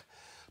book,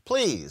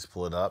 please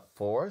pull it up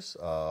for us,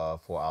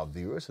 for our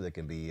viewers, so they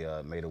can be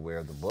made aware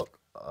of the book.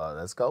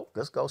 Let's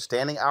go.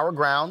 Standing Our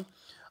Ground,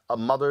 A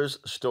Mother's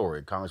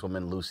Story,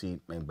 Congresswoman Lucy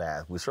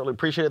McBath. We certainly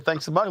appreciate it.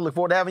 Thanks so much. Look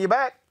forward to having you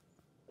back.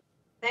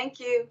 Thank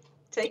you.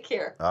 Take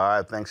care. All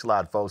right. Thanks a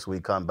lot, folks. When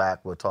we come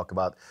back, we'll talk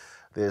about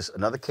this.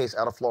 Another case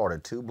out of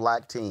Florida. 2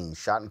 Black teens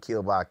shot and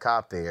killed by a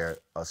cop there.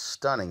 A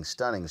stunning,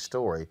 stunning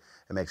story.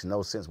 It makes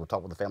no sense. We'll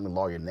talk with the family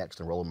lawyer next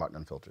on Roland Martin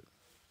Unfiltered.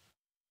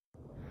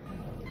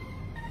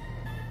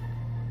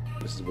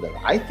 This is whatever.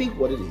 I think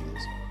what it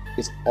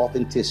is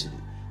authenticity.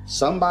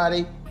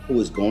 Somebody who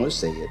is going to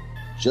say it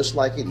just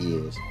like it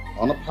is,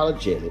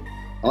 unapologetic,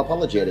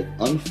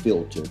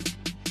 unfiltered,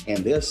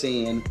 and they're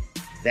saying,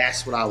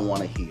 that's what I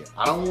want to hear.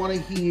 I don't want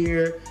to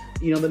hear,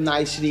 you know, the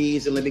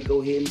niceties and let me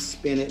go ahead and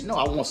spin it. No,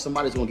 I want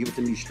somebody who's going to give it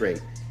to me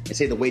straight and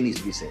say the way it needs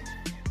to be said.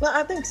 Well,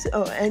 I think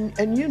so,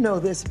 and you know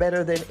this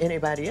better than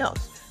anybody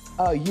else.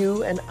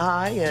 You and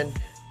I and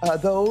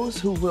those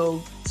who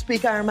will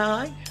speak our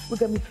mind, we're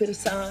going to be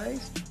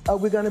criticized,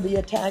 we're going to be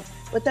attacked,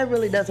 but that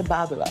really doesn't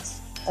bother us.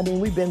 I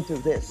mean, we've been through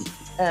this,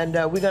 and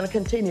we're going to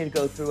continue to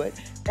go through it.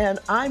 And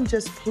I'm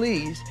just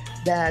pleased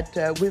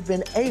that we've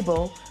been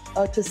able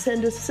to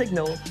send a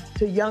signal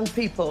to young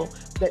people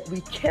that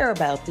we care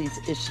about these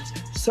issues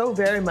so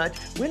very much.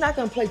 We're not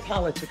going to play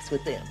politics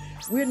with them.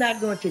 We're not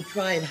going to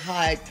try and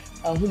hide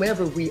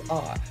whomever we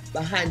are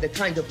behind the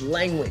kind of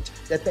language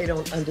that they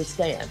don't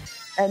understand.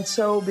 And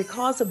so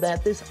because of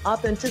that, this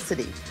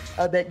authenticity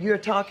that you're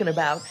talking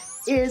about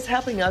is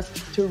helping us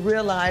to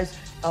realize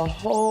a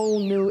whole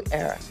new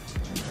era.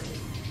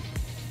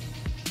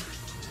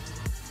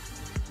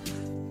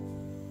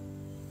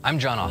 I'm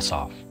John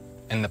Ossoff,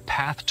 and the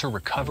path to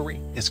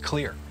recovery is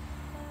clear.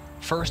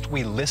 First,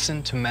 we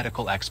listen to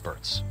medical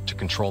experts to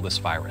control this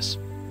virus.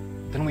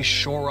 Then we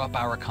shore up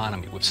our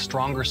economy with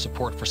stronger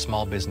support for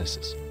small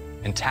businesses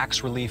and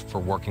tax relief for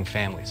working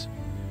families.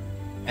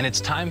 And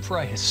it's time for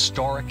a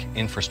historic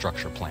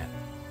infrastructure plan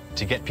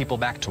to get people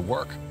back to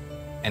work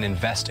and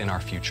invest in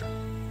our future.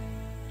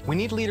 We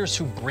need leaders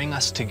who bring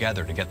us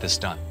together to get this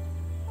done.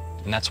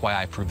 And that's why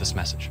I approve this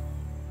message.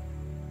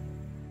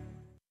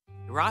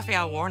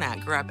 Raphael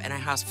Warnock grew up in a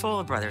house full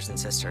of brothers and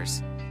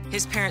sisters.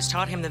 His parents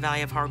taught him the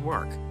value of hard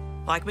work,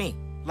 like me.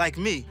 Like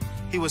me,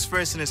 he was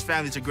first in his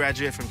family to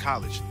graduate from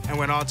college and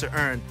went on to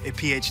earn a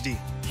PhD.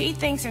 He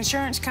thinks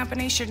insurance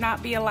companies should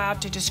not be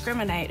allowed to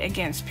discriminate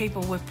against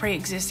people with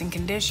pre-existing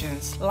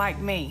conditions, like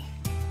me.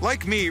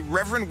 Like me,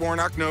 Reverend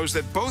Warnock knows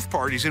that both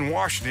parties in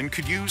Washington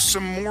could use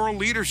some moral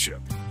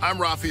leadership.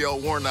 I'm Raphael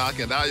Warnock,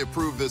 and I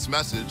approve this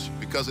message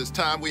because it's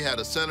time we had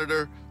a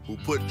senator who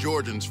put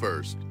Georgians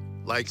first,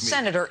 like me.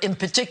 Senator in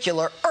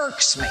particular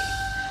irks me.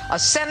 A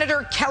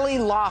Senator Kelly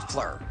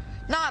Loeffler,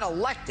 not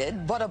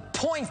elected, but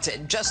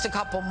appointed just a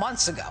couple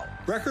months ago.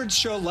 Records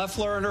show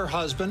Loeffler and her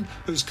husband,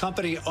 whose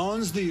company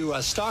owns the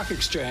U.S. Stock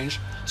Exchange,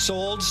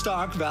 sold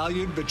stock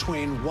valued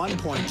between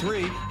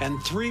 $1.3 and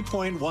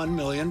 $3.1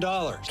 million.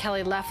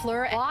 Kelly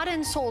Loeffler bought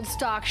and sold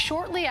stock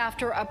shortly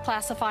after a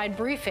classified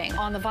briefing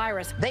on the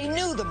virus. They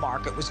knew the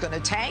market was going to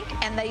tank,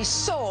 and they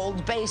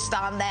sold based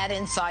on that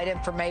inside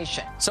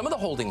information. Some of the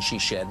holdings she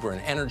shed were in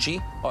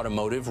energy,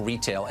 automotive,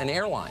 retail, and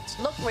airlines.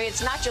 Look, Marie,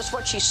 it's not just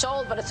what she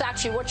sold, but it's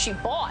actually what she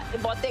bought. They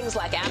bought things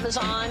like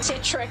Amazon,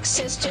 Citrix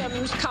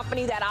Systems,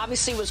 company that obviously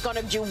was going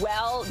to do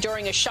well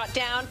during a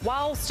shutdown,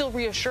 while still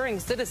reassuring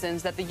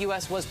citizens that the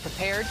U.S. was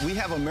prepared. We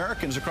have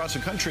Americans across the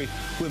country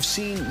who have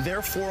seen their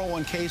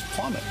 401ks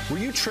plummet. Were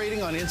you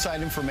trading on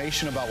inside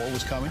information about what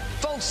was coming?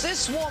 Folks,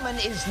 this woman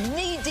is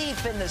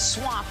knee-deep in the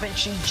swamp, and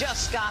she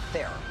just got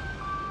there.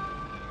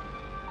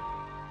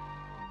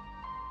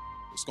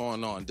 What's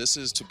going on? This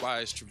is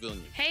Tobias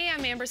Trevelyan. Hey,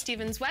 I'm Amber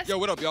Stevens-West. Yo,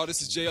 what up, y'all?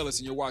 This is Jay Ellis,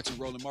 and you're watching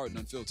Roland Martin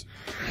Unfiltered.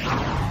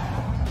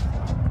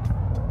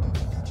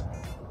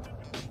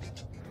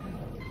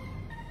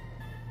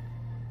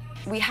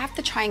 We have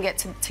to try and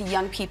get to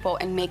young people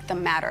and make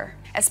them matter,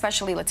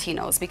 especially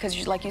Latinos,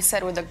 because like you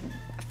said, we're the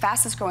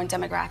fastest growing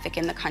demographic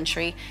in the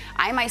country.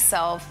 I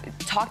myself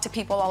talk to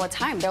people all the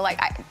time. They're like,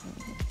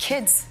 the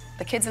kids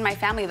in my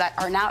family that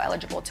are now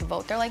eligible to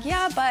vote, they're like,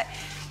 yeah, but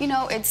you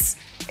know, it's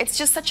it's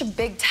just such a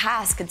big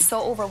task. It's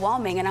so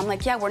overwhelming. And I'm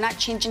like, yeah, we're not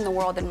changing the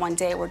world in one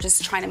day. We're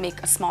just trying to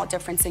make a small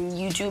difference, and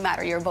you do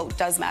matter. Your vote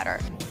does matter.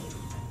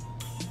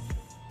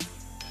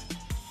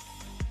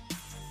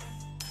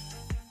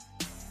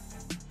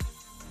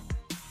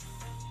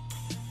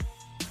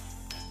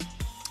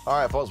 All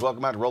right, folks,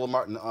 welcome back to Roland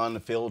Martin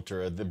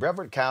Unfiltered. The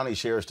Brevard County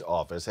Sheriff's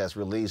Office has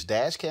released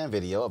dash cam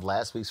video of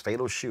last week's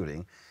fatal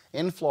shooting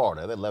in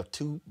Florida that left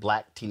 2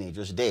 black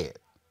teenagers dead.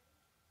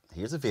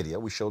 Here's a video.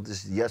 We showed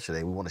this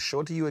yesterday. We want to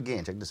show it to you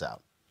again. Check this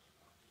out.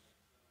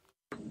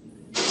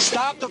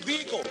 Stop the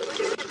vehicle.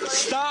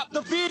 Stop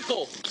the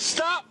vehicle.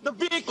 Stop the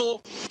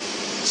vehicle.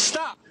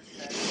 Stop.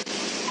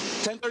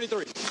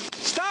 1033.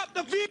 Stop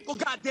the vehicle,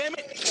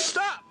 goddammit.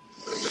 Stop.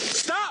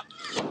 Stop.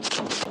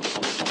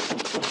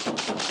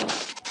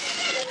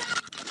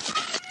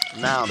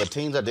 Now, the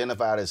teens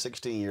identified as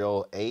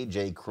 16-year-old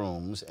A.J.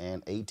 Crooms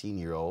and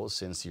 18-year-old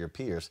Sincere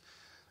Pierce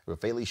were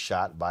fatally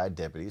shot by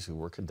deputies who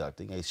were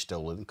conducting a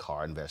stolen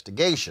car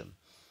investigation.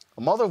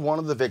 A mother of one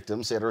of the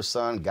victims said her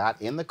son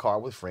got in the car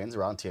with friends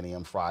around 10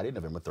 a.m. Friday,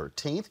 November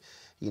 13th.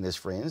 He and his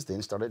friends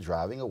then started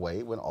driving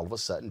away when all of a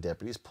sudden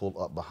deputies pulled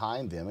up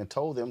behind them and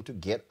told them to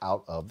get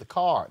out of the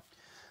car.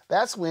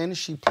 That's when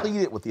she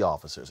pleaded with the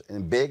officers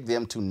and begged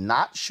them to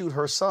not shoot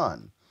her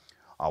son.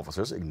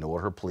 Officers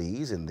ignored her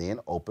pleas and then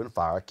opened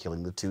fire,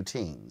 killing the 2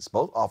 teens.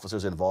 Both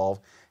officers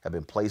involved have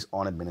been placed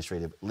on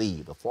administrative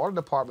leave. The Florida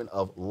Department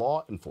of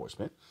Law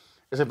Enforcement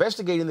is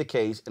investigating the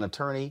case, and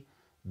attorney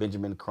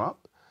Benjamin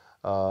Crump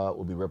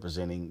will be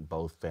representing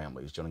both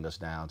families. Joining us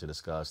now to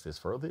discuss this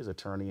further is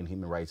attorney and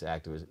human rights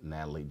activist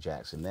Natalie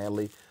Jackson.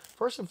 Natalie,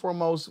 first and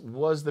foremost,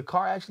 was the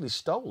car actually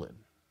stolen?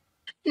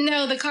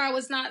 No, the car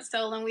was not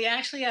stolen. We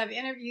actually have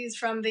interviews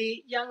from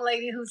the young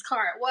lady whose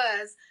car it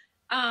was.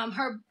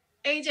 Her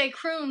A.J.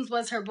 Crooms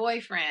was her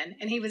boyfriend,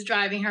 and he was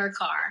driving her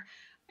car.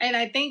 And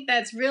I think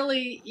that's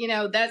really,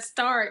 that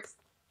starts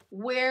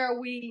where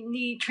we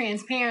need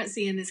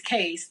transparency in this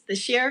case. The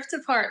Sheriff's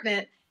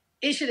Department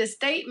issued a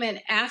statement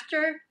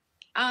after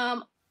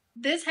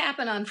this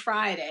happened on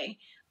Friday.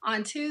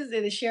 On Tuesday,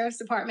 the Sheriff's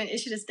Department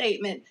issued a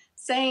statement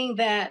saying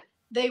that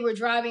they were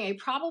driving a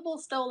probable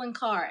stolen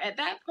car. At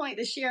that point,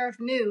 the sheriff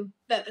knew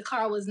that the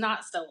car was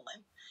not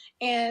stolen.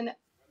 And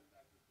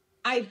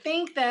I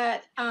think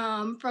that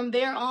from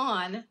there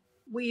on,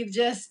 we've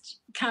just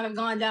kind of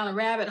gone down a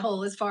rabbit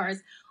hole as far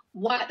as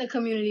what the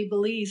community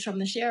believes from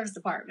the Sheriff's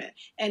Department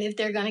and if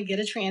they're going to get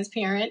a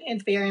transparent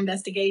and fair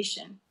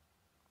investigation.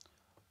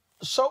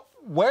 So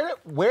where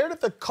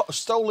did the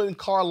stolen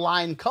car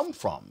line come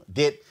from?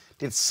 Did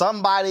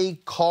somebody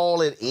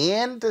call it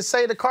in to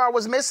say the car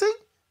was missing?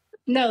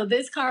 No,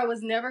 this car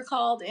was never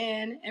called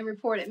in and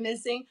reported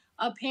missing.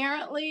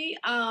 Apparently,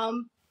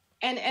 and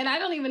I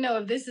don't even know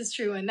if this is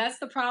true, and that's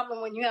the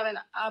problem when you have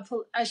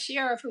a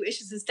sheriff who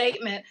issues a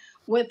statement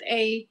with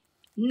a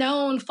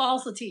known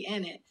falsity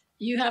in it.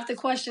 You have to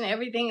question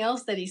everything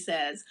else that he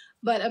says.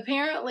 But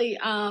apparently,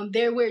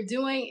 they were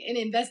doing an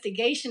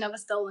investigation of a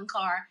stolen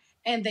car,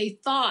 and they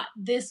thought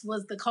this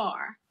was the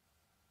car.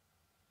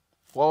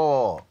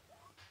 Whoa.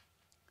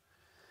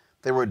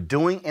 They were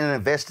doing an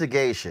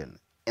investigation,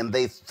 and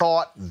they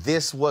thought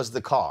this was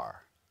the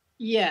car.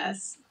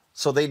 Yes.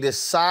 So they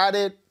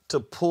decided to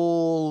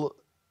pull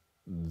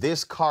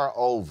this car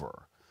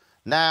over.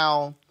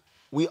 Now,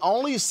 we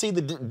only see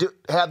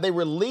have they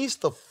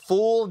released the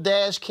full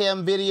dash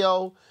cam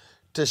video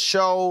to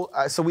show?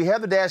 So we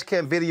have the dash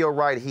cam video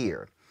right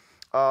here.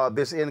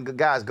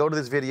 Guys, go to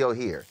this video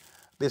here.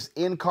 This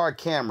in-car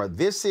camera.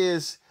 This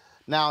is,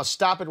 now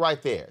stop it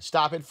right there.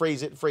 Stop it,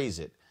 freeze it, freeze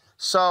it.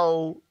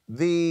 So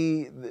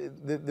the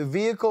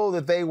vehicle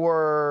that they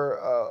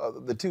were,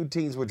 the 2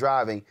 teens were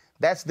driving,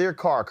 that's their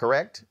car,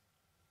 correct?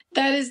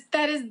 That is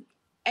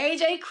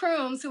A.J.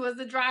 Crooms, who was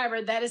the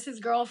driver. That is his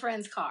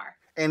girlfriend's car.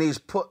 And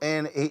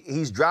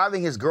he's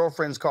driving his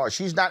girlfriend's car.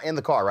 She's not in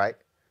the car, right?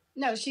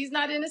 No, she's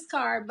not in his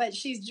car, but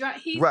he's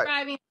right.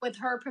 driving with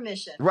her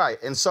permission. Right.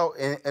 And so,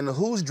 and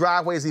whose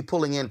driveway is he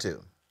pulling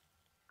into?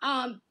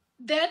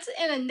 That's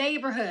in a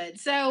neighborhood.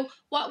 So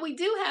what we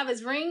do have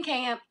is ring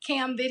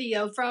cam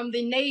video from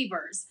the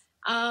neighbors,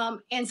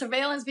 and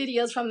surveillance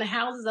videos from the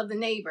houses of the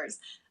neighbors.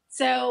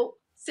 So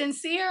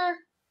Sincere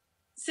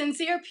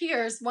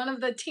Pierce, one of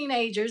the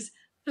teenagers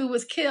who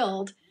was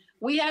killed,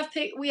 we have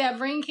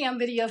ring cam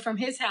video from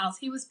his house.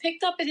 He was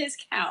picked up at his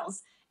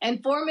house,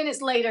 and 4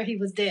 minutes later he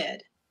was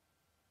dead.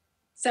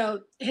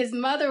 So his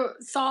mother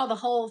saw the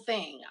whole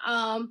thing.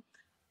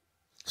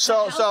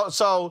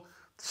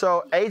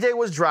 So AJ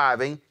was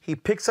driving. He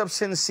picks up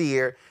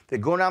Sincere. They're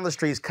going down the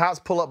streets. Cops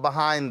pull up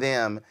behind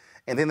them,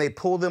 and then they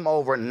pull them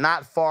over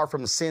not far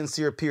from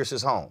Sincere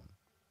Pierce's home.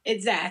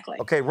 Exactly.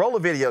 Okay, roll the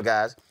video,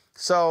 guys.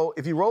 So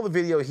if you roll the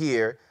video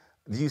here,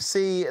 you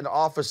see an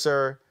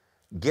officer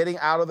getting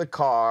out of the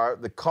car.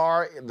 The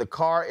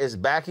car is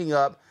backing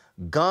up.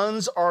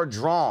 Guns are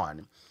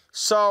drawn.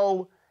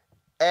 So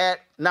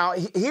now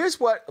here's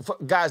what,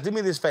 guys, do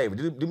me this favor.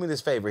 Do me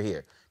this favor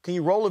here. Can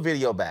you roll the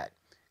video back?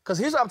 Because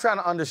here's what I'm trying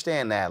to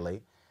understand,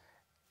 Natalie.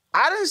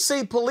 I didn't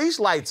see police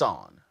lights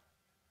on.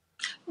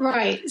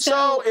 Right.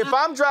 So if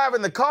I'm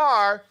driving the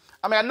car,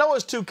 I mean, I know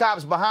it's two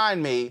cops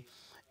behind me,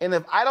 and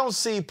if I don't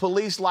see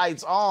police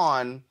lights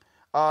on,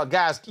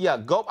 guys, yeah,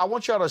 go. I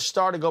want y'all to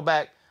start and go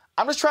back.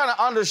 I'm just trying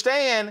to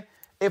understand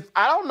if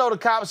I don't know the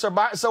cops are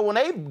behind. So when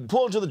they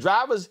pull to the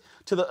drivers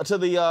to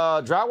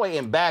the driveway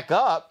and back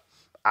up,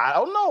 I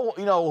don't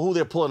know, who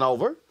they're pulling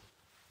over.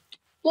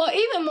 Well,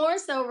 even more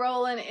so,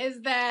 Roland,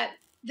 is that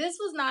this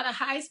was not a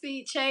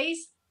high-speed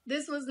chase.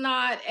 This was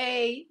not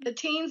the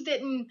teens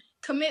didn't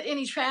commit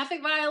any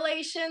traffic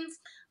violations.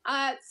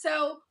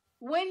 So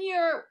when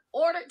you're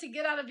ordered to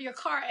get out of your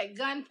car at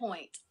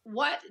gunpoint,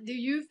 what do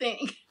you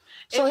think?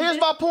 So here's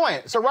my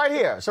point. So right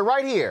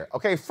here.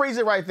 Okay, freeze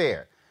it right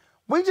there.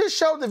 We just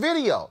showed the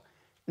video.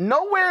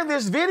 Nowhere in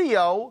this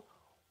video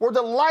were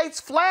the lights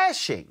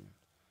flashing.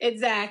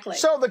 Exactly.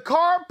 So the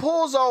car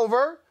pulls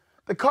over,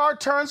 the car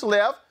turns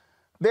left.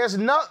 There's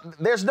no,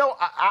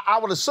 I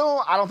would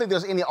assume, I don't think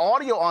there's any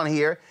audio on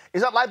here.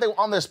 It's not like they're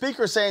on their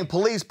speaker saying,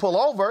 police pull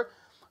over.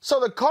 So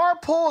the car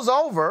pulls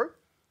over,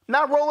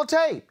 now roll the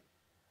tape.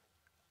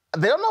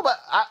 They don't know, but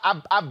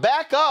I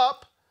back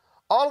up.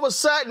 All of a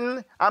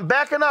sudden, I'm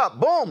backing up.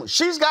 Boom,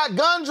 she's got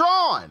gun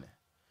drawn.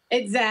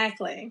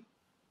 Exactly.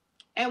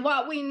 And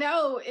what we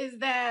know is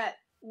that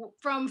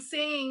from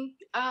seeing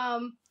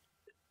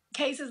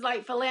cases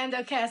like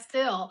Philando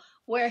Castile,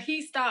 where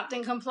he stopped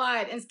and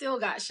complied and still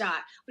got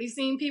shot. We've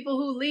seen people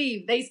who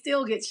leave, they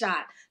still get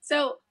shot.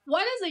 So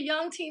what is a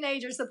young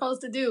teenager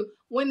supposed to do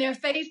when they're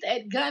faced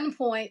at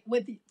gunpoint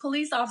with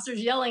police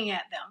officers yelling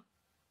at them?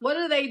 What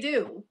do they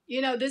do?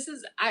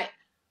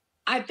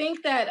 I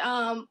think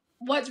that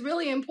what's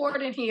really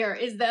important here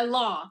is the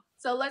law.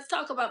 So let's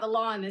talk about the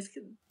law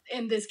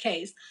in this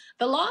case.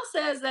 The law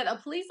says that a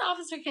police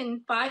officer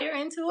can fire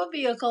into a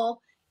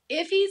vehicle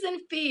if he's in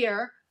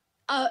fear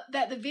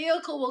that the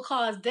vehicle will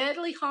cause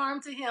deadly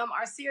harm to him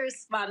or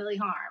serious bodily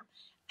harm.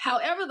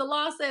 However, the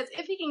law says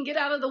if he can get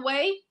out of the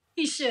way,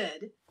 he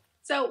should.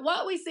 So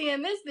what we see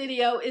in this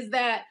video is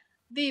that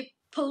the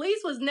police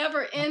was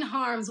never in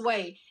harm's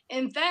way.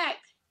 In fact,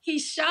 he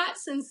shot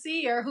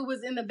Sincere, who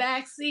was in the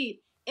back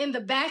seat, in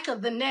the back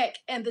of the neck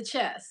and the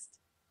chest.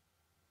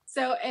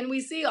 So, and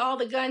we see all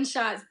the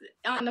gunshots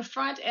on the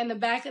front and the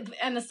back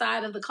and the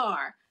side of the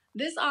car.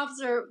 This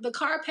officer, the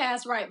car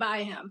passed right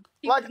by him.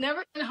 He was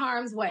never in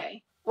harm's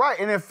way. Right,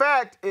 and in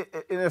fact,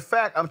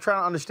 I'm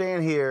trying to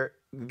understand here.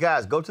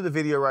 Guys, go to the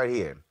video right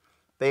here.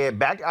 They had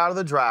backed out of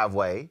the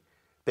driveway.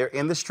 They're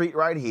in the street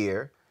right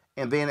here.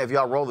 And then if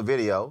y'all roll the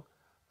video,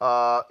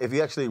 if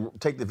you actually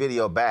take the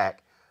video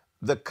back,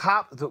 the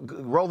cop,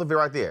 roll the video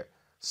right there.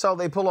 So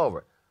they pull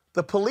over.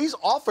 The police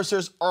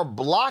officers are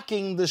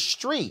blocking the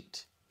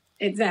street.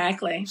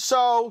 Exactly.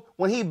 So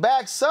when he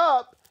backs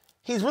up,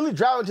 he's really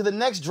driving to the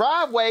next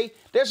driveway.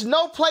 There's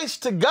no place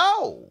to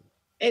go.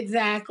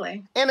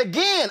 Exactly. And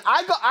again,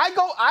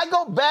 I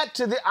go back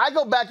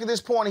to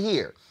this point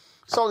here.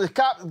 So the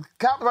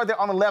cop right there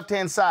on the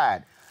left-hand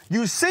side.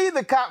 You see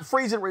the cop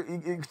freeze it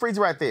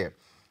right there.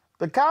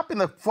 The cop in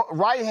the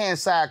right-hand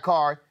side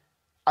car,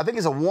 I think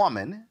it's a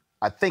woman.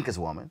 It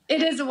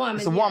is a woman.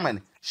 It's a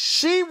woman.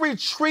 She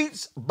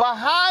retreats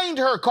behind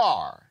her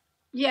car.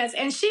 Yes,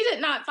 and she did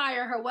not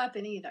fire her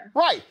weapon either.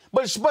 Right,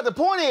 but the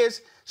point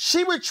is,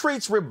 she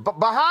retreats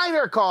behind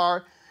her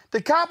car.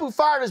 The cop who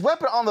fired his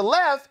weapon on the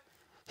left,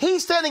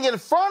 he's standing in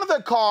front of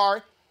the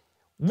car.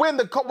 When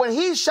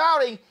he's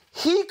shouting,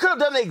 he could have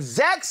done the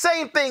exact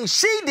same thing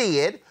she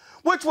did,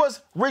 which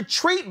was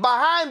retreat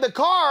behind the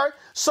car.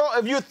 So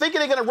if you're thinking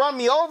they're going to run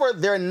me over,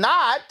 they're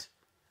not.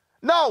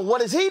 No, what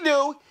does he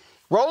do?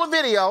 Roll a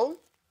video.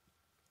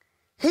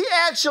 He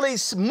actually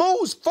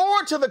moves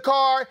forward to the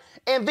car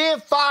and then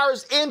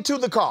fires into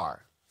the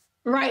car.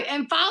 Right,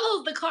 and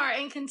follows the car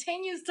and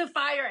continues to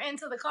fire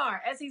into the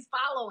car as he's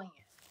following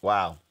it.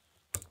 Wow.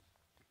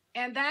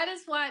 And that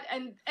is what,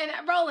 and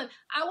Roland,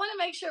 I want to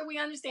make sure we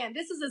understand,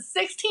 this is a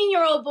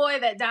 16-year-old boy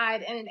that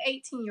died and an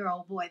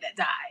 18-year-old boy that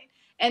died.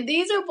 And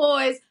these are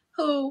boys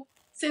who,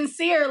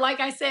 Sincere, like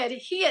I said,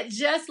 he had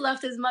just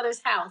left his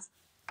mother's house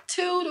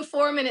 2 to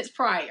 4 minutes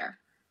prior.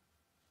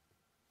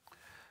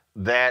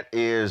 That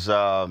is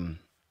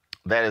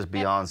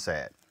beyond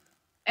sad.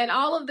 And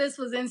all of this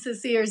was in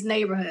Sincere's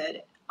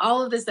neighborhood.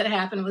 All of this that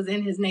happened was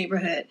in his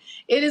neighborhood.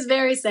 It is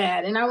very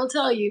sad. And I will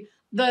tell you,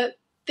 the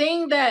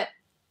thing that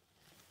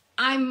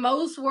I'm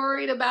most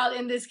worried about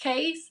in this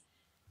case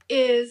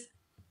is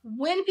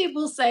when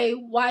people say,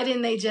 why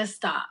didn't they just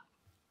stop?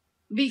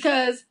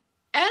 Because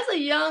as a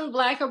young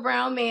black or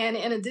brown man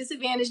in a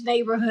disadvantaged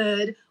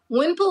neighborhood,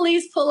 when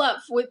police pull up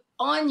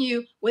on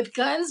you with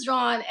guns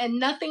drawn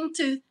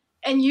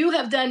and you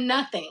have done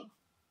nothing,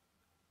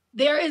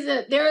 there is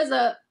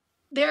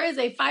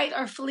a fight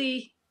or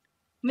flee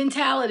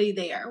mentality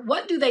there.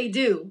 What do they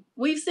do?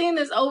 We've seen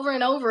this over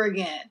and over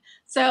again.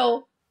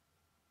 So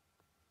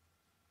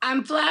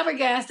I'm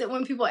flabbergasted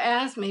when people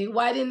ask me,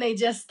 why didn't they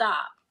just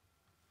stop?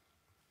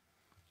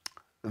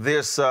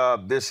 This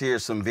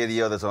here's some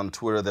video that's on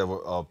Twitter. There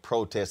were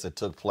protests that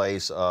took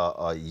place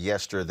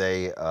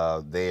yesterday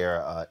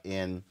there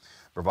in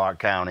Brevard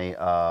County.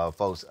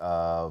 Folks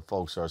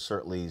are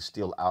certainly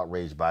still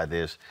outraged by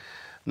this.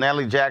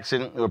 Natalie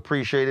Jackson,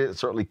 appreciate it.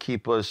 Certainly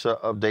keep us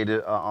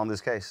updated on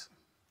this case.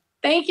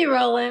 Thank you,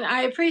 Roland.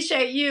 I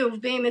appreciate you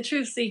being the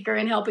truth seeker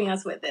and helping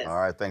us with this. All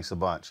right, thanks a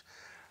bunch.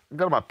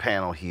 Go to my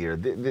panel here.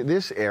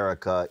 This,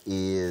 Erica,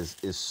 is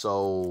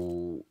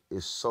so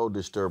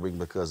disturbing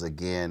because,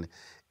 again,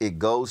 it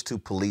goes to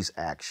police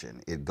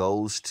action. It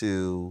goes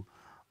to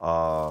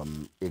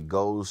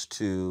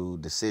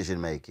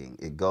decision making.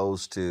 It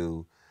goes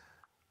to,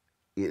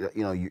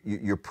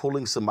 you're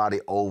pulling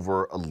somebody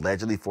over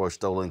allegedly for a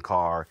stolen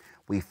car.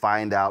 We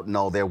find out,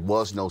 no, there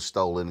was no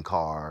stolen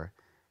car.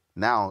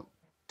 Now,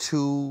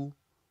 2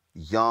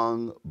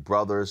 young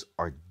brothers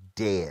are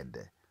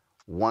dead.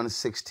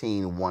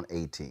 116,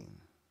 118.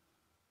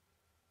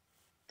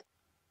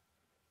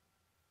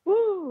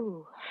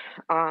 Woo.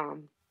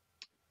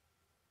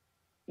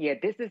 Yeah,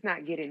 this is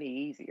not getting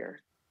any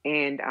easier.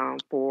 And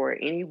for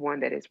anyone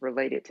that is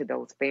related to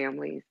those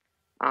families,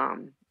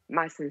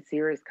 my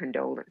sincerest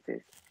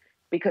condolences,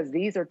 because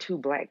these are 2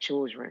 Black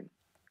children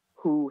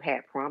who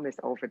had promise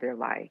over their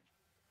life.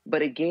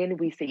 But again,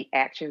 we see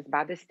actions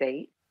by the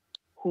state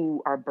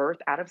who are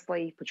birthed out of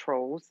slave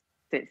patrols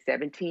since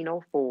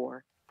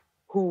 1704,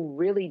 who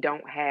really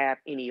don't have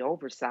any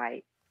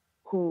oversight,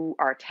 who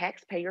are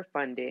taxpayer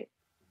funded,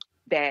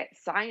 that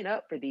sign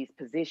up for these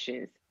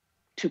positions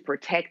to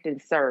protect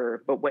and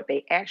serve, but what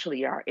they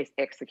actually are is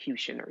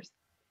executioners.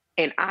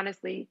 And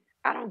honestly,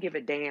 I don't give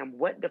a damn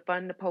what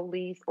defund the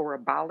police or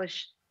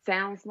abolish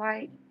sounds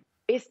like.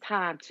 It's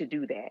time to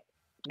do that.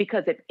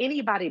 Because if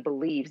anybody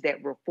believes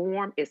that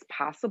reform is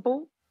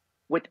possible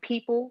with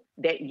people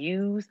that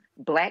use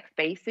Black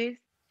faces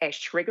as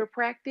trigger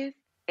practice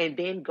and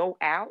then go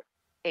out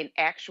and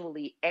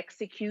actually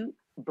execute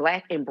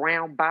Black and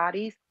brown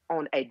bodies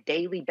on a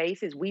daily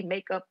basis, we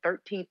make up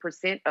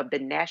 13% of the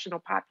national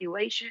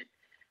population.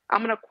 I'm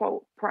going to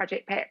quote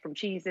Project Pat from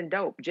Cheese and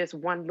Dope, just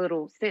one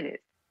little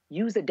sentence.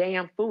 Use a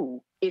damn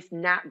fool. It's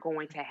not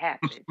going to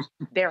happen.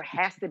 There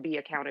has to be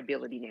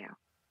accountability now.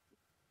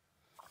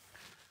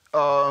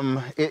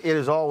 It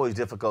is always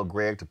difficult,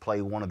 Greg, to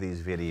play one of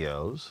these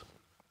videos,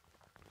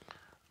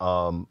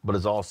 but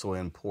it's also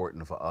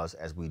important for us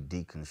as we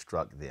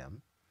deconstruct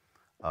them.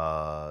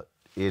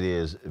 It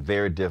is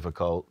very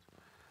difficult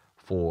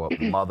for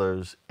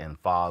mothers and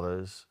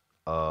fathers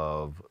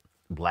of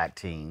Black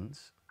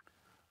teens.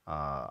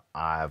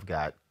 I've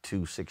got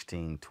 2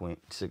 twin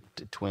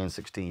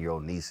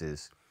 16-year-old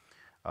nieces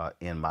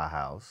in my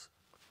house.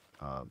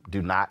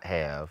 Do not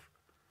have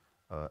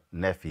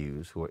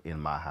nephews who are in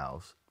my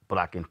house. But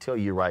I can tell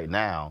you right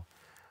now,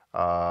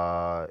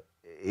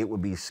 it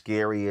would be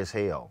scary as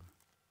hell.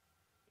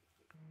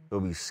 It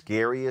would be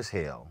scary as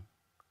hell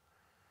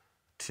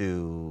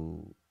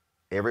to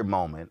every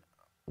moment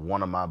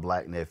one of my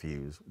Black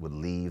nephews would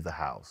leave the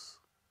house.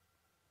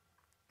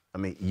 I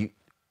mean,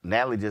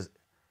 Natalie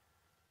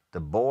the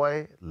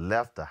boy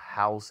left the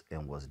house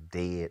and was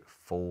dead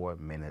 4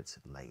 minutes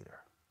later.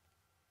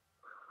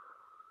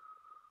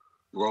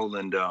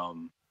 Roland,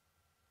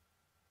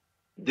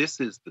 this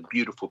is the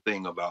beautiful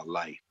thing about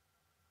life.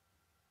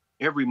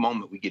 Every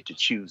moment we get to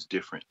choose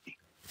differently.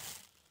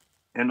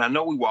 And I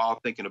know we were all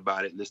thinking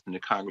about it, listening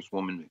to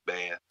Congresswoman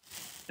McBath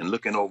and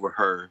looking over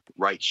her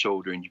right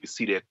shoulder, and you can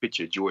see that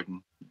picture of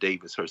Jordan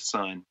Davis, her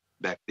son,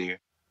 back there.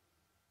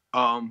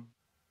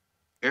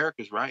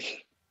 Erica's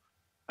right.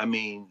 I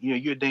mean,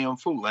 you're a damn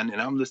fool. And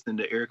I'm listening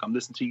to Eric. I'm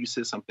listening to you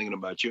say something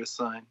about your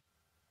son.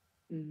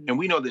 Mm-hmm. And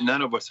we know that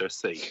none of us are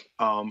safe.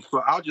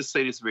 So I'll just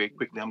say this very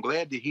quickly. I'm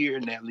glad to hear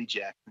Natalie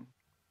Jackson.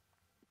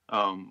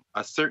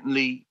 I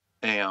certainly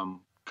am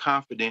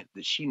confident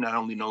that she not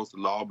only knows the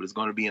law, but is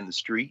going to be in the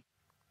street.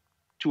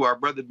 To our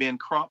brother Ben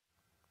Crump,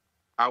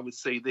 I would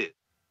say this.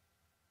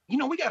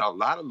 We got a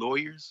lot of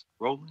lawyers,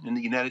 Roland, in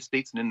the United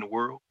States and in the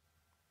world.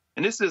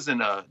 And this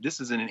isn't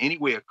in any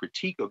way a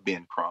critique of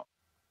Ben Crump,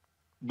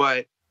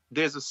 but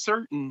there's a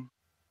certain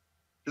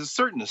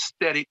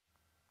aesthetic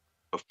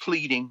of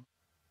pleading.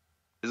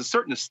 There's a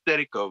certain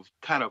aesthetic of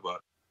kind of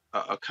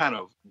a kind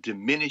of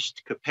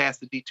diminished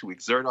capacity to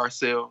exert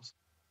ourselves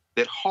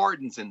that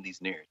hardens in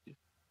these narratives.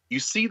 You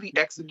see the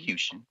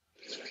execution,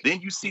 then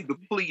you see the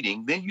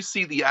pleading, then you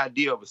see the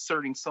idea of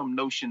asserting some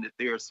notion that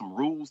there are some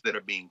rules that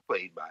are being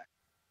played by.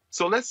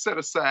 So let's set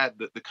aside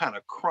the kind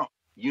of Crump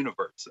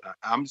universe.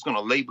 I'm just going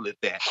to label it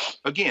that.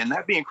 Again,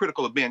 not being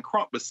critical of Ben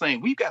Crump, but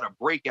saying we've got to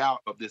break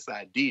out of this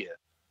idea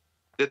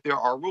that there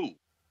are rules.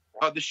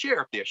 The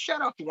sheriff there,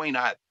 shout out to Wayne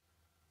Ivey,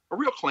 a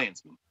real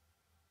Klansman,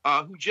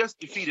 who just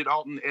defeated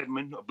Alton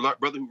Edmond, a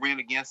brother who ran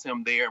against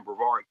him there in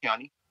Brevard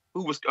County,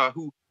 who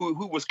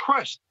was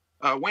crushed.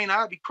 Wayne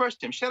Ivey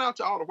crushed him. Shout out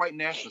to all the white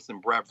nationalists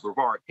in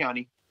Brevard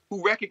County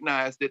who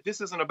recognize that this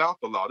isn't about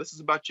the law. This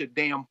is about your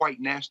damn white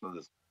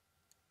nationalism.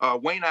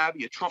 Wayne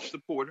Ivey, a Trump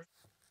supporter,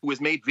 who has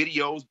made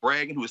videos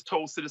bragging, who has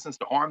told citizens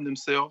to arm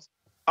themselves.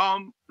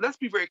 Let's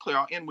be very clear.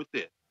 I'll end with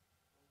this.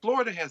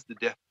 Florida has the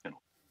death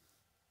penalty.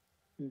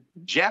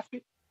 Mm-hmm.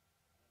 Japhet,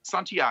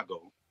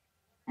 Santiago,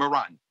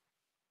 Miranda,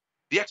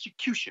 the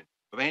execution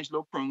of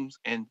Angelo Crooms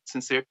and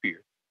Sincere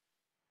Pierce.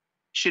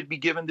 should be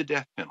given the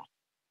death penalty.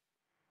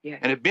 Yeah.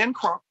 And if Ben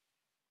Crump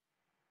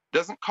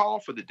doesn't call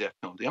for the death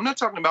penalty, I'm not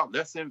talking about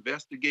let's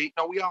investigate.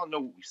 No, we all know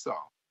what we saw.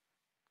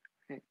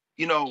 Okay.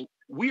 You know,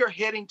 we are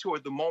heading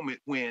toward the moment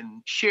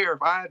when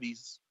Sheriff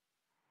Ivey's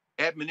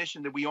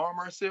admonition that we arm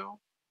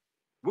ourselves,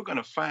 we're going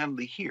to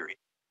finally hear it.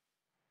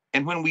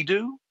 And when we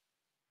do,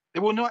 it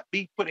will not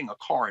be putting a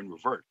car in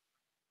reverse.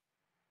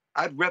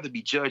 I'd rather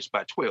be judged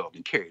by 12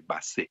 than carried by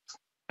 6.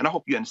 And I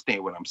hope you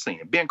understand what I'm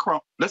saying. Ben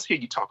Crump, let's hear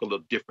you talk a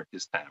little different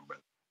this time,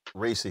 brother.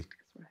 Reese.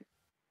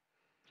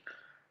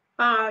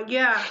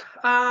 Yeah.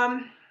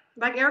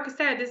 Like Erica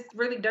said, this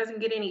really doesn't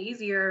get any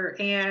easier.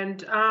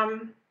 And I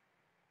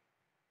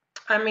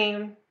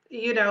mean,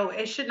 you know,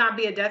 it should not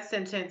be a death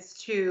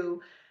sentence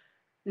to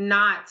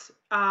not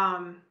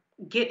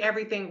get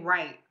everything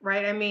right,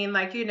 right? I mean,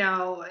 like, you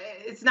know,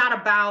 it's not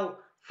about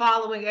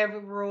following every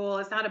rule.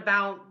 It's not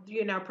about,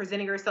 you know,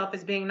 presenting yourself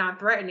as being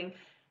non-threatening.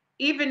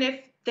 Even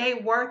if they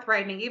were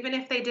threatening, even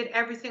if they did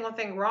every single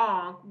thing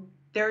wrong,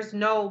 there's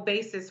no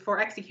basis for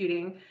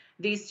executing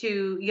these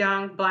 2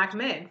 young Black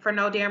men for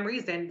no damn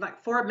reason.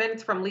 Like 4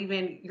 minutes from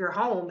leaving your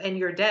home and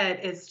you're dead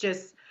is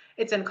just,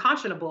 it's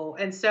unconscionable.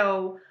 And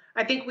so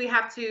I think we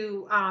have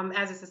to,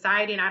 as a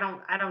society, and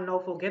I don't know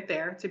if we'll get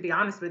there, to be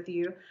honest with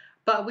you,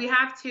 but we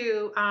have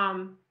to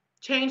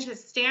change the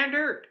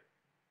standard.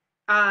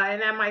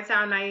 And that might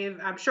sound naive.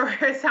 I'm sure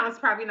it sounds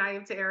probably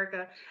naive to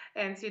Erica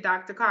and to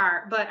Dr.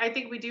 Carr, but I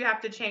think we do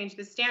have to change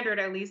the standard,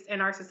 at least in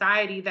our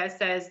society, that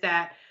says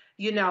that,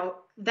 you know,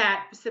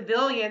 that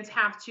civilians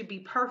have to be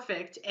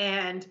perfect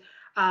and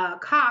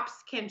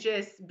cops can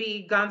just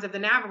be guns of the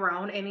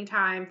Navarone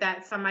anytime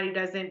that somebody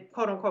doesn't,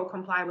 quote unquote,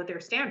 comply with their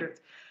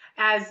standards.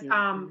 As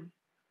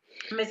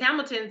Ms.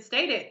 Hamilton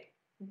stated,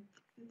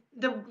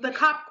 the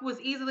cop was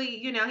easily,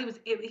 you know,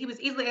 he was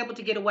easily able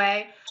to get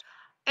away.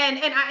 And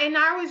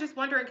I always just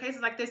wonder in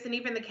cases like this, and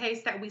even the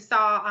case that we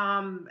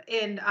saw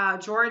in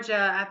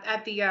Georgia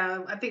at the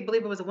I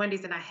believe it was a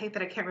Wendy's, and I hate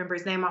that I can't remember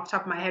his name off the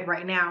top of my head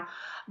right now.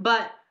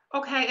 But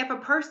okay, if a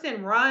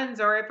person runs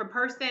or if a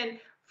person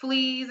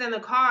flees in the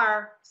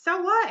car,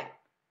 so what?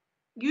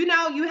 You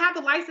know, you have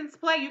the license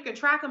plate, you can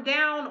track them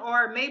down,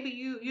 or maybe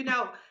you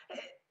know.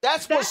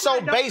 That's what's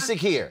so basic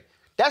here.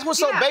 That's what's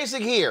so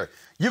basic here.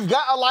 You've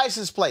got a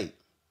license plate.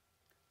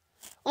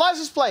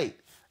 License plate.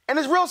 And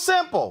it's real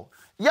simple.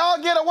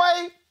 Y'all get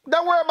away,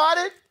 don't worry about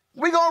it.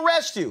 We gonna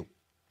arrest you.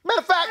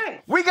 Matter of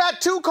fact, we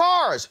got 2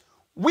 cars.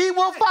 We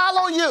will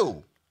follow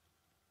you.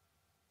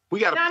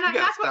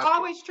 That's what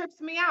always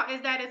trips me out,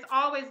 is that it's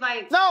always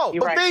like no,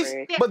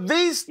 but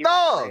these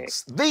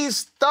thugs,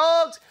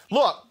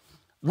 look,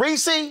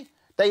 Reese,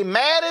 they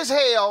mad as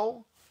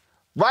hell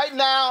right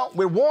now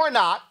with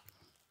Warnock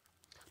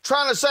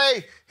trying to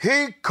say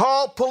he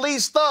called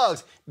police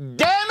thugs.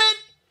 Damn it,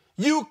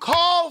 you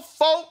call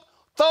folk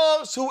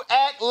thugs who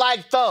act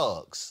like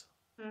thugs.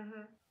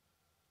 Mm-hmm.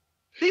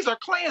 These are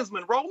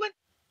Klansmen, Roland.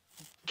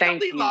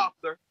 Kelly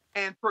Loeffler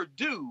and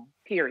Perdue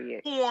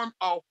formed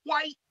a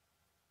white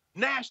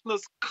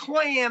nationalist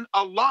Klan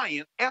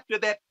alliance after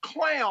that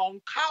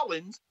clown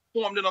Collins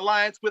formed an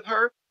alliance with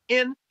her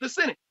in the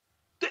Senate.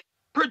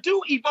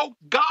 Perdue evoked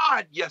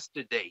God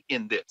yesterday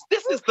in this.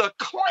 This is the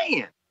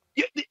Klan.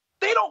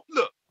 They don't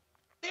look.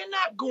 They're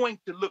not going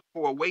to look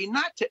for a way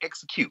not to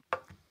execute.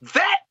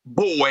 That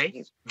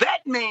boy,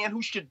 that man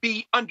who should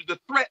be under the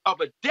threat of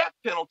a death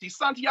penalty,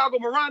 Santiago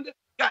Miranda,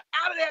 got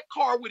out of that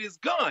car with his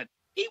gun.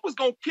 He was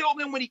going to kill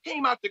them when he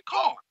came out the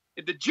car.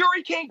 If the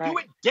jury can't do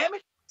it, damn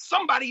it,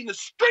 somebody in the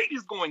street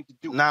is going to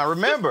do it. Now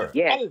remember.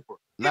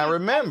 Now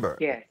remember.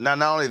 Now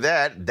not only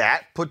that,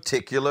 that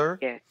particular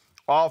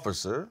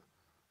officer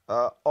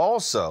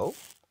also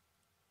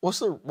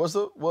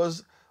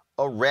was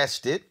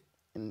arrested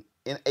in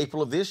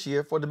April of this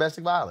year for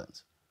domestic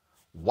violence.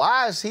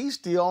 Why is he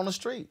still on the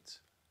streets?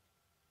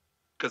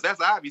 Because that's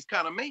Ivey's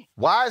kind of man.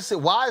 Why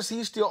is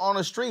he still on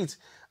the streets?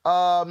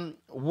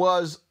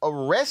 Was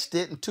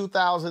arrested in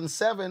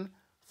 2007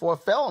 for a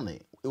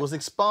felony. It was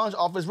expunged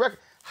off his record.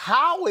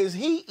 How is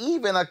he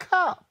even a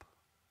cop?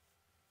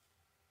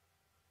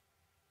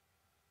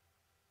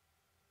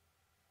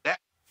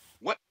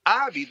 What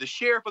Ivey, the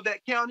sheriff of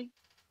that county,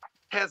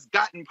 has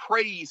gotten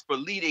praise for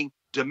leading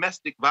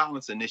domestic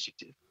violence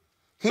initiative.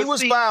 He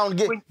was found,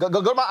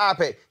 go to my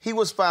iPad. He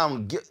was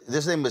found,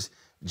 this name is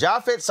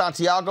Japhet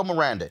Santiago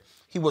Miranda.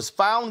 He was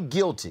found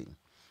guilty.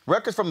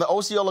 Records from the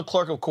Osceola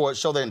Clerk of Court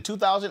show that in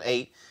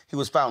 2008, he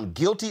was found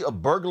guilty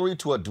of burglary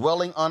to a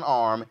dwelling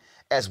unarmed,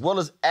 as well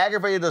as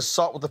aggravated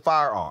assault with a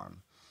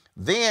firearm.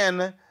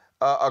 Then,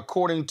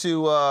 according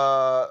to,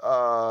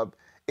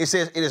 it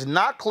says, it is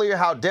not clear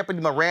how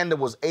Deputy Miranda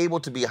was able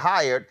to be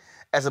hired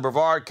as a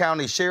Brevard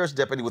County Sheriff's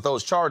Deputy with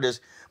those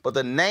charges, but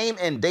the name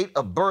and date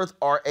of birth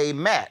are a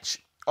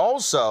match.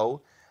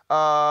 Also,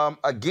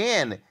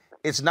 again,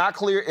 it's not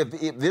clear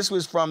if this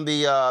was from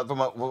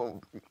the,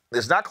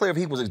 it's not clear if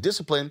he was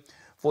disciplined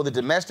for the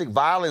domestic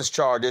violence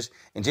charges.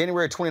 In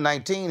January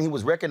 2019, he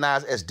was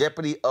recognized as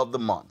Deputy of the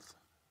Month.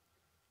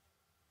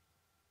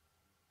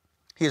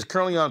 He is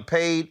currently on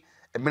paid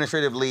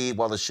administrative leave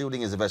while the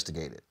shooting is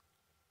investigated.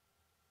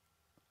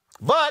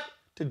 But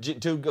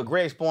to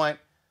Greg's point,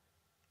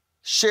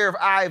 Sheriff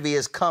Ivey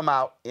has come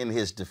out in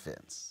his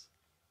defense.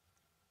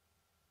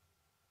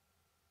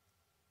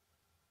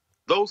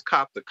 Those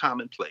cops are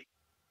commonplace.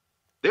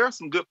 There are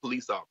some good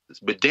police officers,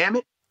 but damn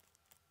it,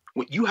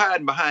 when you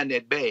hiding behind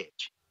that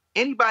badge,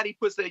 anybody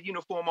puts that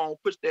uniform on,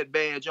 puts that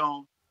badge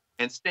on,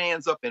 and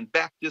stands up and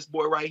back this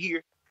boy right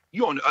here,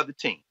 you're on the other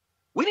team.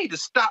 We need to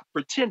stop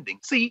pretending.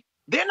 See,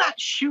 they're not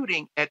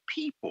shooting at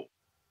people.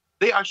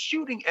 They are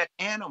shooting at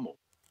animals.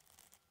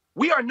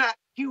 We are not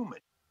human.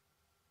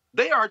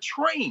 They are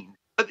trained.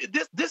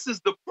 This is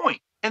the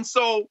point. And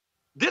so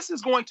this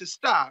is going to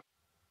stop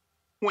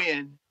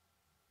when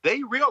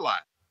they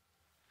realize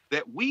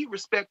that we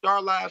respect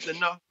our lives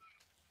enough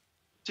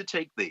to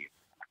take theirs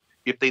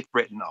if they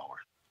threaten ours.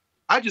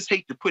 I just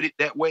hate to put it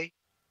that way,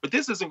 but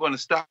this isn't going to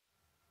stop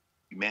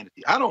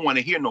humanity. I don't want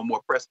to hear no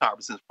more press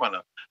conferences in front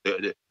of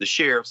the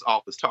sheriff's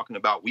office talking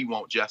about we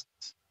want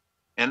justice.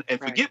 And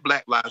forget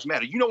Black Lives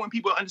Matter. You know when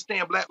people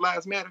understand Black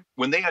Lives Matter?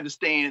 When they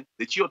understand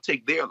that you'll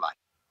take their life.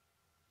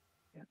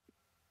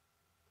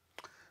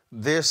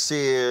 This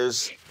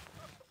is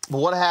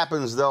what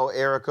happens, though,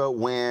 Erica,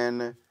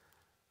 when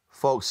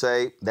folks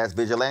say that's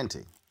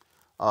vigilante.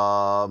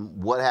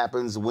 What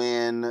happens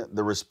when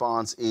the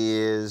response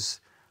is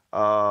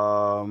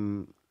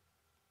an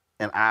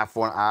eye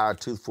for an eye, a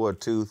tooth for a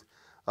tooth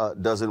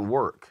doesn't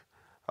work?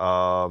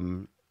 I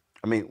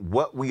mean,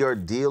 what we are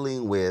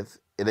dealing with,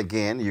 and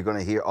again, you're going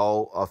to hear,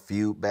 a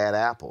few bad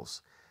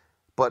apples.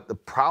 But the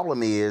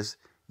problem is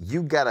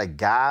you got a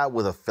guy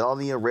with a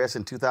felony arrest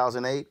in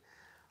 2008.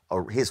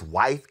 His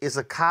wife is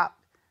a cop,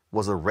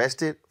 was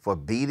arrested for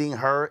beating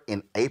her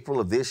in April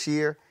of this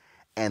year,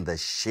 and the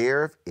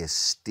sheriff is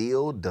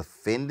still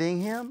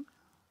defending him?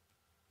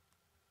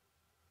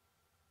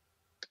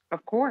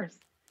 Of course.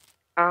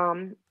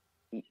 You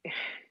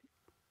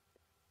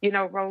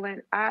know,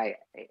 Roland,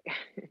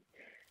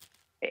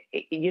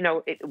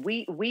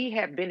 we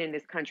have been in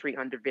this country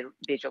under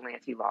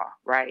vigilante law,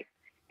 right?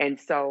 And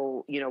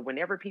so,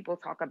 whenever people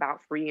talk about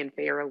free and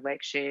fair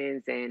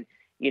elections and,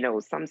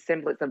 some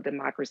semblance of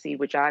democracy,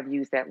 which I've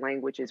used that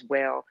language as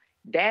well,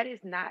 that has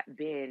not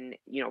been,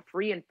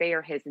 free and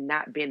fair has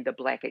not been the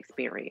Black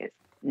experience.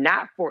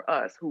 Not for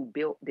us who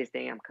built this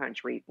damn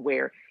country,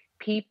 where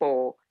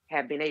people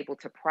have been able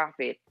to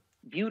profit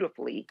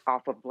beautifully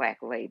off of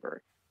Black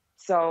labor.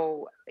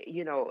 So,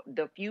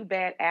 the few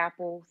bad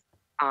apples,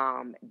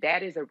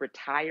 that is a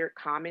retired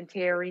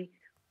commentary.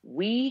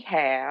 We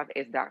have,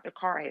 as Dr.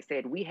 Carr has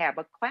said, we have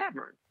a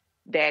clavern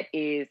that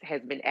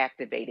has been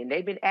activated.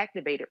 They've been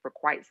activated for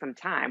quite some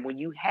time. When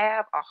you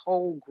have a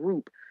whole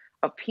group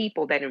of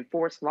people that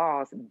enforce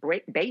laws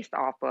based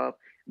off of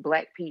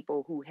Black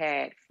people who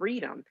had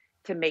freedom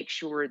to make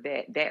sure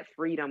that that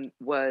freedom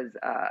was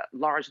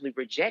largely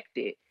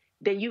rejected,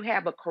 then you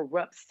have a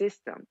corrupt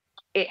system.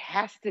 It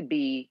has to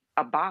be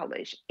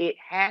abolished. It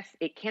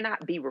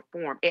cannot be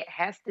reformed. It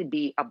has to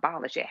be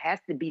abolished. It has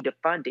to be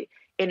defunded.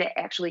 And it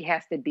actually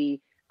has to be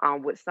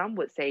what some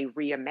would say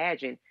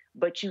reimagined.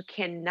 But you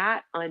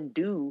cannot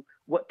undo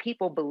what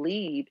people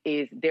believe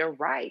is their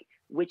right,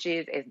 which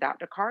is, as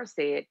Dr. Carr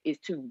said, is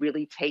to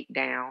really take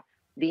down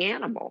the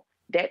animal.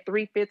 That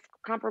 3/5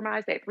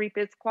 compromise, that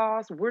 3/5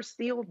 clause, we're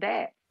still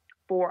that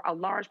for a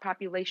large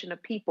population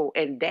of people,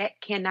 and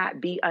that cannot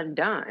be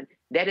undone.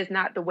 That is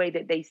not the way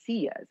that they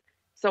see us.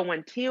 So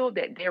until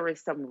that there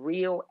is some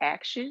real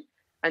action,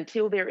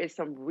 until there is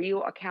some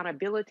real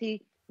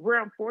accountability,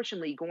 we're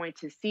unfortunately going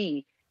to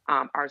see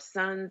our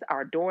sons,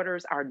 our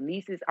daughters, our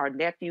nieces, our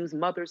nephews,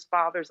 mothers,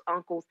 fathers,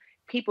 uncles,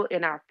 people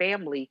in our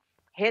family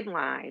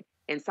headline,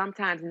 and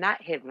sometimes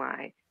not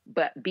headline,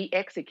 but be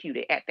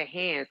executed at the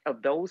hands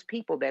of those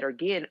people that,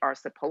 again, are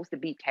supposed to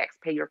be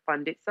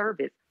taxpayer-funded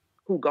service,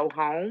 who go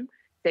home,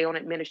 stay on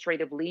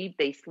administrative leave,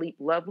 they sleep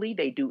lovely,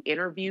 they do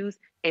interviews,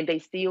 and they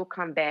still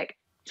come back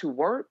to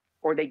work,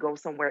 or they go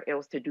somewhere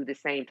else to do the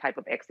same type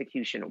of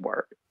execution of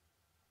work.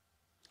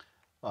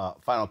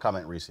 Final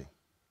comment, Reese.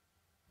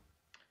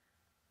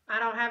 I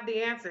don't have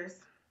the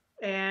answers.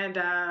 And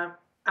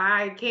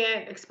I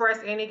can't express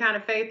any kind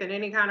of faith in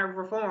any kind of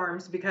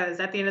reforms, because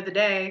at the end of the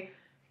day,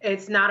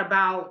 it's not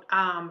about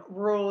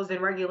rules and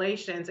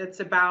regulations.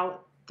 It's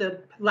about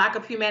the lack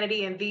of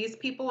humanity in these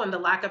people and the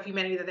lack of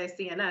humanity that they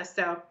see in us.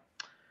 So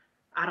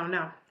I don't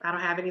know. I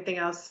don't have anything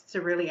else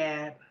to really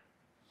add.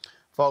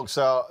 Folks,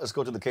 let's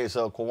go to the case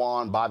of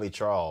Kwan Bobby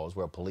Charles,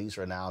 where police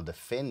are now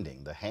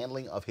defending the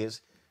handling of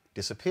his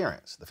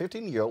disappearance. The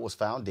 15-year-old was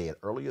found dead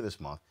earlier this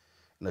month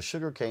in a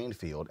sugarcane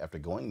field after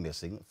going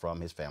missing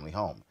from his family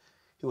home.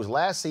 He was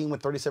last seen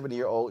with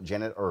 37-year-old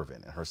Janet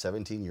Irvin and her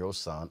 17-year-old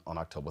son on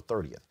October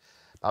 30th.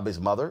 Bobby's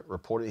mother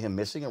reported him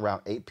missing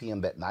around 8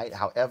 p.m. that night.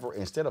 However,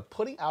 instead of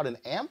putting out an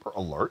Amber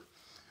Alert,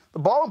 the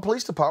Baldwin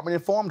Police Department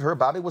informed her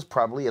Bobby was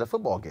probably at a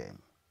football game.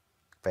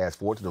 Fast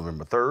forward to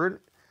November 3rd,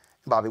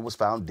 Bobby was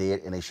found dead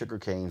in a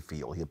sugarcane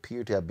field. He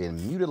appeared to have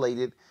been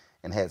mutilated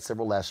and had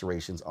several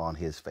lacerations on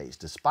his face.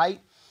 Despite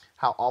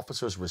how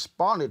officers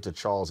responded to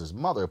Charles's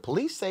mother,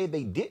 police say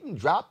they didn't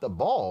drop the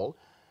ball,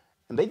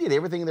 and they did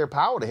everything in their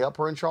power to help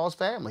her and Charles'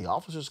 family.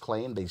 Officers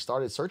claim they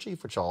started searching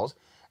for Charles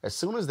as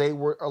soon as they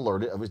were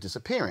alerted of his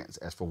disappearance.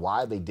 As for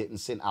why they didn't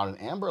send out an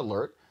Amber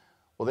Alert,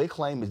 well, they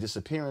claim his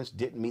disappearance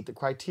didn't meet the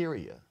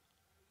criteria.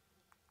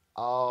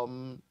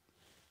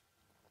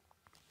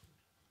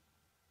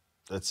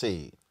 Let's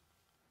see.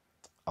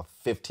 A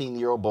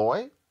 15-year-old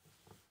boy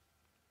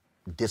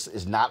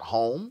is not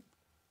home,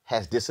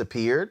 has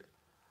disappeared.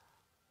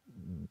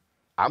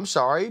 I'm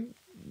sorry.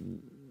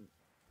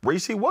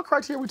 Reese, what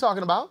criteria are we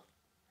talking about?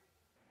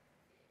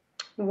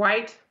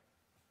 White.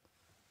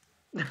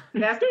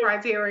 That's the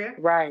criteria.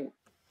 Right.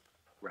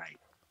 Right.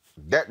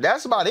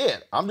 That's about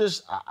it. I'm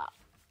just,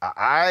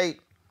 but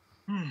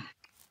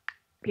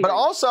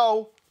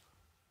also,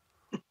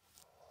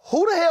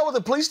 who the hell was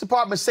the police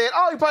department saying,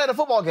 oh, he played a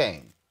football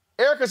game?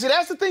 Erica, see,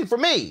 that's the thing for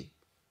me.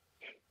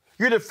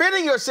 You're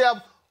defending yourself.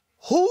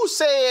 Who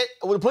said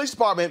with the police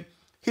department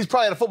he's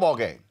playing a football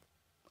game?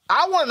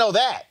 I want to know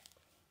that.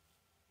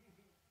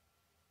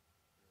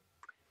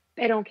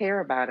 They don't care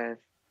about us.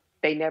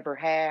 They never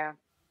have.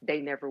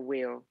 They never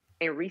will.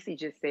 And Reese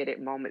just said it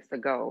moments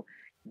ago.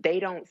 They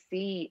don't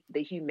see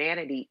the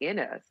humanity in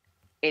us.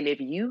 And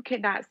if you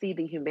cannot see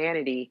the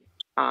humanity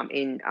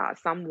in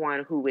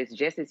someone who is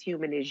just as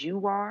human as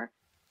you are,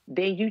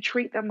 then you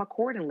treat them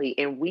accordingly.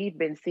 And we've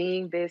been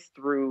seeing this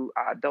through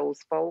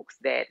those folks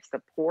that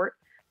support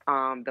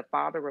the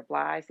father of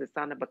lies, the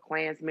son of a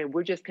Klansman.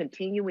 We're just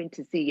continuing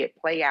to see it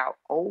play out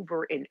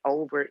over and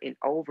over and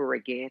over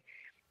again.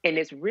 And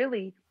it's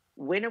really,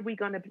 when are we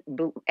going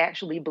to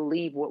actually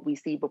believe what we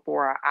see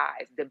before our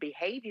eyes? The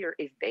behavior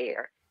is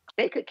there.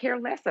 They could care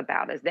less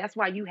about us. That's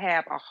why you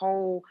have a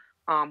whole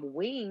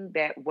wing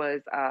that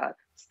was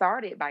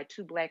started by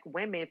two Black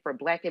women for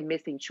Black and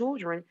missing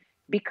children,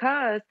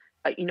 because,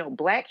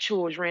 Black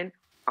children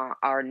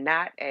are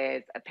not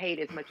as paid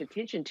as much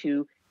attention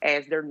to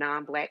as their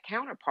non-Black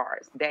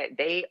counterparts, that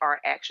they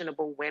are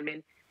actionable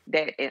women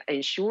that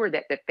ensure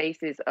that the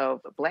faces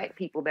of Black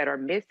people that are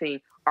missing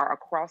are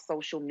across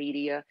social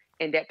media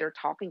and that they're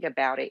talking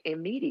about it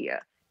in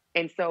media.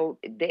 And so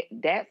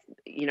that's,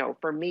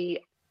 for me,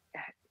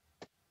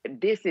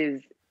 this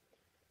is,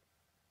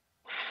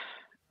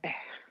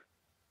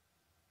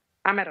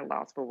 I'm at a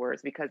loss for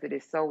words because it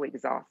is so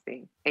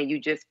exhausting. And you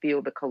just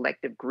feel the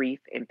collective grief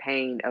and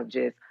pain of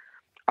just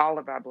all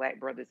of our Black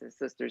brothers and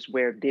sisters,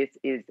 where this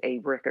is a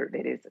record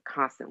that is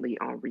constantly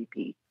on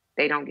repeat.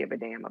 They don't give a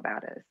damn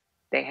about us.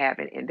 They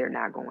haven't, and they're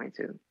not going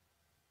to.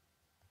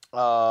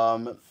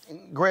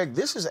 Greg,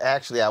 this is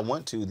actually, I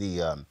went to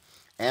the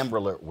Amber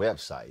Alert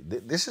website.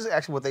 This is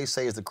actually what they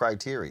say is the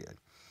criteria.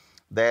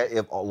 That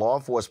if law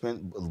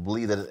enforcement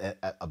believe that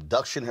an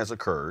abduction has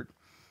occurred,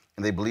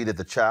 and they believe that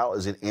the child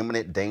is in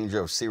imminent danger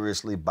of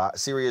serious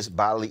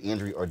bodily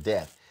injury or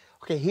death.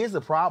 Okay, here's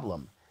the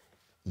problem.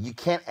 You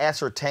can't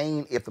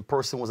ascertain if the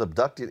person was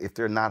abducted if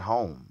they're not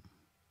home.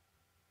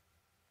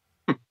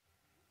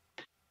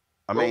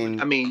 I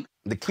mean,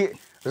 the kid,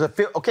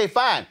 okay,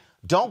 fine.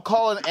 Don't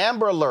call an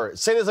Amber Alert.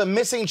 Say there's a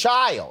missing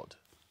child.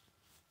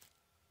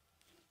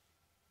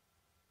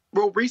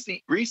 Well, Reese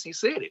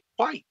said it,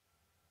 white.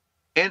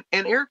 And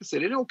Erica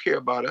said they don't care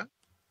about her.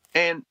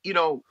 And,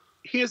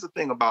 here's the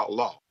thing about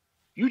law.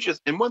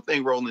 And one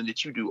thing, Roland,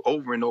 that you do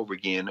over and over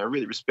again, I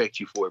really respect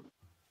you for it.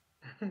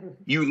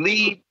 You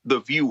lead the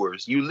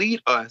viewers, you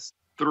lead us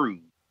through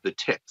the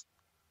text.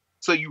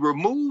 So you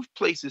remove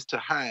places to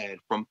hide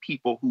from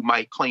people who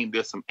might claim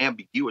there's some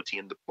ambiguity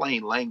in the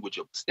plain language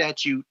of the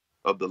statute,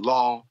 of the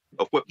law,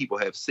 of what people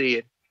have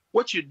said.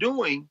 What you're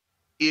doing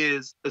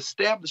is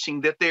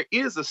establishing that there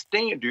is a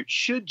standard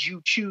should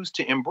you choose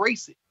to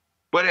embrace it.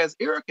 But as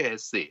Erica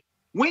has said,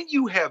 when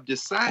you have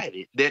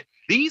decided that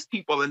these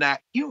people are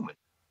not human,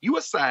 you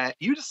decide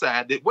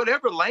that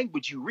whatever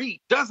language you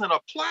read doesn't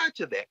apply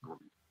to that group.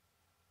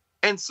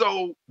 And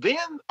so then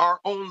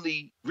our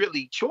only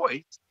really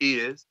choice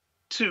is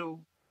to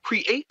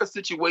create a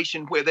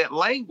situation where that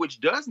language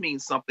does mean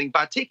something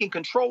by taking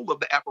control of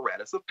the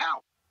apparatus of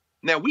power.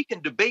 Now, we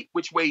can debate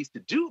which ways to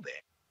do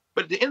that.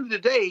 But at the end of the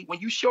day, when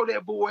you show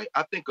that boy,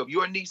 I think of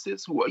your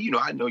nieces who are,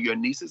 I know your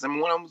nieces. I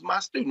mean, one of them was my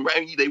student, right?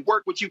 I mean, they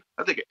work with you.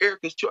 I think of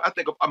Erica's children. I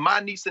think of my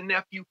niece and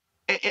nephew.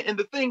 And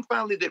the thing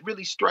finally that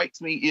really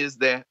strikes me is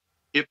that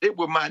if it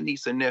were my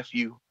niece and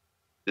nephew,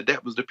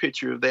 that was the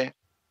picture of that,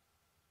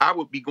 I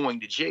would be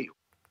going to jail.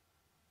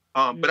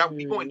 But I would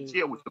be going to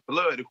jail with the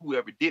blood of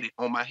whoever did it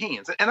on my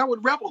hands. And I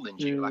would revel in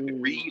jail. I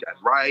could read,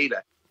 I'd write,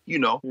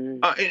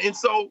 and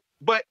so,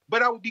 but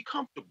I would be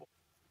comfortable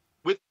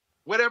with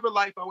whatever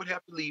life I would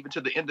have to leave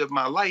until the end of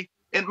my life.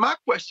 And my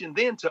question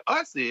then to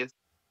us is,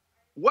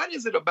 what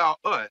is it about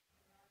us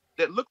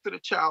that looks at a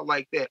child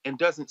like that and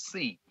doesn't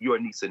see your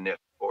niece and nephew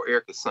or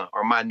Erica's son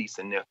or my niece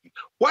and nephew?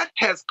 What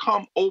has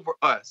come over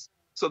us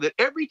so that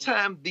every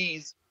time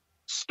these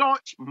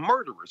staunch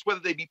murderers, whether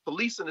they be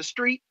police in the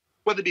street,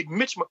 whether they be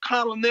Mitch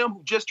McConnell and them,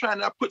 who just trying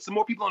to put some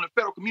more people on the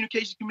Federal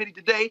Communications Committee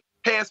today,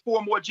 has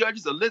 4 more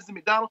judges, or Lindsey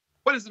McDonald,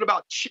 what is it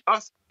about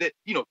us that,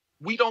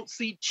 we don't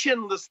see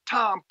chinless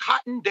Tom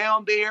Cotton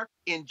down there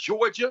in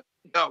Georgia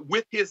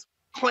with his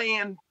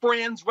Klan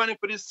friends running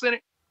for this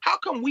Senate? How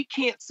come we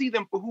can't see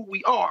them for who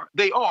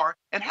they are,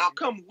 and how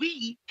come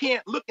we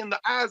can't look in the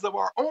eyes of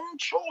our own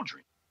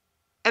children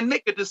and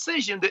make a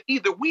decision that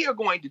either we are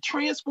going to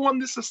transform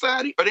this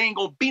society or there ain't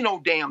gonna be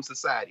no damn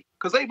society?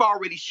 Because they've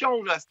already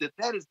shown us that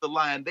that is the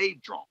line they've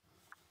drawn.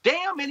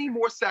 Damn any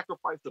more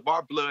sacrifice of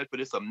our blood for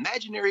this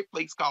imaginary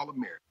place called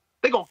America.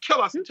 They're gonna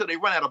kill us until they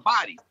run out of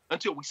bodies,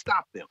 until we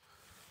stop them.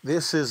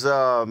 This is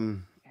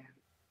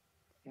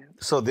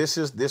so this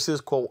is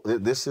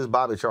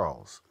Bobby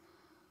Charles.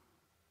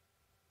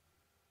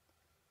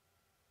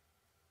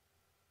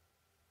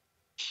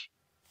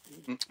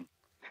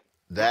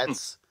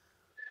 That's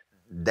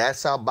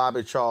how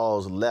Bobby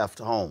Charles left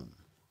home.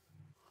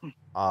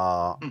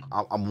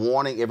 I'm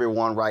warning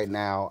everyone right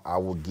now. I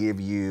will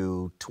give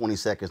you 20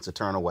 seconds to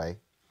turn away.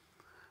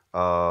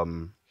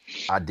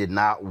 I did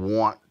not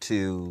want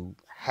to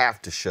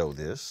have to show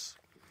this.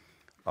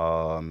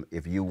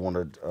 If you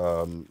want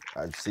to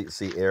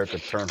see Erica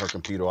turn her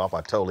computer off,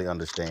 I totally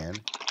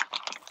understand.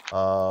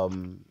 Go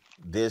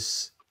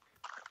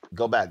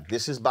back.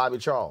 This is Bobby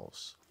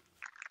Charles.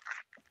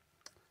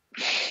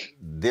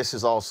 This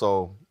is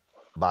also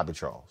Bobby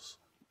Charles.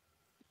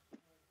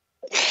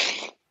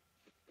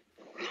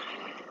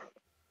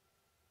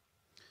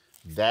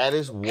 That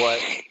is what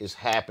is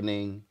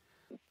happening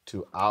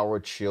to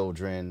our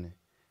children,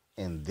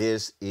 and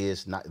this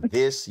is not,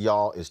 this,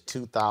 y'all, is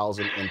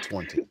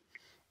 2020.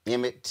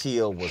 Emmett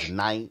Till was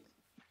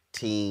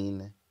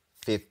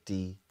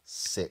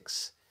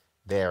 1956.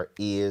 There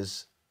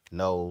is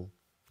no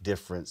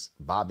difference.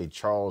 Bobby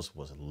Charles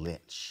was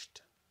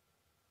lynched.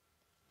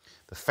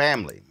 The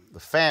family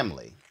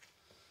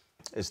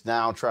is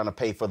now trying to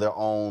pay for their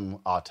own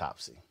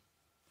autopsy.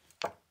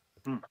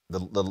 The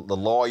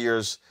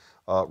lawyers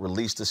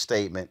released a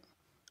statement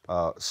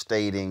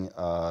stating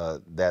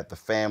that the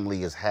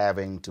family is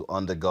having to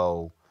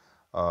undergo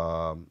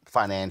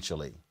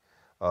financially,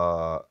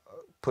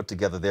 put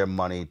together their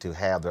money to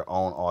have their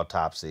own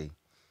autopsy.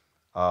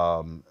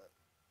 The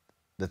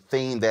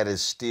thing that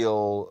is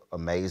still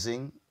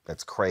amazing,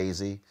 that's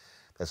crazy,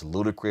 that's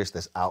ludicrous,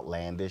 that's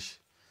outlandish,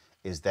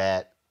 is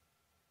that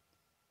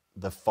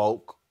the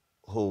folk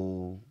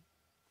who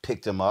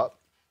picked him up,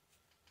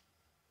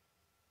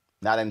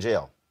 not in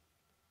jail.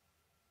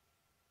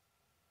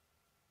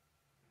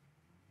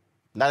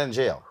 Not in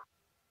jail.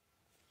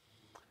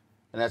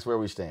 And that's where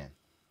we stand.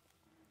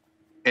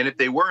 And if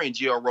they were in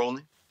jail,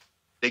 Roland,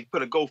 they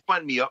put a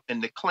GoFundMe up,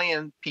 and the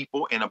Klan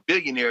people and a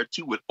billionaire or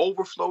two would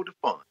overflow the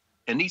fund.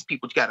 And these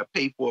people got to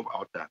pay for it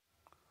all that.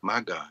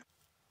 My God.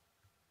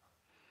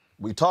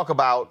 We talk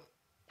about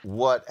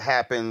what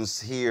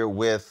happens here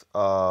with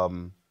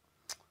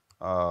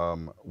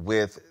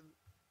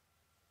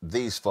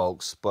these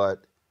folks,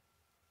 but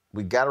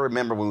we got to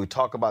remember when we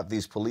talk about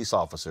these police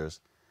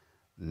officers,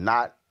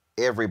 not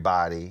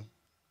everybody,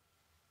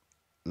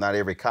 not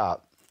every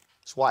cop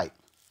is white.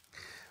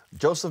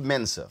 Joseph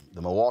Mensah,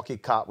 the Milwaukee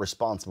cop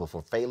responsible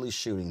for fatally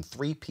shooting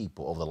 3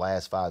 people over the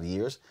last 5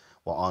 years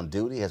while on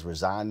duty, has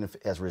resigned.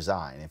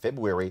 In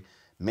February,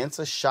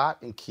 Mensah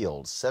shot and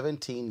killed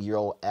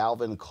 17-year-old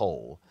Alvin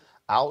Cole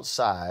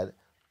outside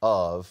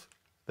of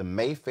the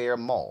Mayfair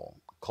Mall.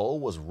 Cole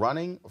was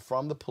running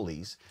from the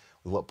police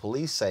with what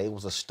police say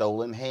was a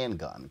stolen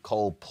handgun.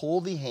 Cole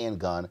pulled the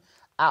handgun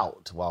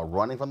out while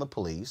running from the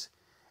police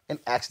and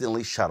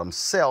accidentally shot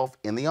himself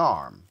in the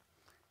arm.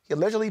 He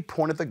allegedly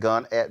pointed the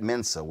gun at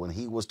Mensah when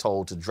he was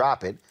told to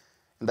drop it,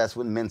 and that's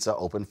when Mensah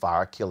opened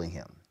fire, killing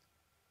him.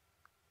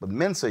 But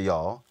Mensah,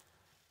 y'all,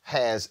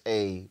 has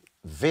a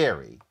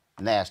very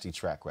nasty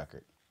track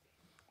record.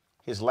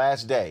 His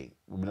last day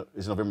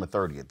is November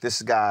 30th.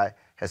 This guy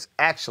has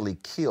actually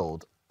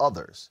killed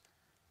others.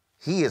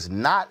 He has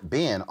not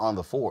been on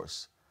the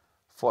force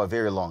for a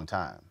very long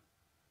time.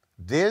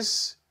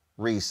 This,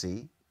 Reese,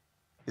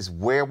 is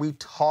where we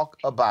talk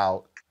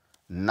about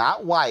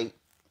not white,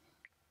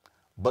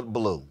 but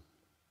blue.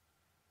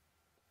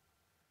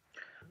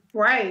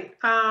 Right.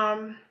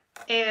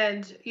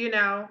 And, you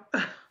know,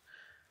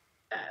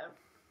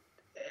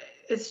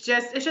 it's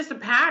just a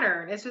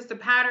pattern. It's just a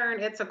pattern.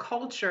 It's a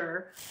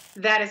culture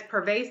that is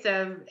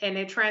pervasive, and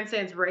it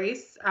transcends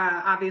race.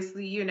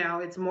 Obviously, you know,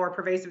 it's more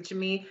pervasive to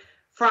me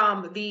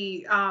from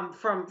the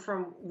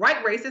from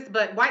white racists,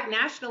 but white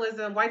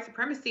nationalism, white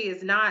supremacy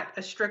is not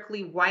a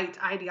strictly white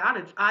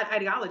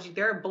ideology.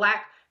 There are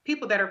Black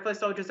people that are foot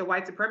soldiers of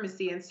white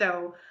supremacy, and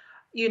so,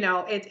 you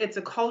know, it's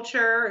a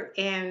culture.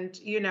 And,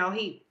 you know,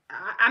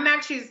 I'm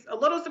actually a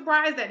little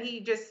surprised that he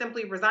just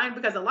simply resigned,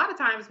 because a lot of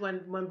times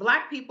when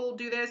Black people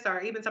do this,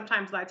 or even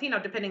sometimes Latino,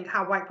 depending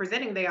how white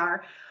presenting they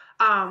are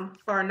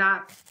or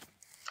not,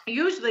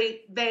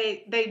 usually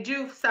they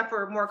do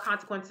suffer more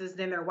consequences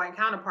than their white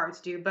counterparts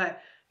do.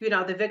 But, you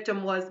know, the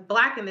victim was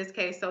Black in this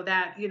case, so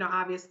that, you know,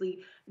 obviously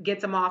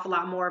gets them off a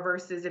lot more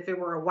versus if it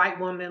were a white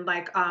woman,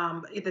 like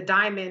the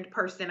Diamond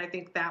person, I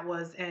think that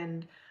was,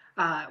 and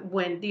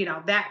when, you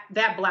know,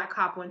 that Black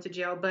cop went to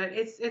jail. But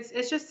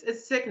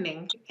it's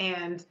sickening.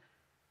 And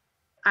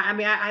I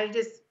mean, I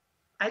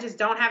just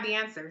don't have the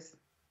answers.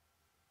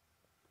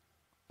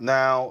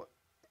 Now,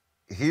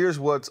 here's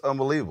what's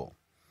unbelievable.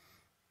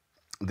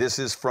 This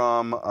is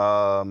from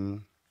a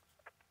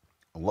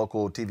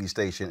local TV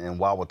station in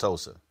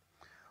Wauwatosa.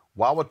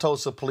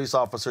 Wauwatosa police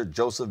officer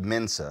Joseph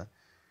Mensah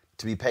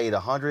to be paid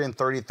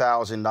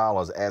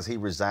 $130,000 as he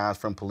resigns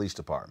from police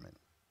department.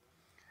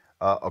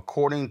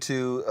 According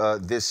to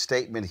this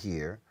statement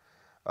here,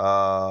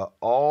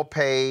 all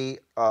pay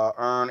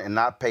earned and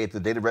not paid to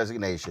the date of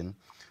resignation.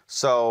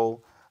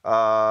 So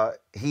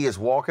he is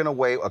walking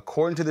away.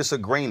 According to this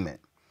agreement,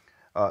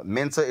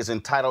 Mensah is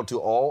entitled to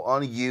all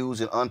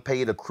unused and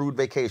unpaid accrued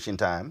vacation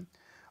time,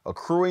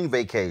 accruing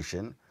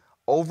vacation,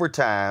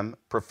 overtime,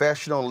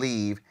 professional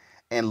leave,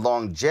 and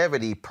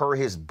longevity per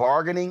his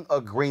bargaining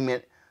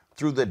agreement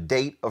through the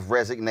date of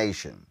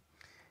resignation.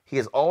 He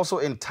is also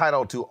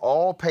entitled to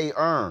all pay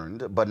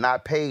earned but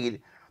not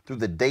paid through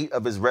the date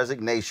of his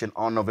resignation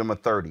on November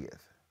 30th.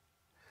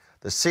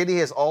 The city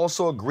has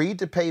also agreed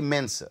to pay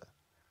Mensah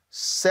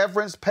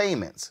severance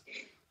payments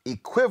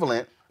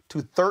equivalent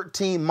to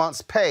 13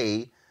 months'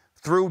 pay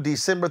through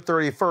December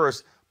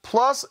 31st,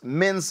 plus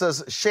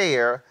Mensah's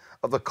share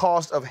of the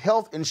cost of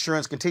health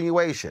insurance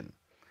continuation.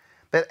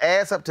 That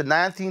adds up to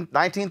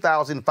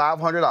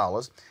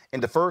 $19,500 in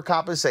deferred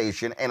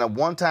compensation and a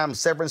one-time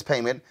severance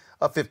payment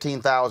of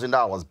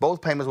 $15,000.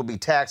 Both payments will be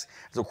taxed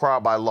as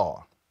required by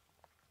law.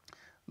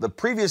 The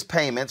previous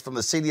payments from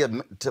the city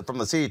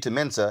to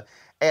Mensah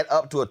add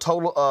up to a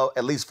total of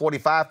at least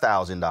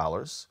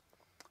 $45,000.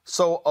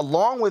 So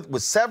along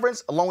with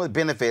severance, along with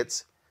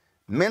benefits,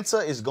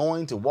 Mensah is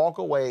going to walk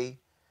away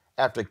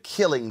after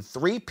killing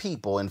 3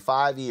 people in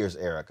 5 years,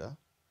 Erica,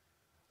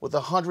 with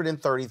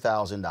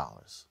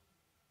 $130,000.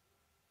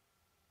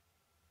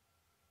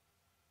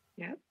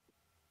 Yep.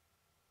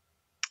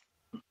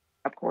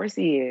 Of course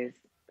he is.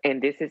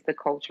 And this is the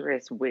culture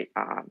as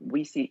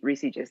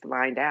Reese just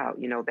lined out,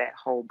 you know, that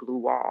whole blue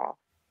wall.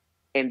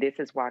 And this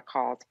is why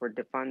calls for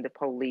defund the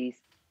police,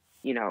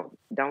 you know,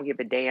 don't give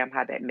a damn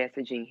how that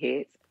messaging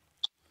hits,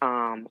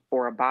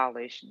 or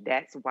abolish.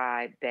 That's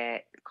why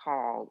that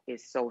call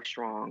is so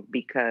strong,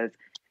 because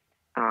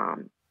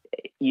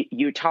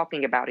you're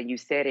talking about it. You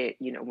said it,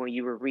 you know, when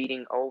you were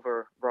reading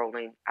over,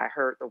 Roland, I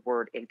heard the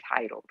word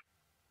entitled.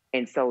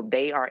 And so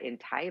they are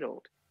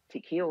entitled to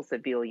kill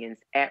civilians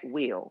at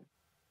will.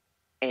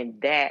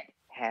 And that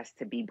has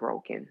to be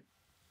broken.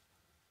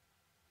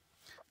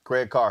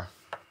 Greg Carr.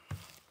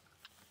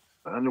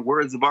 In the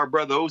words of our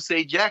brother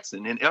Osei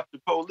Jackson in F the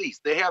Police,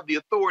 they have the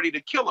authority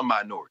to kill a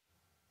minority.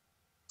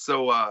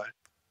 So,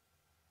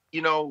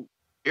 you know,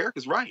 Eric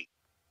is right.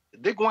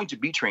 They're going to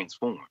be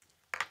transformed.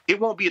 It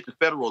won't be at the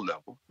federal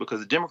level because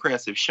the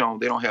Democrats have shown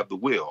they don't have the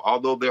will,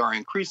 although there are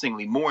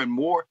increasingly more and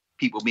more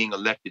people being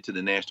elected to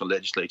the national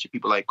legislature,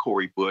 people like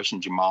Cori Bush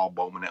and Jamal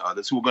Bowman and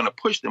others who are going to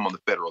push them on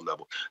the federal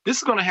level. This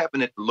is going to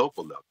happen at the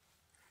local level.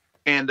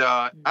 And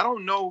I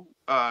don't know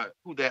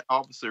who that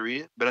officer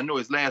is, but I know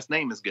his last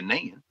name is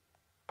Ghanaian.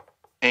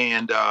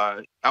 And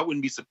I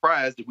wouldn't be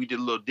surprised if we did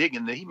a little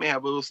digging that he may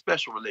have a little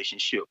special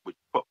relationship with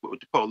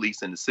the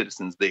police and the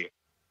citizens there.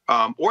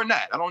 Or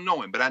not. I don't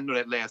know him, but I know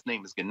that last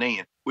name is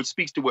Ghanaian, which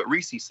speaks to what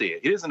Reese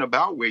said. It isn't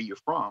about where you're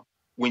from.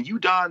 When you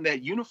don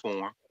that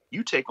uniform,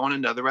 you take on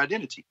another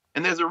identity.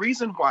 And there's a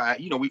reason why,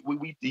 you know,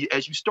 we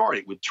as you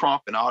started with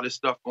Trump and all this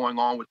stuff going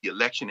on with the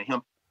election and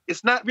him,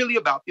 it's not really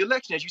about the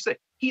election. As you say,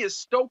 he is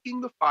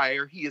stoking the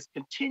fire. He is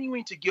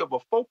continuing to give a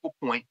focal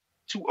point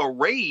to a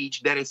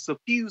rage that has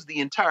suffused the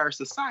entire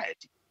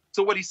society.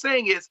 So what he's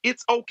saying is,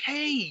 it's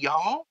okay,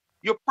 y'all.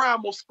 Your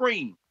primal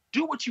scream.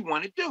 Do what you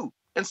want to do.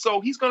 And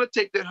so he's going to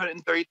take that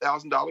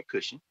 $130,000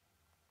 cushion,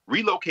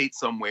 relocate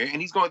somewhere,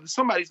 and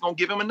somebody's going to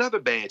give him another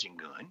badge and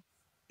gun, and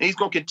he's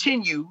going to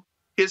continue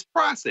his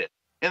process.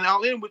 And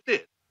I'll end with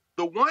this.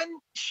 The one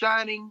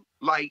shining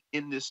light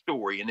in this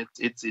story, and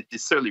it's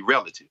certainly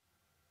relative,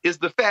 is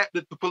the fact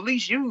that the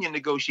police union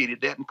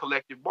negotiated that in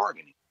collective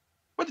bargaining.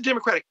 But the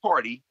Democratic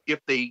Party, if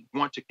they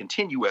want to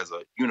continue as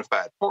a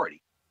unified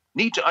party,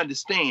 need to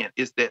understand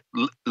is that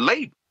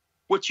labor,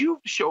 what you've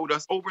showed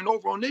us over and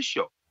over on this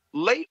show,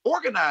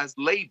 organized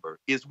labor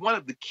is one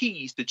of the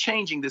keys to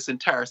changing this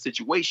entire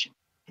situation.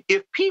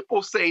 If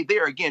people say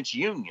they're against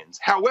unions,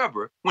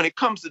 however, when it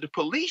comes to the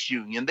police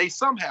union, they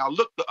somehow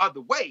look the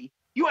other way,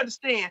 you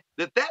understand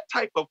that that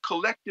type of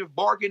collective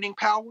bargaining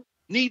power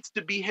needs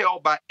to be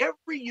held by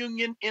every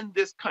union in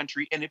this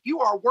country. And if you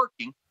are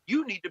working,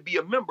 you need to be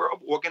a member of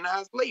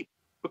organized labor,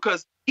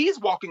 because he's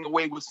walking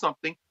away with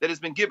something that has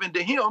been given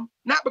to him,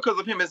 not because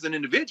of him as an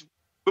individual,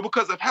 but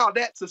because of how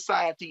that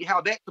society,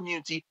 how that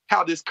community,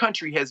 how this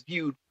country has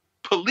viewed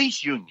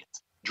police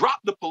unions. Drop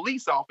the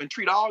police off and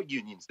treat all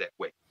unions that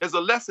way. There's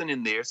a lesson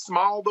in there,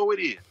 small though it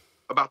is,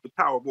 about the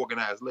power of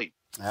organized labor.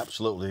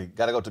 Absolutely.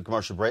 Got to go to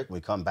commercial break. When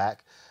we come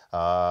back,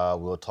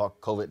 we'll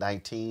talk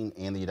COVID-19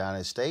 in the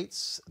United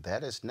States.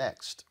 That is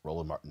next.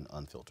 Roland Martin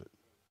Unfiltered.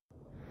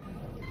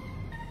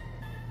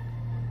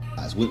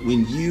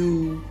 When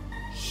you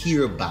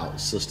hear about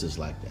sisters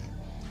like that,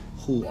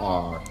 who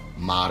are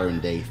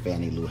modern-day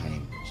Fannie Lou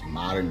Hamers,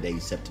 modern-day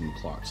Septima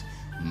Clarks,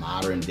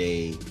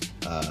 modern-day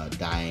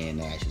Diane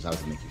Ashes, how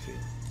does it make you feel?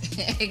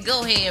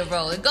 Go ahead,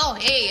 Roland. Go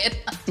ahead.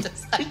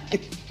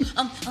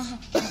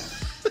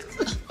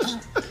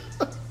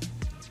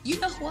 You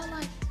know who I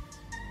like?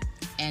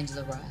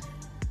 Angela Rye.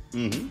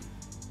 Mm-hmm.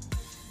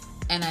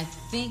 And I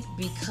think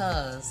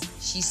because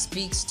she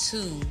speaks to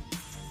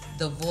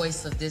the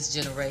voice of this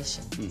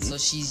generation. Mm-hmm. So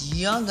she's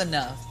young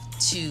enough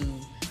to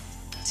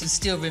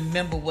still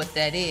remember what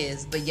that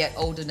is, but yet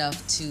old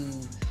enough to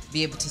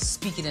be able to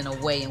speak it in a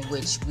way in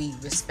which we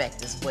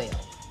respect as well.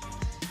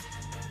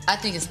 I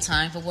think it's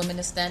time for women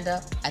to stand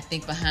up. I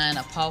think behind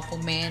a powerful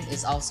man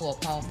is also a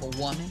powerful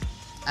woman.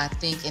 I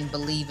think and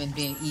believe in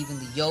being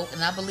evenly yoked,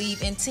 and I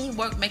believe in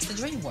teamwork makes the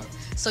dream work.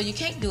 So you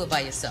can't do it by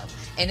yourself,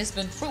 and it's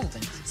been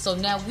proven. So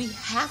now we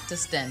have to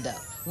stand up.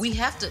 We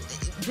have to,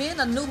 being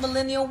a new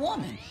millennial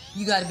woman,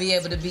 you got to be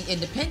able to be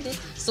independent.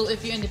 So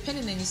if you're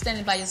independent and you're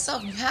standing by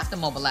yourself, you have to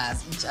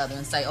mobilize each other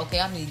and say, okay,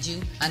 I need you,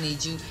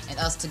 and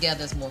us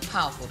together is more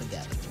powerful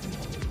together.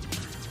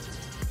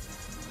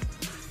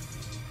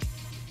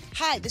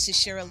 Hi, this is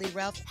Cheryl Lee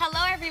Ralph.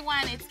 Hello,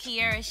 everyone. It's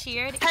Kiara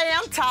Sheard. Hey,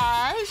 I'm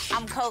Taj.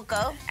 I'm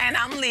Coco. And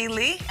I'm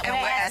Lily. And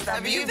we're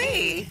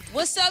SWV.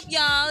 What's up,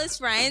 y'all? It's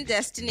Ryan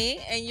Destiny,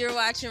 and you're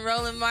watching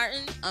Roland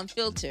Martin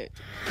Unfiltered.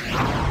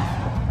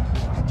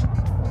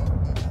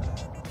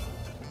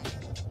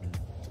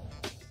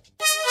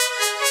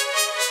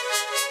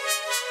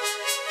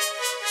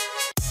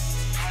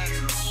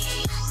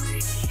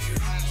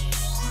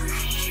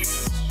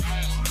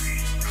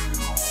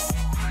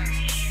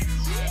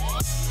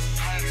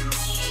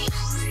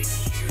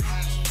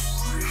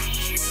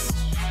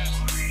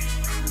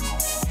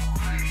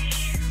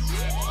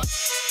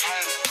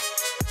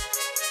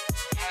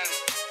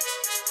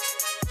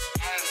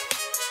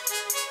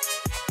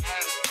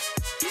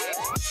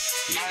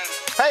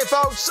 Hey,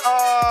 folks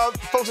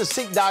at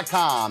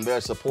Seek.com,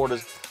 they're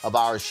supporters of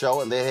our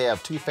show, and they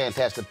have two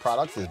fantastic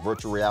products, this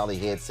virtual reality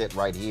headset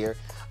right here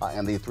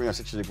and the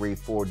 360-degree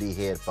 4D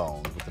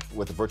headphones.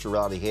 With the virtual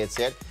reality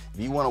headset, if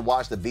you want to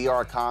watch the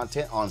VR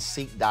content on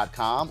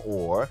Seek.com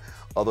or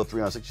other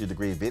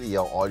 360-degree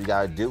video, all you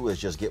got to do is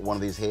just get one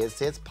of these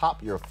headsets,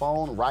 pop your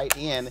phone right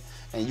in,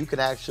 and you can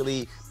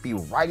actually be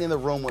right in the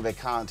room where the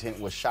content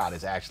was shot.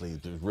 It's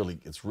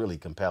really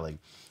compelling.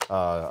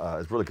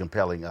 It's really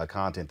compelling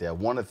content there.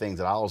 One of the things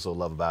that I also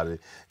love about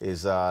it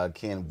is,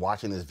 Ken,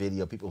 watching this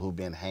video, people who've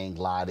been hang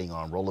gliding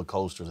on roller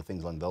coasters and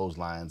things along those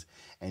lines,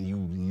 and you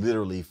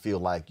literally feel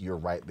like you're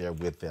right there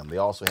with them. They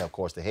also have, of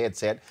course, the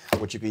headset,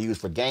 which you can use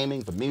for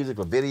gaming, for music,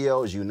 for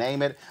videos, you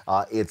name it.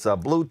 It's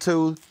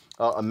Bluetooth.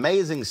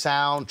 Amazing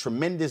sound,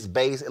 tremendous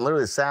bass, and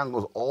literally the sound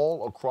goes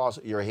all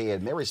across your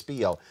head. Mary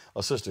Spio,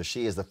 a sister,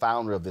 she is the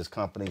founder of this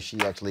company.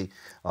 She actually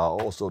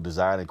also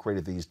designed and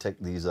created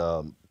these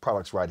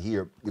products right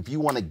here. If you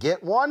want to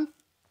get one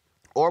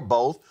or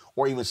both,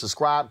 or even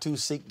subscribe to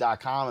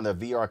Seek.com and their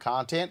VR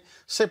content,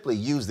 simply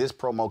use this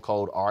promo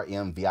code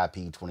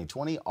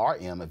RMVIP2020,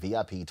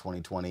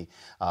 RMVIP2020,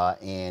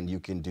 and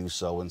you can do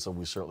so. And so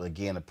we certainly,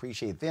 again,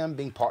 appreciate them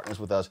being partners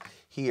with us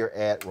here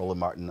at Roland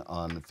Martin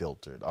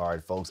Unfiltered. All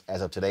right, folks,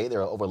 as of today, there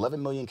are over 11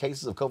 million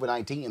cases of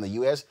COVID-19 in the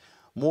U.S.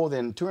 More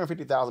than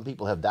 250,000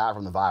 people have died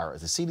from the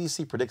virus. The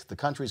CDC predicts the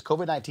country's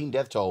COVID-19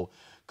 death toll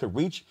could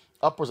reach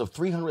upwards of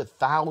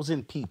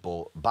 300,000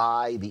 people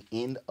by the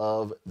end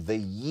of the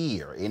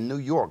year. In New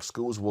York,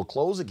 schools will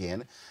close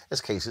again as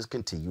cases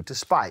continue to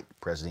spike.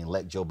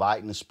 President-elect Joe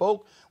Biden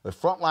spoke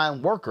with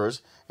frontline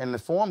workers and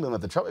informed them that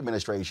the Trump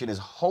administration is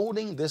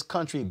holding this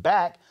country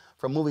back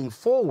from moving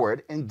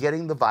forward and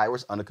getting the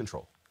virus under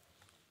control.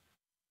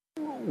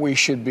 We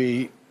should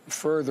be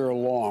further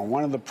along.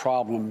 One of the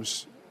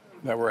problems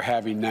that we're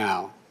having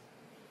now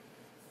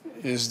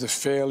is the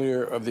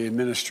failure of the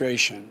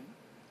administration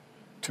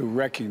to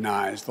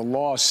recognize. The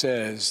law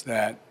says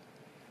that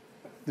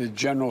the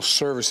General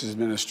Services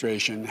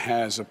Administration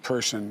has a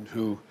person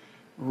who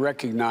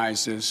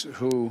recognizes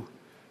who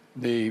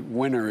the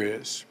winner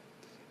is,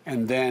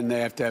 and then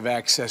they have to have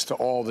access to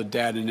all the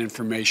data and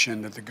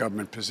information that the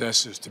government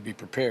possesses to be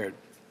prepared.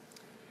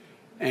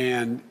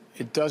 And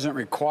it doesn't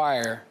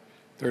require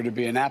there to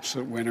be an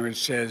absolute winner. It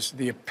says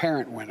the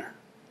apparent winner,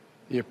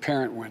 the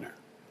apparent winner.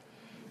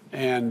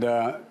 And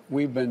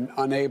we've been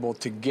unable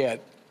to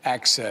get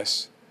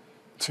access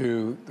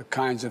to the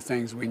kinds of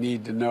things we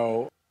need to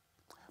know.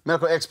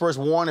 Medical experts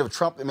warn if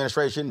Trump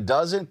administration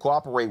doesn't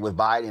cooperate with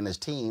Biden and his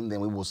team, then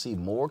we will see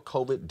more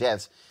COVID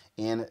deaths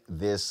in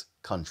this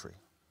country.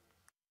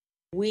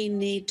 We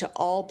need to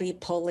all be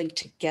pulling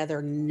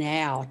together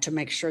now to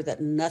make sure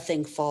that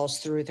nothing falls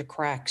through the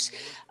cracks.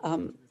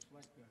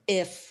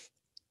 If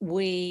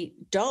we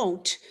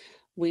don't,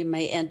 we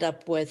may end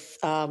up with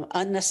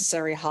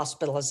unnecessary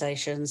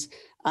hospitalizations,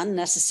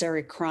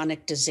 unnecessary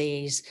chronic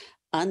disease,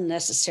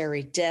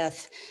 unnecessary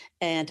death,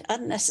 and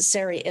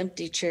unnecessary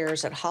empty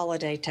chairs at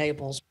holiday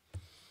tables.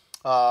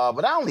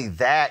 But not only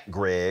that,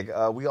 Greg,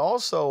 we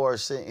also are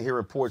seeing here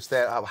reports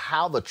that of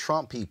how the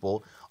Trump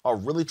people are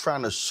really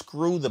trying to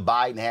screw the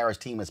Biden-Harris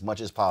team as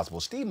much as possible.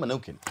 Steve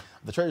Mnuchin,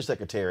 the Treasury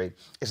Secretary,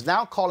 is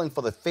now calling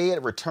for the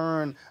Fed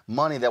return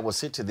money that was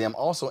sent to them,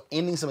 also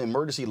ending some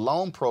emergency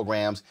loan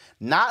programs,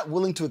 not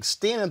willing to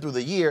extend them through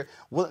the year.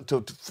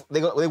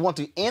 They want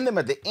to end them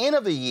at the end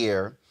of the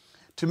year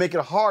to make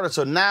it harder.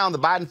 So now the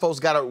Biden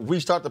folks got to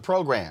restart the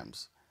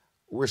programs.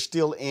 we're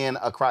still in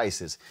a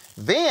crisis.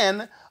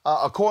 Then,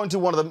 according to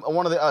one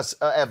of the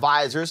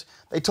advisors,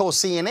 they told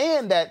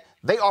CNN that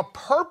they are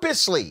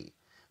purposely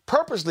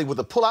with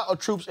the pullout of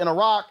troops in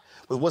Iraq,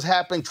 with what's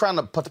happening, trying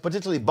to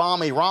potentially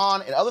bomb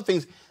Iran and other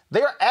things,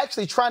 they are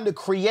actually trying to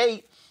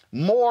create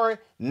more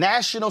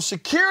national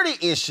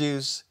security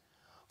issues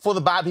for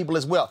the Biden people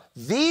as well.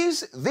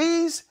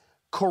 These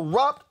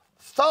corrupt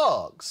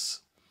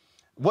thugs,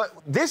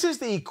 this is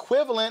the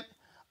equivalent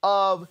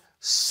of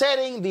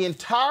setting the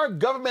entire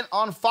government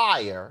on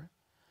fire,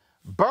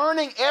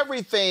 burning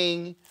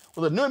everything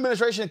with a new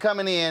administration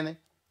coming in.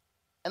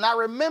 And I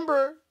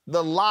remember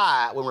the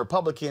lie when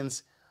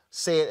Republicans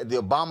said the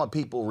Obama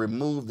people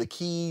removed the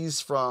keys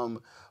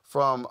from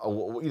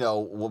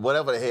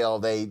whatever the hell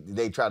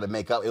they tried to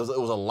make up. It was a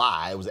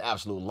lie. It was an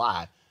absolute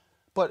lie.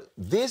 But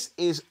this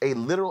is a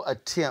literal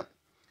attempt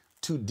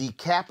to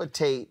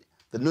decapitate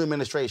the new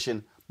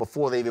administration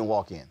before they even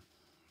walk in.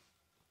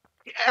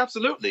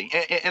 Absolutely.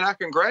 And I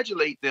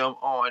congratulate them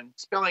on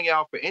spelling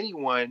out for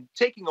anyone,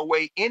 taking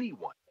away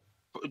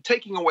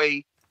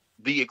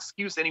the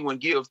excuse anyone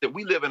gives that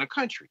we live in a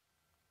country.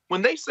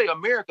 When they say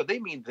America, they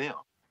mean them.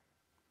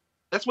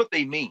 That's what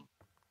they mean.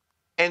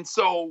 And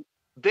so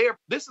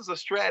this is a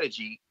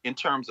strategy in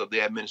terms of the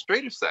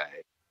administrative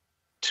side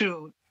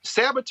to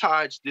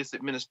sabotage this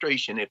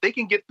administration. If they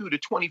can get through the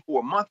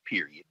 24-month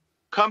period,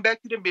 come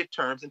back to the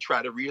midterms and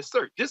try to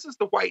reassert. This is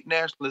the white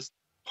nationalist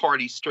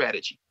party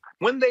strategy.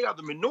 When they are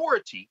the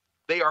minority,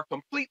 they are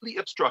completely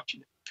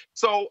obstructionist.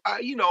 So,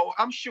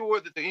 I'm sure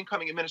that the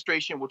incoming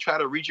administration will try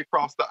to reach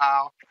across the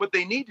aisle. What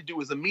they need to do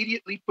is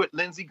immediately put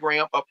Lindsey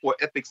Graham up for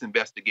ethics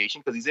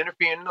investigation because he's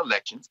interfering in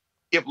elections.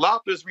 If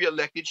Loeffler is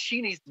reelected,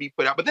 she needs to be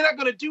put out. But they're not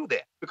going to do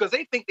that because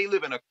they think they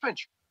live in a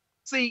country.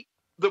 See,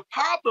 the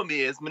problem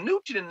is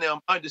Mnuchin and them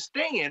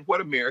understand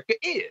what America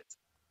is.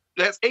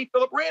 As A.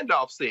 Philip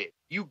Randolph said,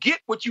 you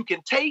get what you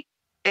can take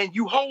and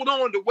you hold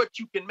on to what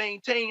you can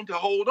maintain to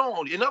hold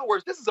on. In other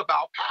words, this is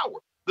about power.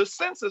 The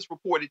census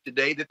reported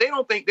today that they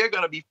don't think they're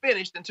going to be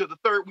finished until the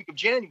third week of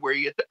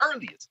January at the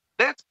earliest.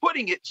 That's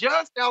putting it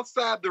just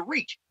outside the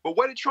reach. But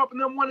what did Trump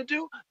and them want to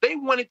do? They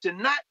wanted to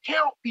not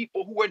count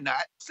people who are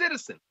not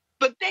citizens.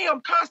 The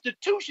damn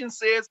Constitution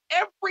says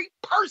every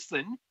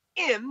person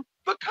in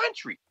the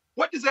country.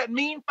 What does that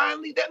mean,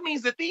 finally? That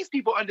means that these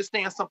people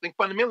understand something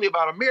fundamentally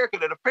about America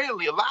that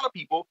apparently a lot of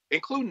people,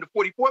 including the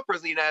 44th president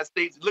of the United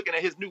States, looking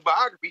at his new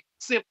biography,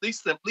 simply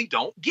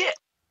don't get.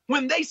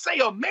 When they say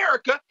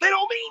America, they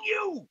don't mean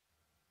you.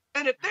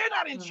 And if they're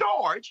not in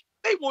charge,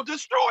 they will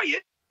destroy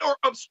it or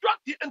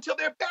obstruct it until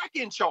they're back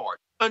in charge.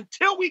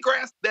 Until we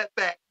grasp that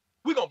fact,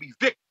 we're going to be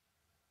victims.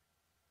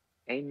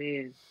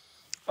 Amen.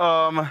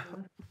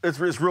 It's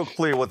real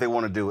clear what they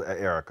want to do,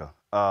 Erica.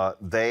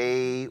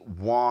 They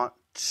want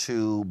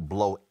to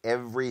blow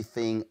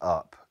everything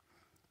up.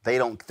 They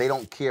don't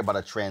care about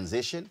a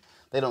transition.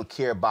 They don't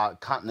care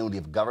about continuity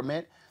of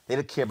government. They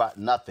don't care about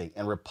nothing.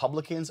 And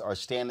Republicans are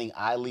standing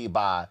idly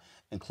by,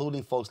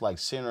 including folks like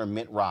Senator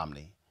Mitt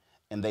Romney,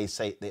 and they're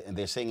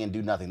saying and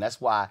do nothing. That's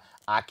why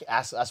I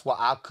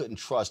couldn't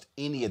trust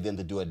any of them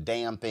to do a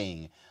damn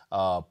thing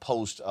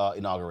post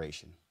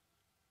inauguration.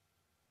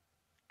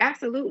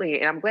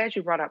 Absolutely. And I'm glad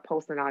you brought up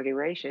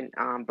post-inauguration.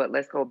 But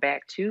let's go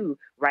back to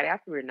right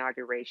after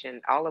inauguration.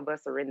 All of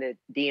us are in the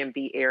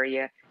DMV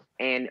area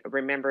and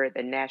remember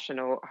the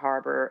National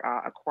Harbor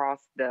across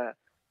the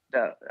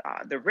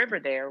river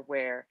there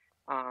where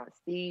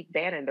Steve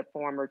Bannon, the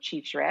former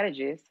chief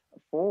strategist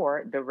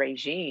for the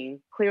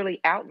regime,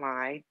 clearly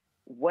outlined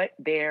what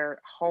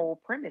their whole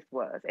premise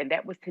was. And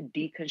that was to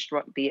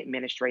deconstruct the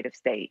administrative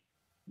state.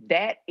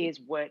 That is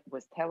what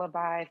was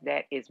televised.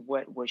 That is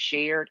what was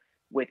shared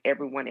with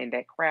everyone in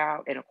that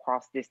crowd and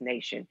across this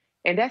nation.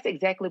 And that's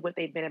exactly what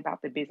they've been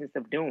about the business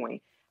of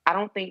doing. I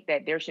don't think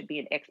that there should be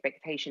an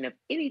expectation of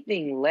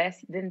anything less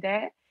than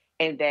that,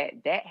 and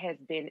that has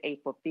been a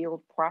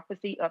fulfilled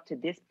prophecy up to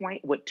this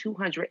point with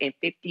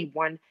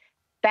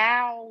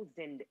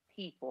 251,000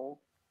 people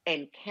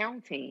and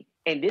counting.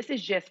 And this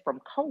is just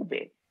from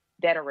COVID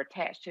that are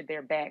attached to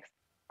their backs.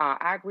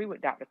 I agree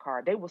with Dr.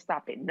 Carr. They will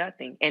stop at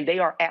nothing, and they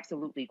are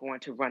absolutely going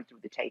to run through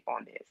the tape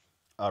on this.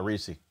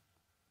 Reese.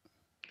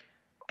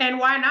 And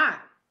why not?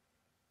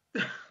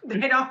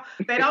 They don't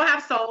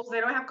have souls. They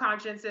don't have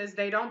consciences.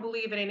 They don't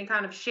believe in any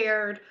kind of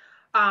shared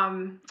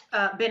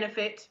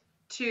benefit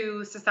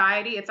to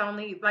society. It's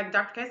only, like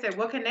Dr. K said,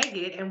 what can they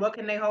get and what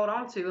can they hold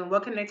on to and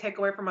what can they take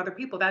away from other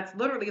people? That's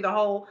literally the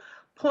whole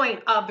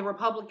point of the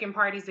Republican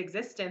Party's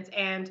existence.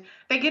 And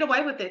they get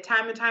away with it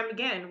time and time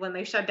again. When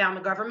they shut down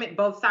the government,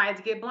 both sides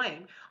get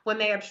blamed. When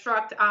they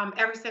obstruct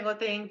every single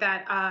thing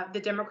that the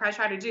Democrats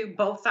try to do,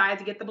 both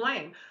sides get the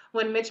blame.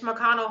 When Mitch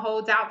McConnell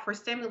holds out for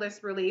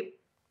stimulus relief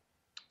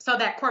so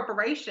that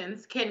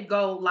corporations can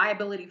go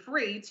liability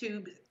free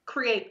to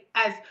create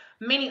as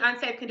many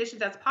unsafe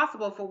conditions as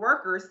possible for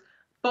workers,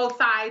 both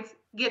sides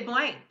get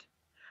blamed.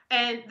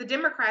 And the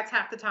Democrats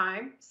half the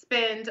time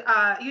spend,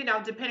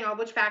 depending on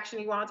which faction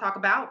you want to talk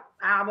about,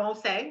 I won't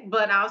say,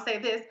 but I'll say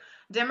this,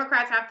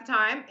 Democrats half the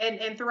time,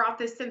 and throughout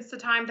this since the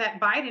time that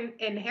Biden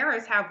and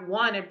Harris have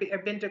won and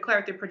been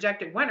declared the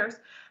projected winners,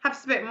 have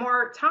spent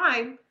more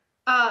time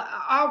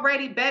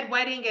already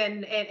bedwetting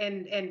and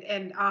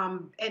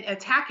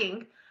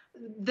attacking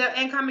the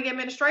incoming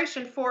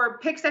administration for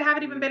picks that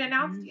haven't even been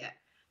announced yet.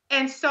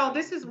 And so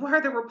this is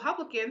where the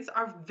Republicans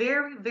are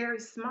very, very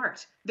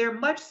smart. They're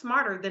much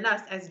smarter than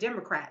us as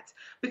Democrats,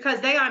 because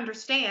they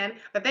understand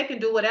that they can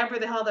do whatever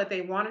the hell that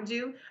they want to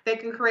do. They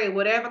can create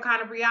whatever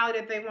kind of reality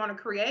that they want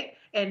to create,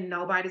 and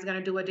nobody's going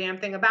to do a damn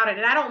thing about it.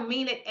 And I don't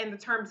mean it in the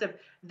terms of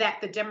that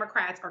the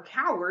Democrats are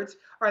cowards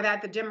or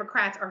that the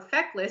Democrats are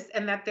feckless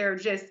and that they're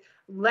just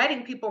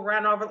letting people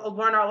run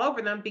all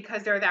over them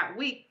because they're that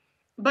weak.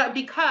 But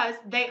because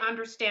they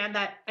understand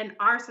that in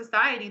our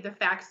society, the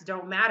facts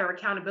don't matter.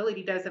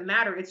 Accountability doesn't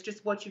matter. It's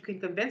just what you can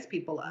convince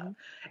people of.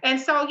 And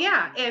so,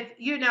 yeah, if,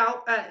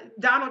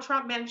 Donald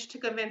Trump managed to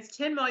convince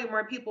 10 million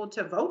more people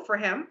to vote for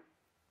him,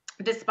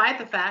 despite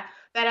the fact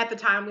that at the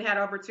time we had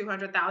over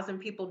 200,000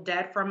 people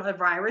dead from a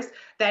virus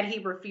that he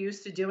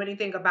refused to do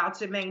anything about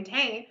to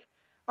maintain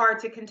or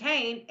to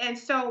contain. And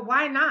so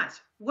why not?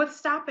 What's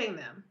stopping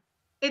them?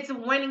 It's a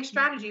winning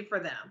strategy for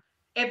them.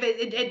 If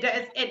it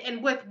does,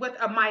 and with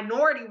a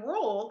minority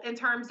rule in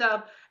terms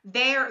of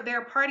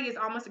their party is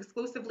almost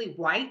exclusively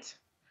white,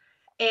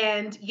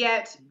 and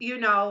yet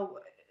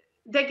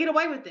they get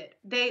away with it.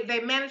 They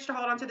managed to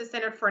hold on to the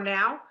Senate for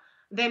now.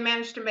 They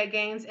managed to make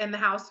gains in the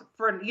House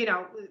for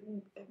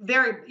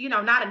very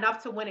not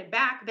enough to win it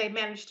back. They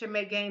managed to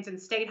make gains in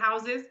state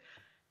houses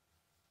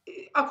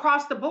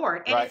across the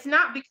board. And It's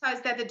not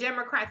because that the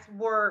Democrats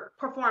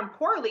performed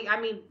poorly.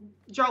 I mean,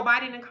 Joe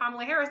Biden and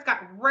Kamala Harris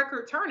got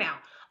record turnout,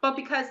 but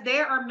because they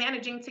are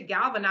managing to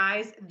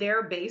galvanize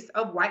their base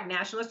of white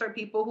nationalists or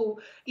people who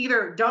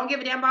either don't give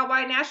a damn about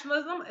white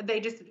nationalism, they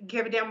just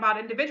give a damn about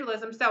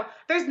individualism. So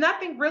there's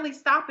nothing really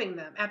stopping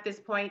them at this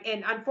point.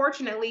 And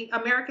unfortunately,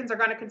 Americans are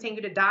going to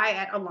continue to die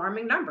at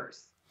alarming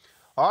numbers.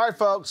 All right,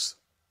 folks.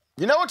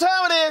 You know what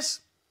time it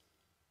is.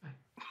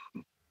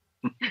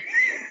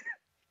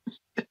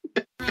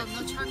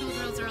 No charcoal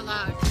grills are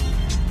allowed.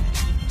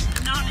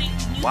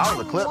 Wow,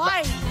 the clip.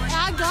 Why?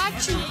 I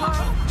got you,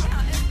 Carl.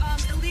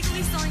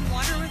 Illegally selling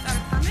water without a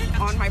permit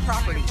On my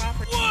property.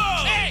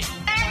 Whoa! Hey!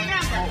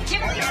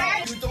 Give us your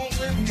right. You don't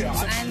live here.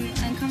 I'm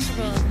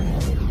uncomfortable.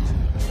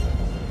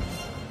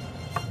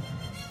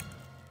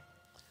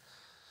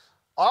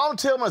 Autumn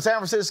Tillman of San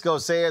Francisco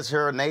says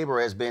her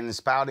neighbor has been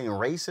spouting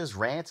racist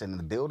rants in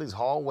the building's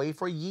hallway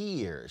for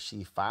years.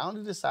 She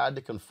finally decided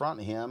to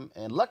confront him,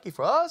 and lucky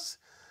for us,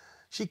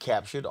 she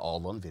captured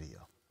all on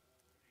video.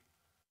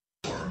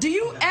 Do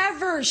you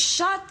ever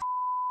shut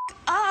the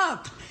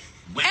up?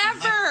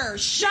 Ever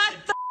shut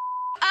the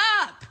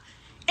up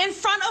in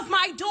front of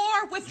my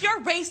door with your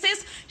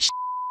racist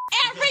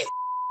every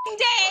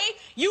day?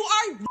 You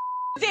are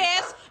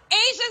this,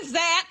 Asians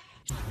that.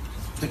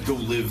 To go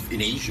live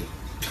in Asia.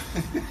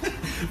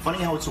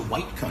 Funny how it's a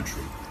white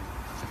country.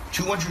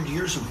 200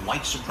 years of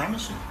white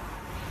supremacy.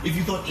 If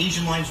you thought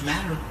Asian lives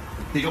matter,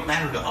 they don't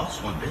matter to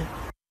us one bit.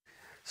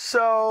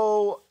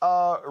 So,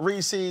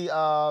 Reese, she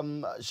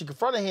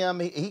confronted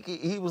him.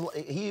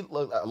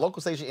 A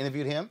local station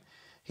interviewed him.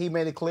 He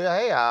made it clear,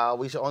 hey,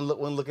 we should only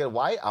look at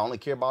white. I only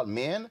care about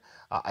men.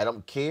 I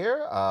don't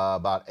care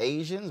about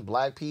Asians,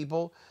 black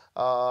people.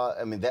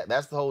 I mean,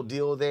 that's the whole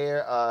deal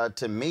there.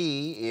 To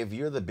me, if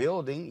you're the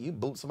building, you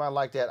boot somebody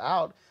like that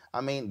out. I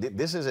mean,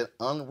 this is an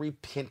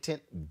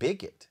unrepentant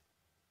bigot.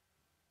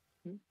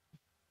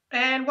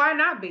 And why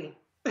not be?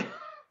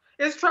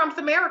 It's Trump's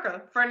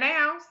America for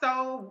now.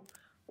 So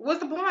what's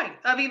the point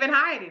of even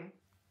hiding?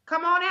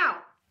 Come on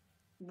out.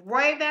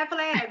 Wave that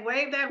flag.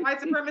 Wave that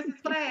white supremacist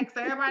flag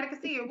so everybody can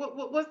see it.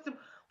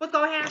 What's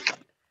going to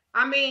happen?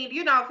 I mean,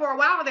 for a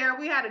while there,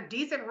 we had a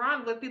decent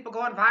run with people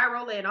going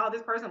viral and,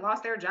 this person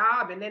lost their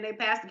job and then they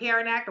passed the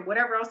Karen Act or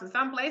whatever else in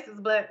some places.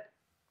 But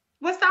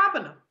what's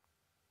stopping them?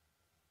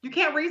 You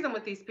can't reason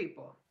with these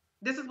people.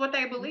 This is what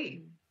they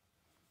believe.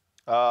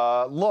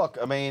 Look,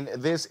 I mean,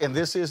 this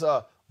is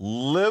a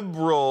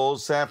liberal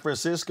San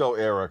Francisco,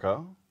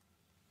 Erica.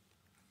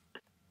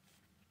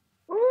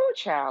 Ooh,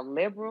 child,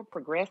 liberal,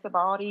 progressive,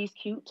 all these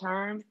cute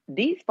terms.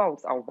 These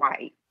folks are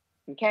white,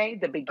 okay?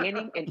 The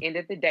beginning and end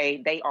of the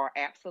day, they are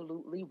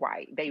absolutely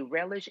white. They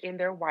relish in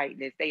their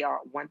whiteness. They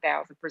are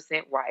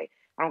 1,000% white.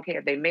 I don't care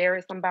if they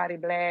marry somebody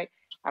black.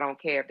 I don't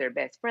care if their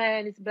best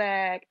friend is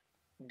black.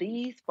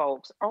 These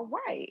folks are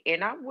white.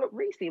 And I'm with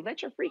Reese.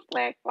 Let your freak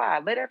flag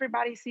fly. Let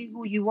everybody see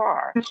who you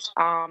are.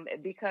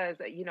 Because,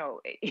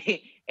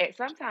 at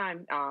some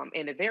time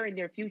in the very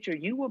near future,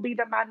 you will be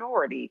the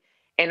minority.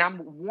 And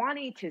I'm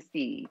wanting to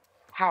see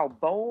how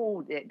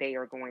bold that they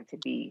are going to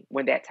be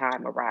when that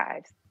time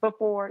arrives. But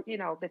for,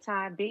 the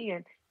time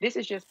being, this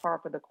is just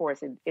par for the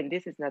course. And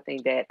this is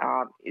nothing that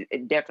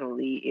it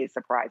definitely is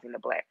surprising to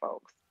black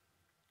folks.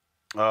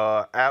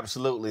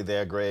 Absolutely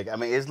there, Greg. I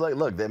mean, it's like,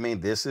 look, I mean,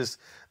 this is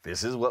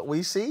what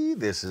we see.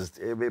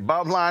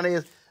 Bottom line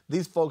is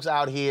these folks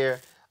out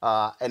here,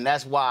 and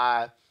that's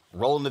why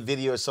rolling the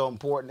video is so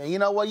important. And you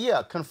know what?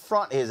 Yeah,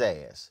 confront his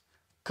ass.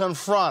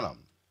 Confront him.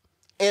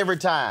 every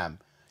time.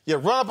 You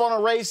run up on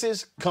a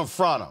racist,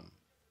 confront them.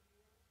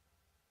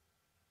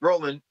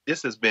 Roland,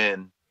 this has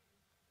been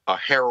a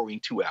harrowing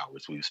 2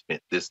 hours we've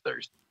spent this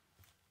Thursday.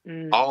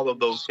 All of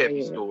those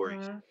heavy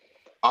stories,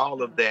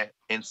 all of that.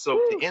 And so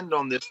to end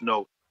on this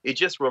note, it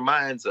just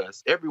reminds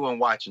us, everyone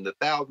watching, the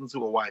thousands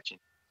who are watching,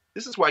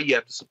 this is why you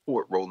have to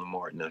support Roland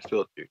Martin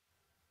Unfiltered.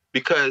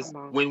 Because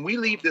when we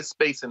leave this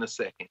space in a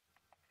second,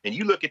 and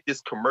you look at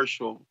this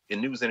commercial and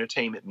news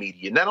entertainment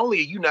media, not only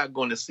are you not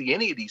going to see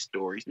any of these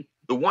stories,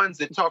 the ones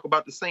that talk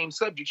about the same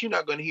subjects, you're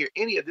not going to hear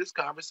any of this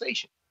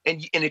conversation.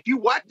 And if you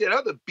watch that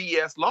other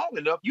BS long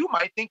enough, you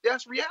might think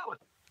that's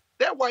reality.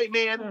 That white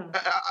man,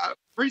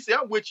 Reese,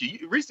 I'm with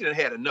you. Reese done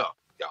had enough,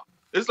 y'all.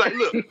 It's like,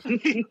 look,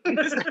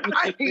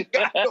 I ain't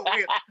got no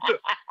answer.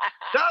 Look,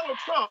 Donald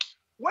Trump,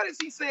 what has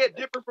he said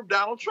different from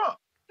Donald Trump?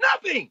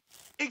 Nothing,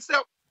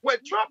 except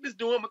what Trump is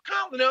doing,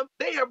 McConnell and them,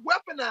 they have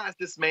weaponized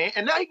this man,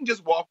 and now he can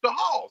just walk the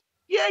halls.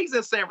 Yeah, he's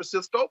in San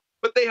Francisco,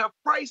 but they have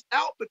priced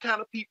out the kind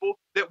of people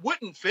that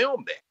wouldn't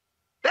film that.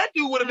 That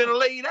dude would have been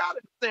laid out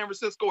in San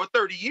Francisco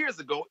 30 years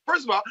ago.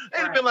 First of all,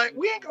 they'd have been like,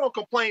 we ain't going to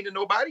complain to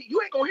nobody. You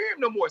ain't going to hear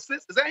him no more,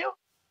 sis. Is that him?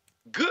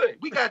 Good.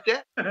 We got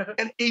that.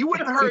 And you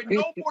wouldn't have heard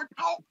no more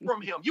talk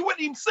from him. You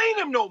wouldn't even seen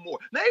him no more.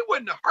 They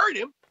wouldn't have heard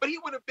him, but he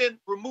would have been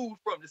removed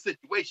from the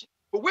situation.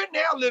 But we're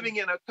now living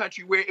in a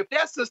country where if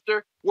that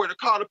sister were to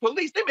call the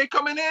police, they may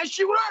come in there and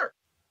shoot her.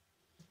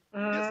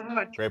 This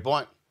country Great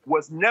point.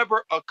 was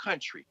never a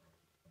country.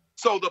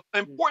 So the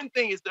important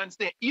thing is to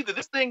understand either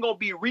this thing going to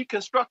be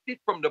reconstructed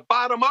from the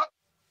bottom up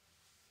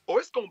or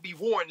it's going to be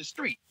war in the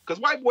street. Because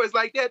white boys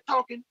like that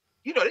talking,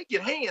 you know, they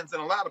get hands in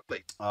a lot of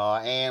places.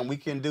 And we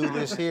can do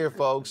this here,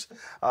 folks.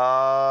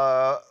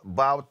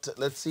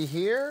 Let's see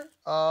here,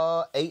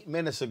 8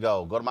 minutes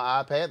ago. Go to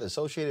my iPad, the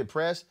Associated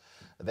Press.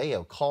 They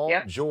have called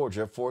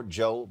Georgia for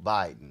Joe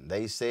Biden.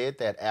 They said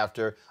that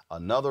after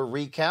another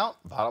recount,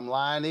 bottom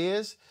line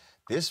is,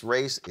 this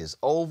race is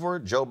over.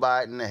 Joe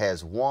Biden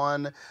has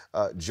won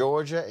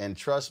Georgia. And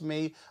trust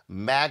me,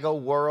 MAGA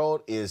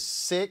world is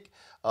sick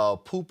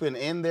of pooping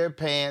in their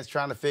pants,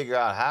 trying to figure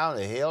out how in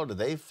the hell did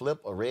they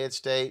flip a red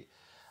state.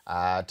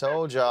 I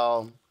told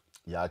y'all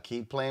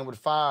keep playing with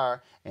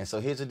fire. And so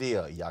here's the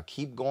deal. Y'all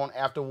keep going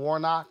after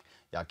Warnock.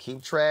 Y'all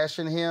keep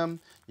trashing him.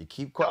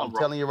 I'm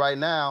telling you right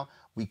now,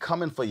 we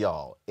coming for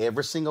y'all,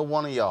 every single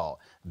one of y'all.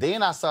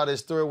 Then I saw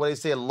this story where they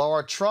said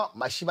Laura Trump,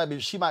 she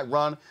might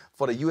run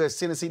for the U.S.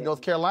 Senate seat in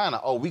North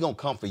Carolina. Oh, we gonna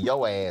come for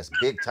your ass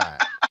big time.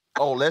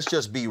 Oh, let's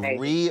just be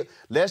real.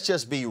 Let's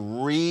just be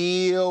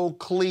real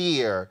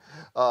clear,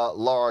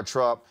 Laura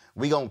Trump.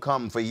 We gonna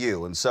come for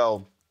you. And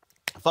so,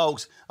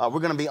 folks, we're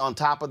going to be on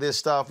top of this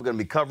stuff. We're going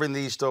to be covering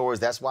these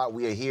stories. That's why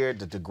we are here.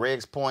 To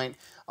Greg's point,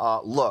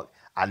 look,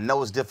 I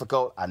know it's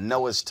difficult. I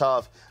know it's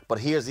tough. But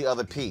here's the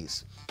other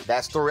piece.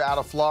 That story out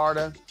of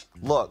Florida,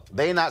 look,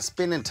 they're not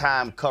spending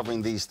time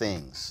covering these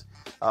things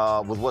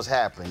with what's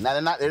happening. Now,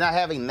 they're not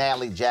having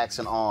Natalie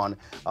Jackson on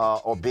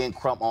or Ben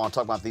Crump on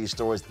talking about these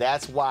stories.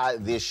 That's why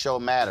this show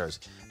matters.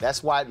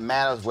 That's why it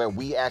matters where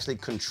we actually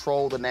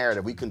control the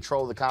narrative. We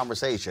control the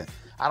conversation.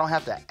 I don't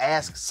have to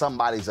ask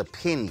somebody's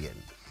opinion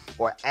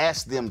or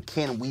ask them,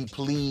 can we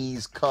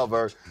please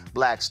cover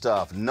black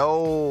stuff?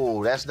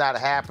 No, that's not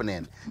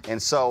happening.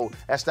 And so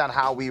that's not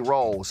how we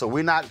roll. So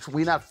we're not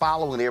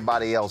following what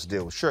everybody else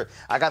do. Sure,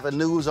 I got the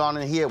news on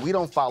in here. We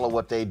don't follow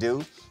what they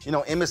do. You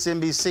know,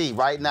 MSNBC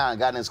right now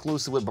got an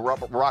exclusive with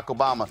Barack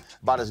Obama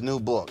about his new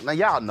book. Now,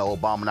 y'all know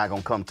Obama not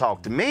going to come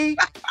talk to me.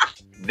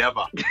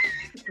 Never.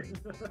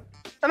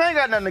 And I ain't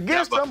got nothing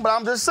against him, but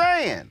I'm just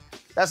saying.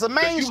 That's a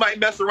mainstream. You might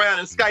mess around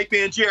and Skype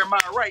in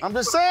Jeremiah Wright. I'm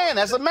just saying,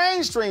 that's a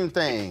mainstream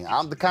thing.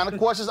 The kind of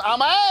questions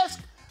I'm asked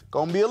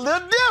gonna be a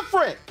little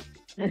different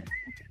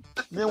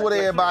than what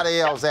everybody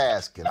else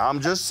asking. I'm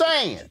just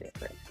saying.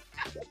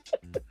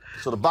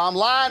 So the bottom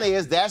line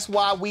is, that's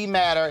why we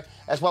matter.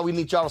 That's why we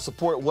need y'all to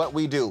support what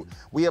we do.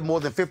 We have more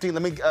than 15.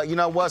 Let me, you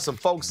know what? Some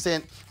folks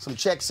sent some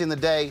checks in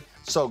today.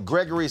 So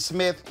Gregory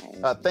Smith,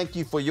 thank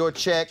you for your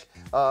check.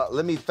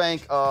 Let me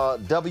thank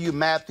W.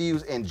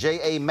 Matthews and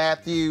J.A.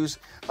 Matthews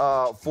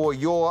for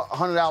your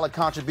 $100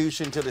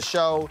 contribution to the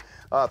show.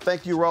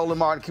 Thank you, Roland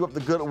Martin. Keep up the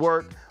good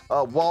work.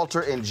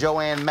 Walter and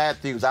Joanne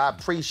Matthews. I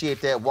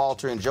appreciate that,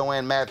 Walter and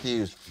Joanne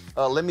Matthews.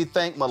 Let me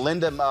thank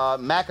Melinda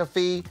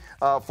McAfee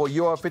for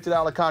your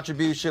 $50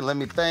 contribution. Let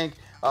me thank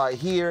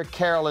here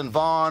Carolyn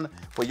Vaughn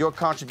for your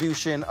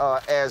contribution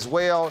as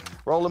well.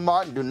 Roland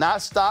Martin, do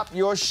not stop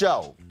your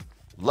show.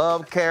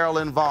 Love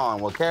Carolyn Vaughn.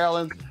 Well,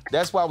 Carolyn,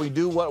 that's why we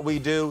do what we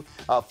do.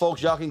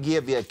 Folks, y'all can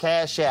give via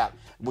Cash App,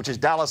 which is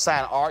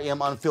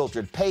 $RM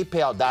Unfiltered,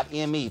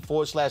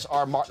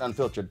 paypal.me/R Martin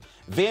Unfiltered,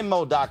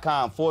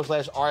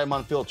 Venmo.com/RM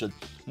Unfiltered.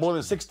 More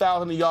than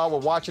 6,000 of y'all were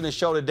watching the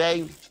show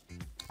today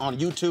on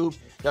YouTube.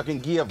 Y'all can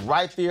give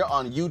right there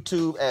on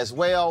YouTube as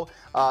well.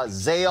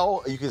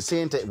 Zelle, you can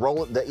send to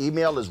Roland. The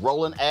email is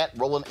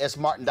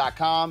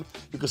roland@rolandsmartin.com.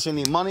 You can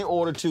send a money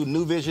order to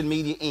New Vision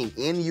Media, Inc.,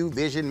 NU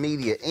Vision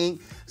Media,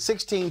 Inc.,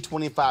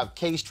 1625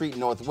 K Street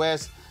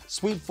Northwest,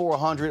 Suite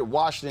 400,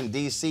 Washington,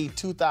 D.C.,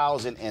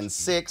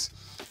 2006.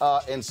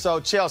 And so,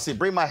 Chelsea,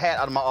 bring my hat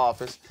out of my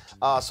office.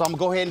 So I'm going to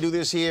go ahead and do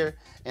this here.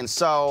 And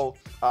so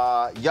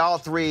y'all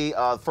three,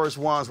 first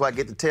ones who I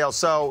get to tell.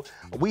 So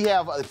we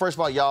have, first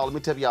of all, y'all, let me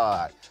tell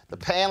y'all, the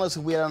panelists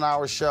who we had on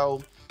our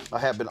show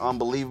have been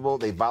unbelievable.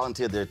 They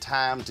volunteered their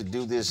time to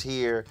do this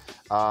here.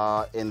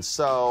 And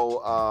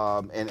so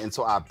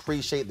I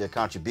appreciate their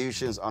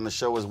contributions on the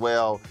show as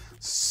well.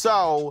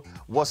 So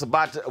what's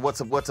about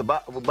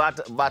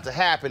to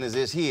happen is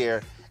this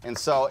here. And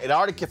so it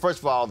already, first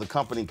of all, the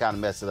company kind of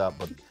messed it up.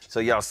 But so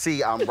y'all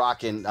see I'm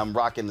rocking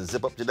the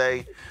zip up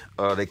today.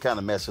 They kind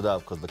of messed it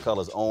up because the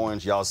color's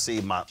orange. Y'all see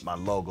my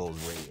logo's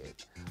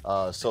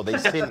red. So they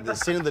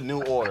send the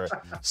new order.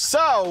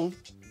 So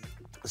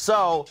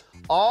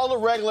all the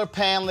regular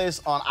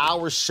panelists on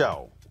our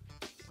show,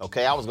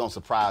 okay, I was going to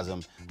surprise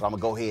them, but I'm going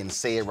to go ahead and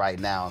say it right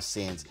now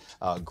since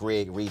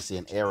Greg, Reese,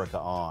 and Erica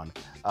on.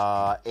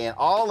 And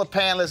all the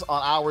panelists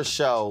on our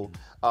show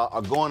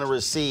are going to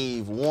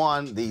receive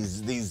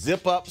these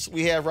zip-ups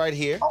we have right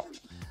here.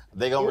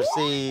 They're going to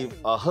receive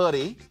a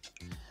hoodie.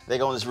 They're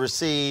going to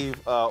receive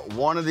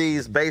one of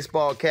these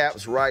baseball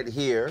caps right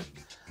here.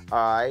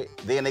 All right.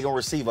 Then they're going to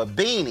receive a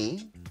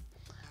beanie.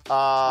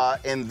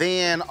 And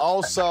then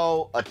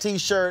also a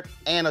T-shirt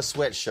and a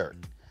sweatshirt.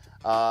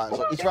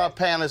 So each of our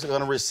panelists are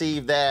going to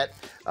receive that.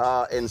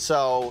 And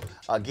so,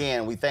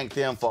 again, we thank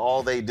them for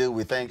all they do.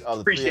 We thank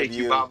the three of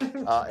you. Bob.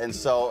 And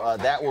so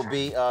that will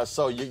be,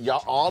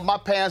 y'all, all my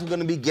panelists are going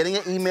to be getting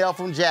an email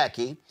from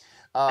Jackie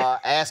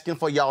asking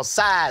for y'all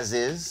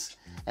sizes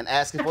and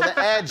asking for the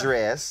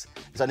address.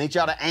 So I need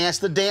y'all to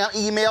answer the damn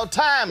email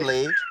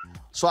timely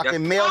so I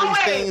can mail these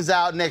things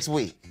out next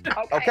week.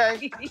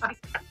 Okay?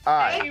 All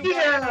right. Thank you.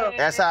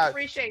 That's how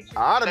Appreciate you.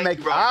 I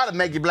ought to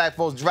make you black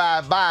folks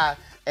drive by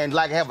and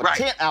like have a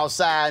tent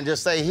outside and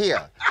just say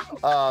here.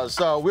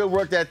 So we'll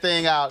work that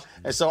thing out.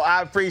 And so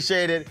I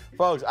appreciate it.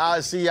 Folks,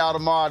 I'll see y'all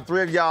tomorrow.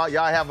 Three of y'all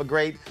have a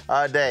great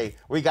day.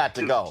 We got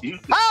to go.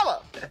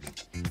 Holla!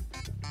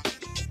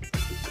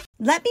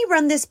 Let me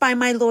run this by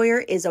my lawyer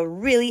is a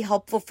really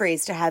helpful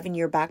phrase to have in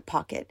your back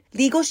pocket.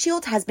 Legal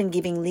Shield has been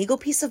giving legal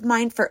peace of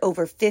mind for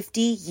over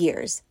 50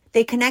 years.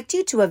 They connect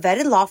you to a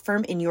vetted law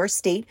firm in your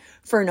state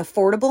for an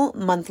affordable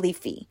monthly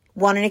fee.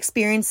 Want an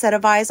experienced set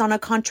of eyes on a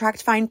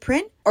contract fine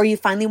print? Or you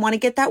finally want to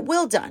get that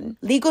will done?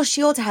 Legal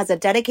Shield has a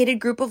dedicated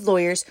group of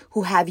lawyers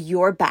who have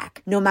your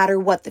back, no matter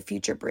what the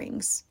future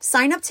brings.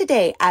 Sign up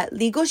today at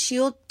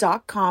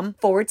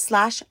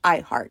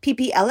LegalShield.com/iHeart.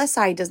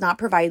 PPLSI does not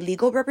provide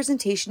legal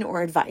representation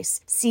or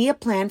advice. See a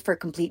plan for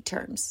complete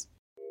terms.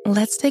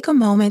 Let's take a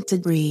moment to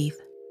breathe.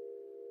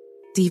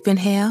 Deep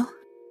inhale.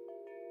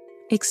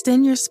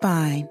 Extend your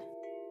spine.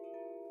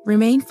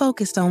 Remain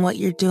focused on what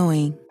you're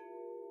doing.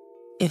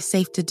 If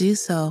safe to do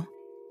so,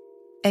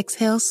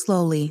 exhale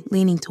slowly,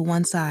 leaning to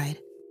one side.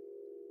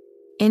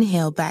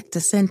 Inhale back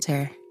to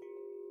center.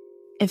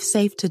 If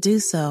safe to do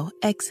so,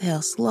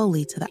 exhale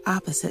slowly to the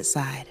opposite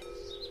side.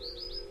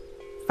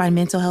 Find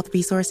mental health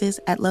resources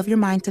at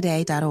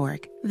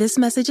loveyourmindtoday.org. This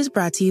message is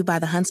brought to you by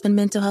the Huntsman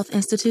Mental Health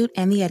Institute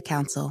and the Ad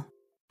Council.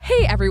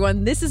 Hey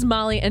everyone, this is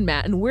Molly and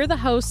Matt, and we're the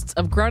hosts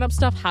of Grown Up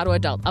Stuff How to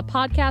Adult, a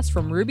podcast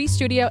from Ruby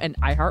Studio and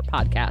iHeart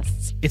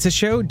Podcasts. It's a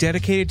show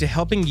dedicated to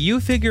helping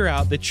you figure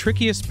out the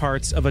trickiest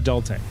parts of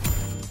adulting.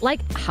 Like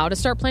how to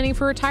start planning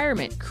for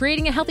retirement,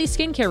 creating a healthy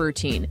skincare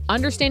routine,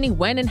 understanding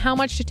when and how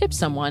much to tip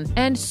someone,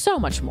 and so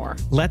much more.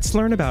 Let's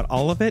learn about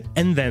all of it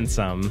and then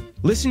some.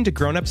 Listen to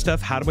Grown Up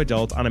Stuff How to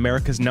Adult on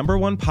America's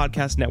 #1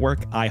 podcast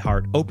network,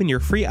 iHeart. Open your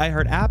free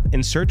iHeart app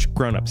and search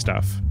Grown Up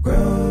Stuff.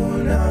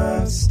 Grown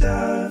Up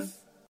Stuff.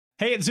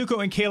 Hey, it's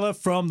Zuko and Kayla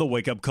from The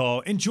Wake Up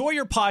Call. Enjoy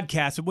your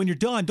podcast, but when you're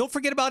done, don't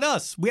forget about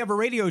us. We have a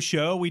radio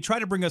show. We try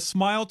to bring a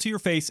smile to your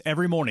face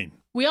every morning.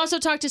 We also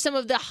talk to some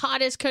of the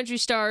hottest country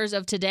stars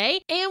of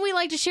today, and we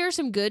like to share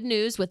some good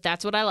news with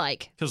That's What I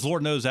Like. Because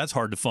Lord knows that's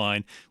hard to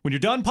find. When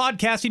you're done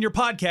podcasting your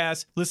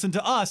podcast, listen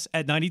to us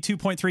at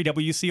 92.3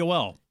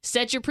 WCOL.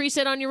 Set your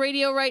preset on your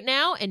radio right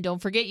now, and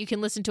don't forget you can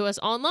listen to us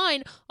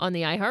online on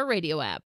the iHeartRadio app.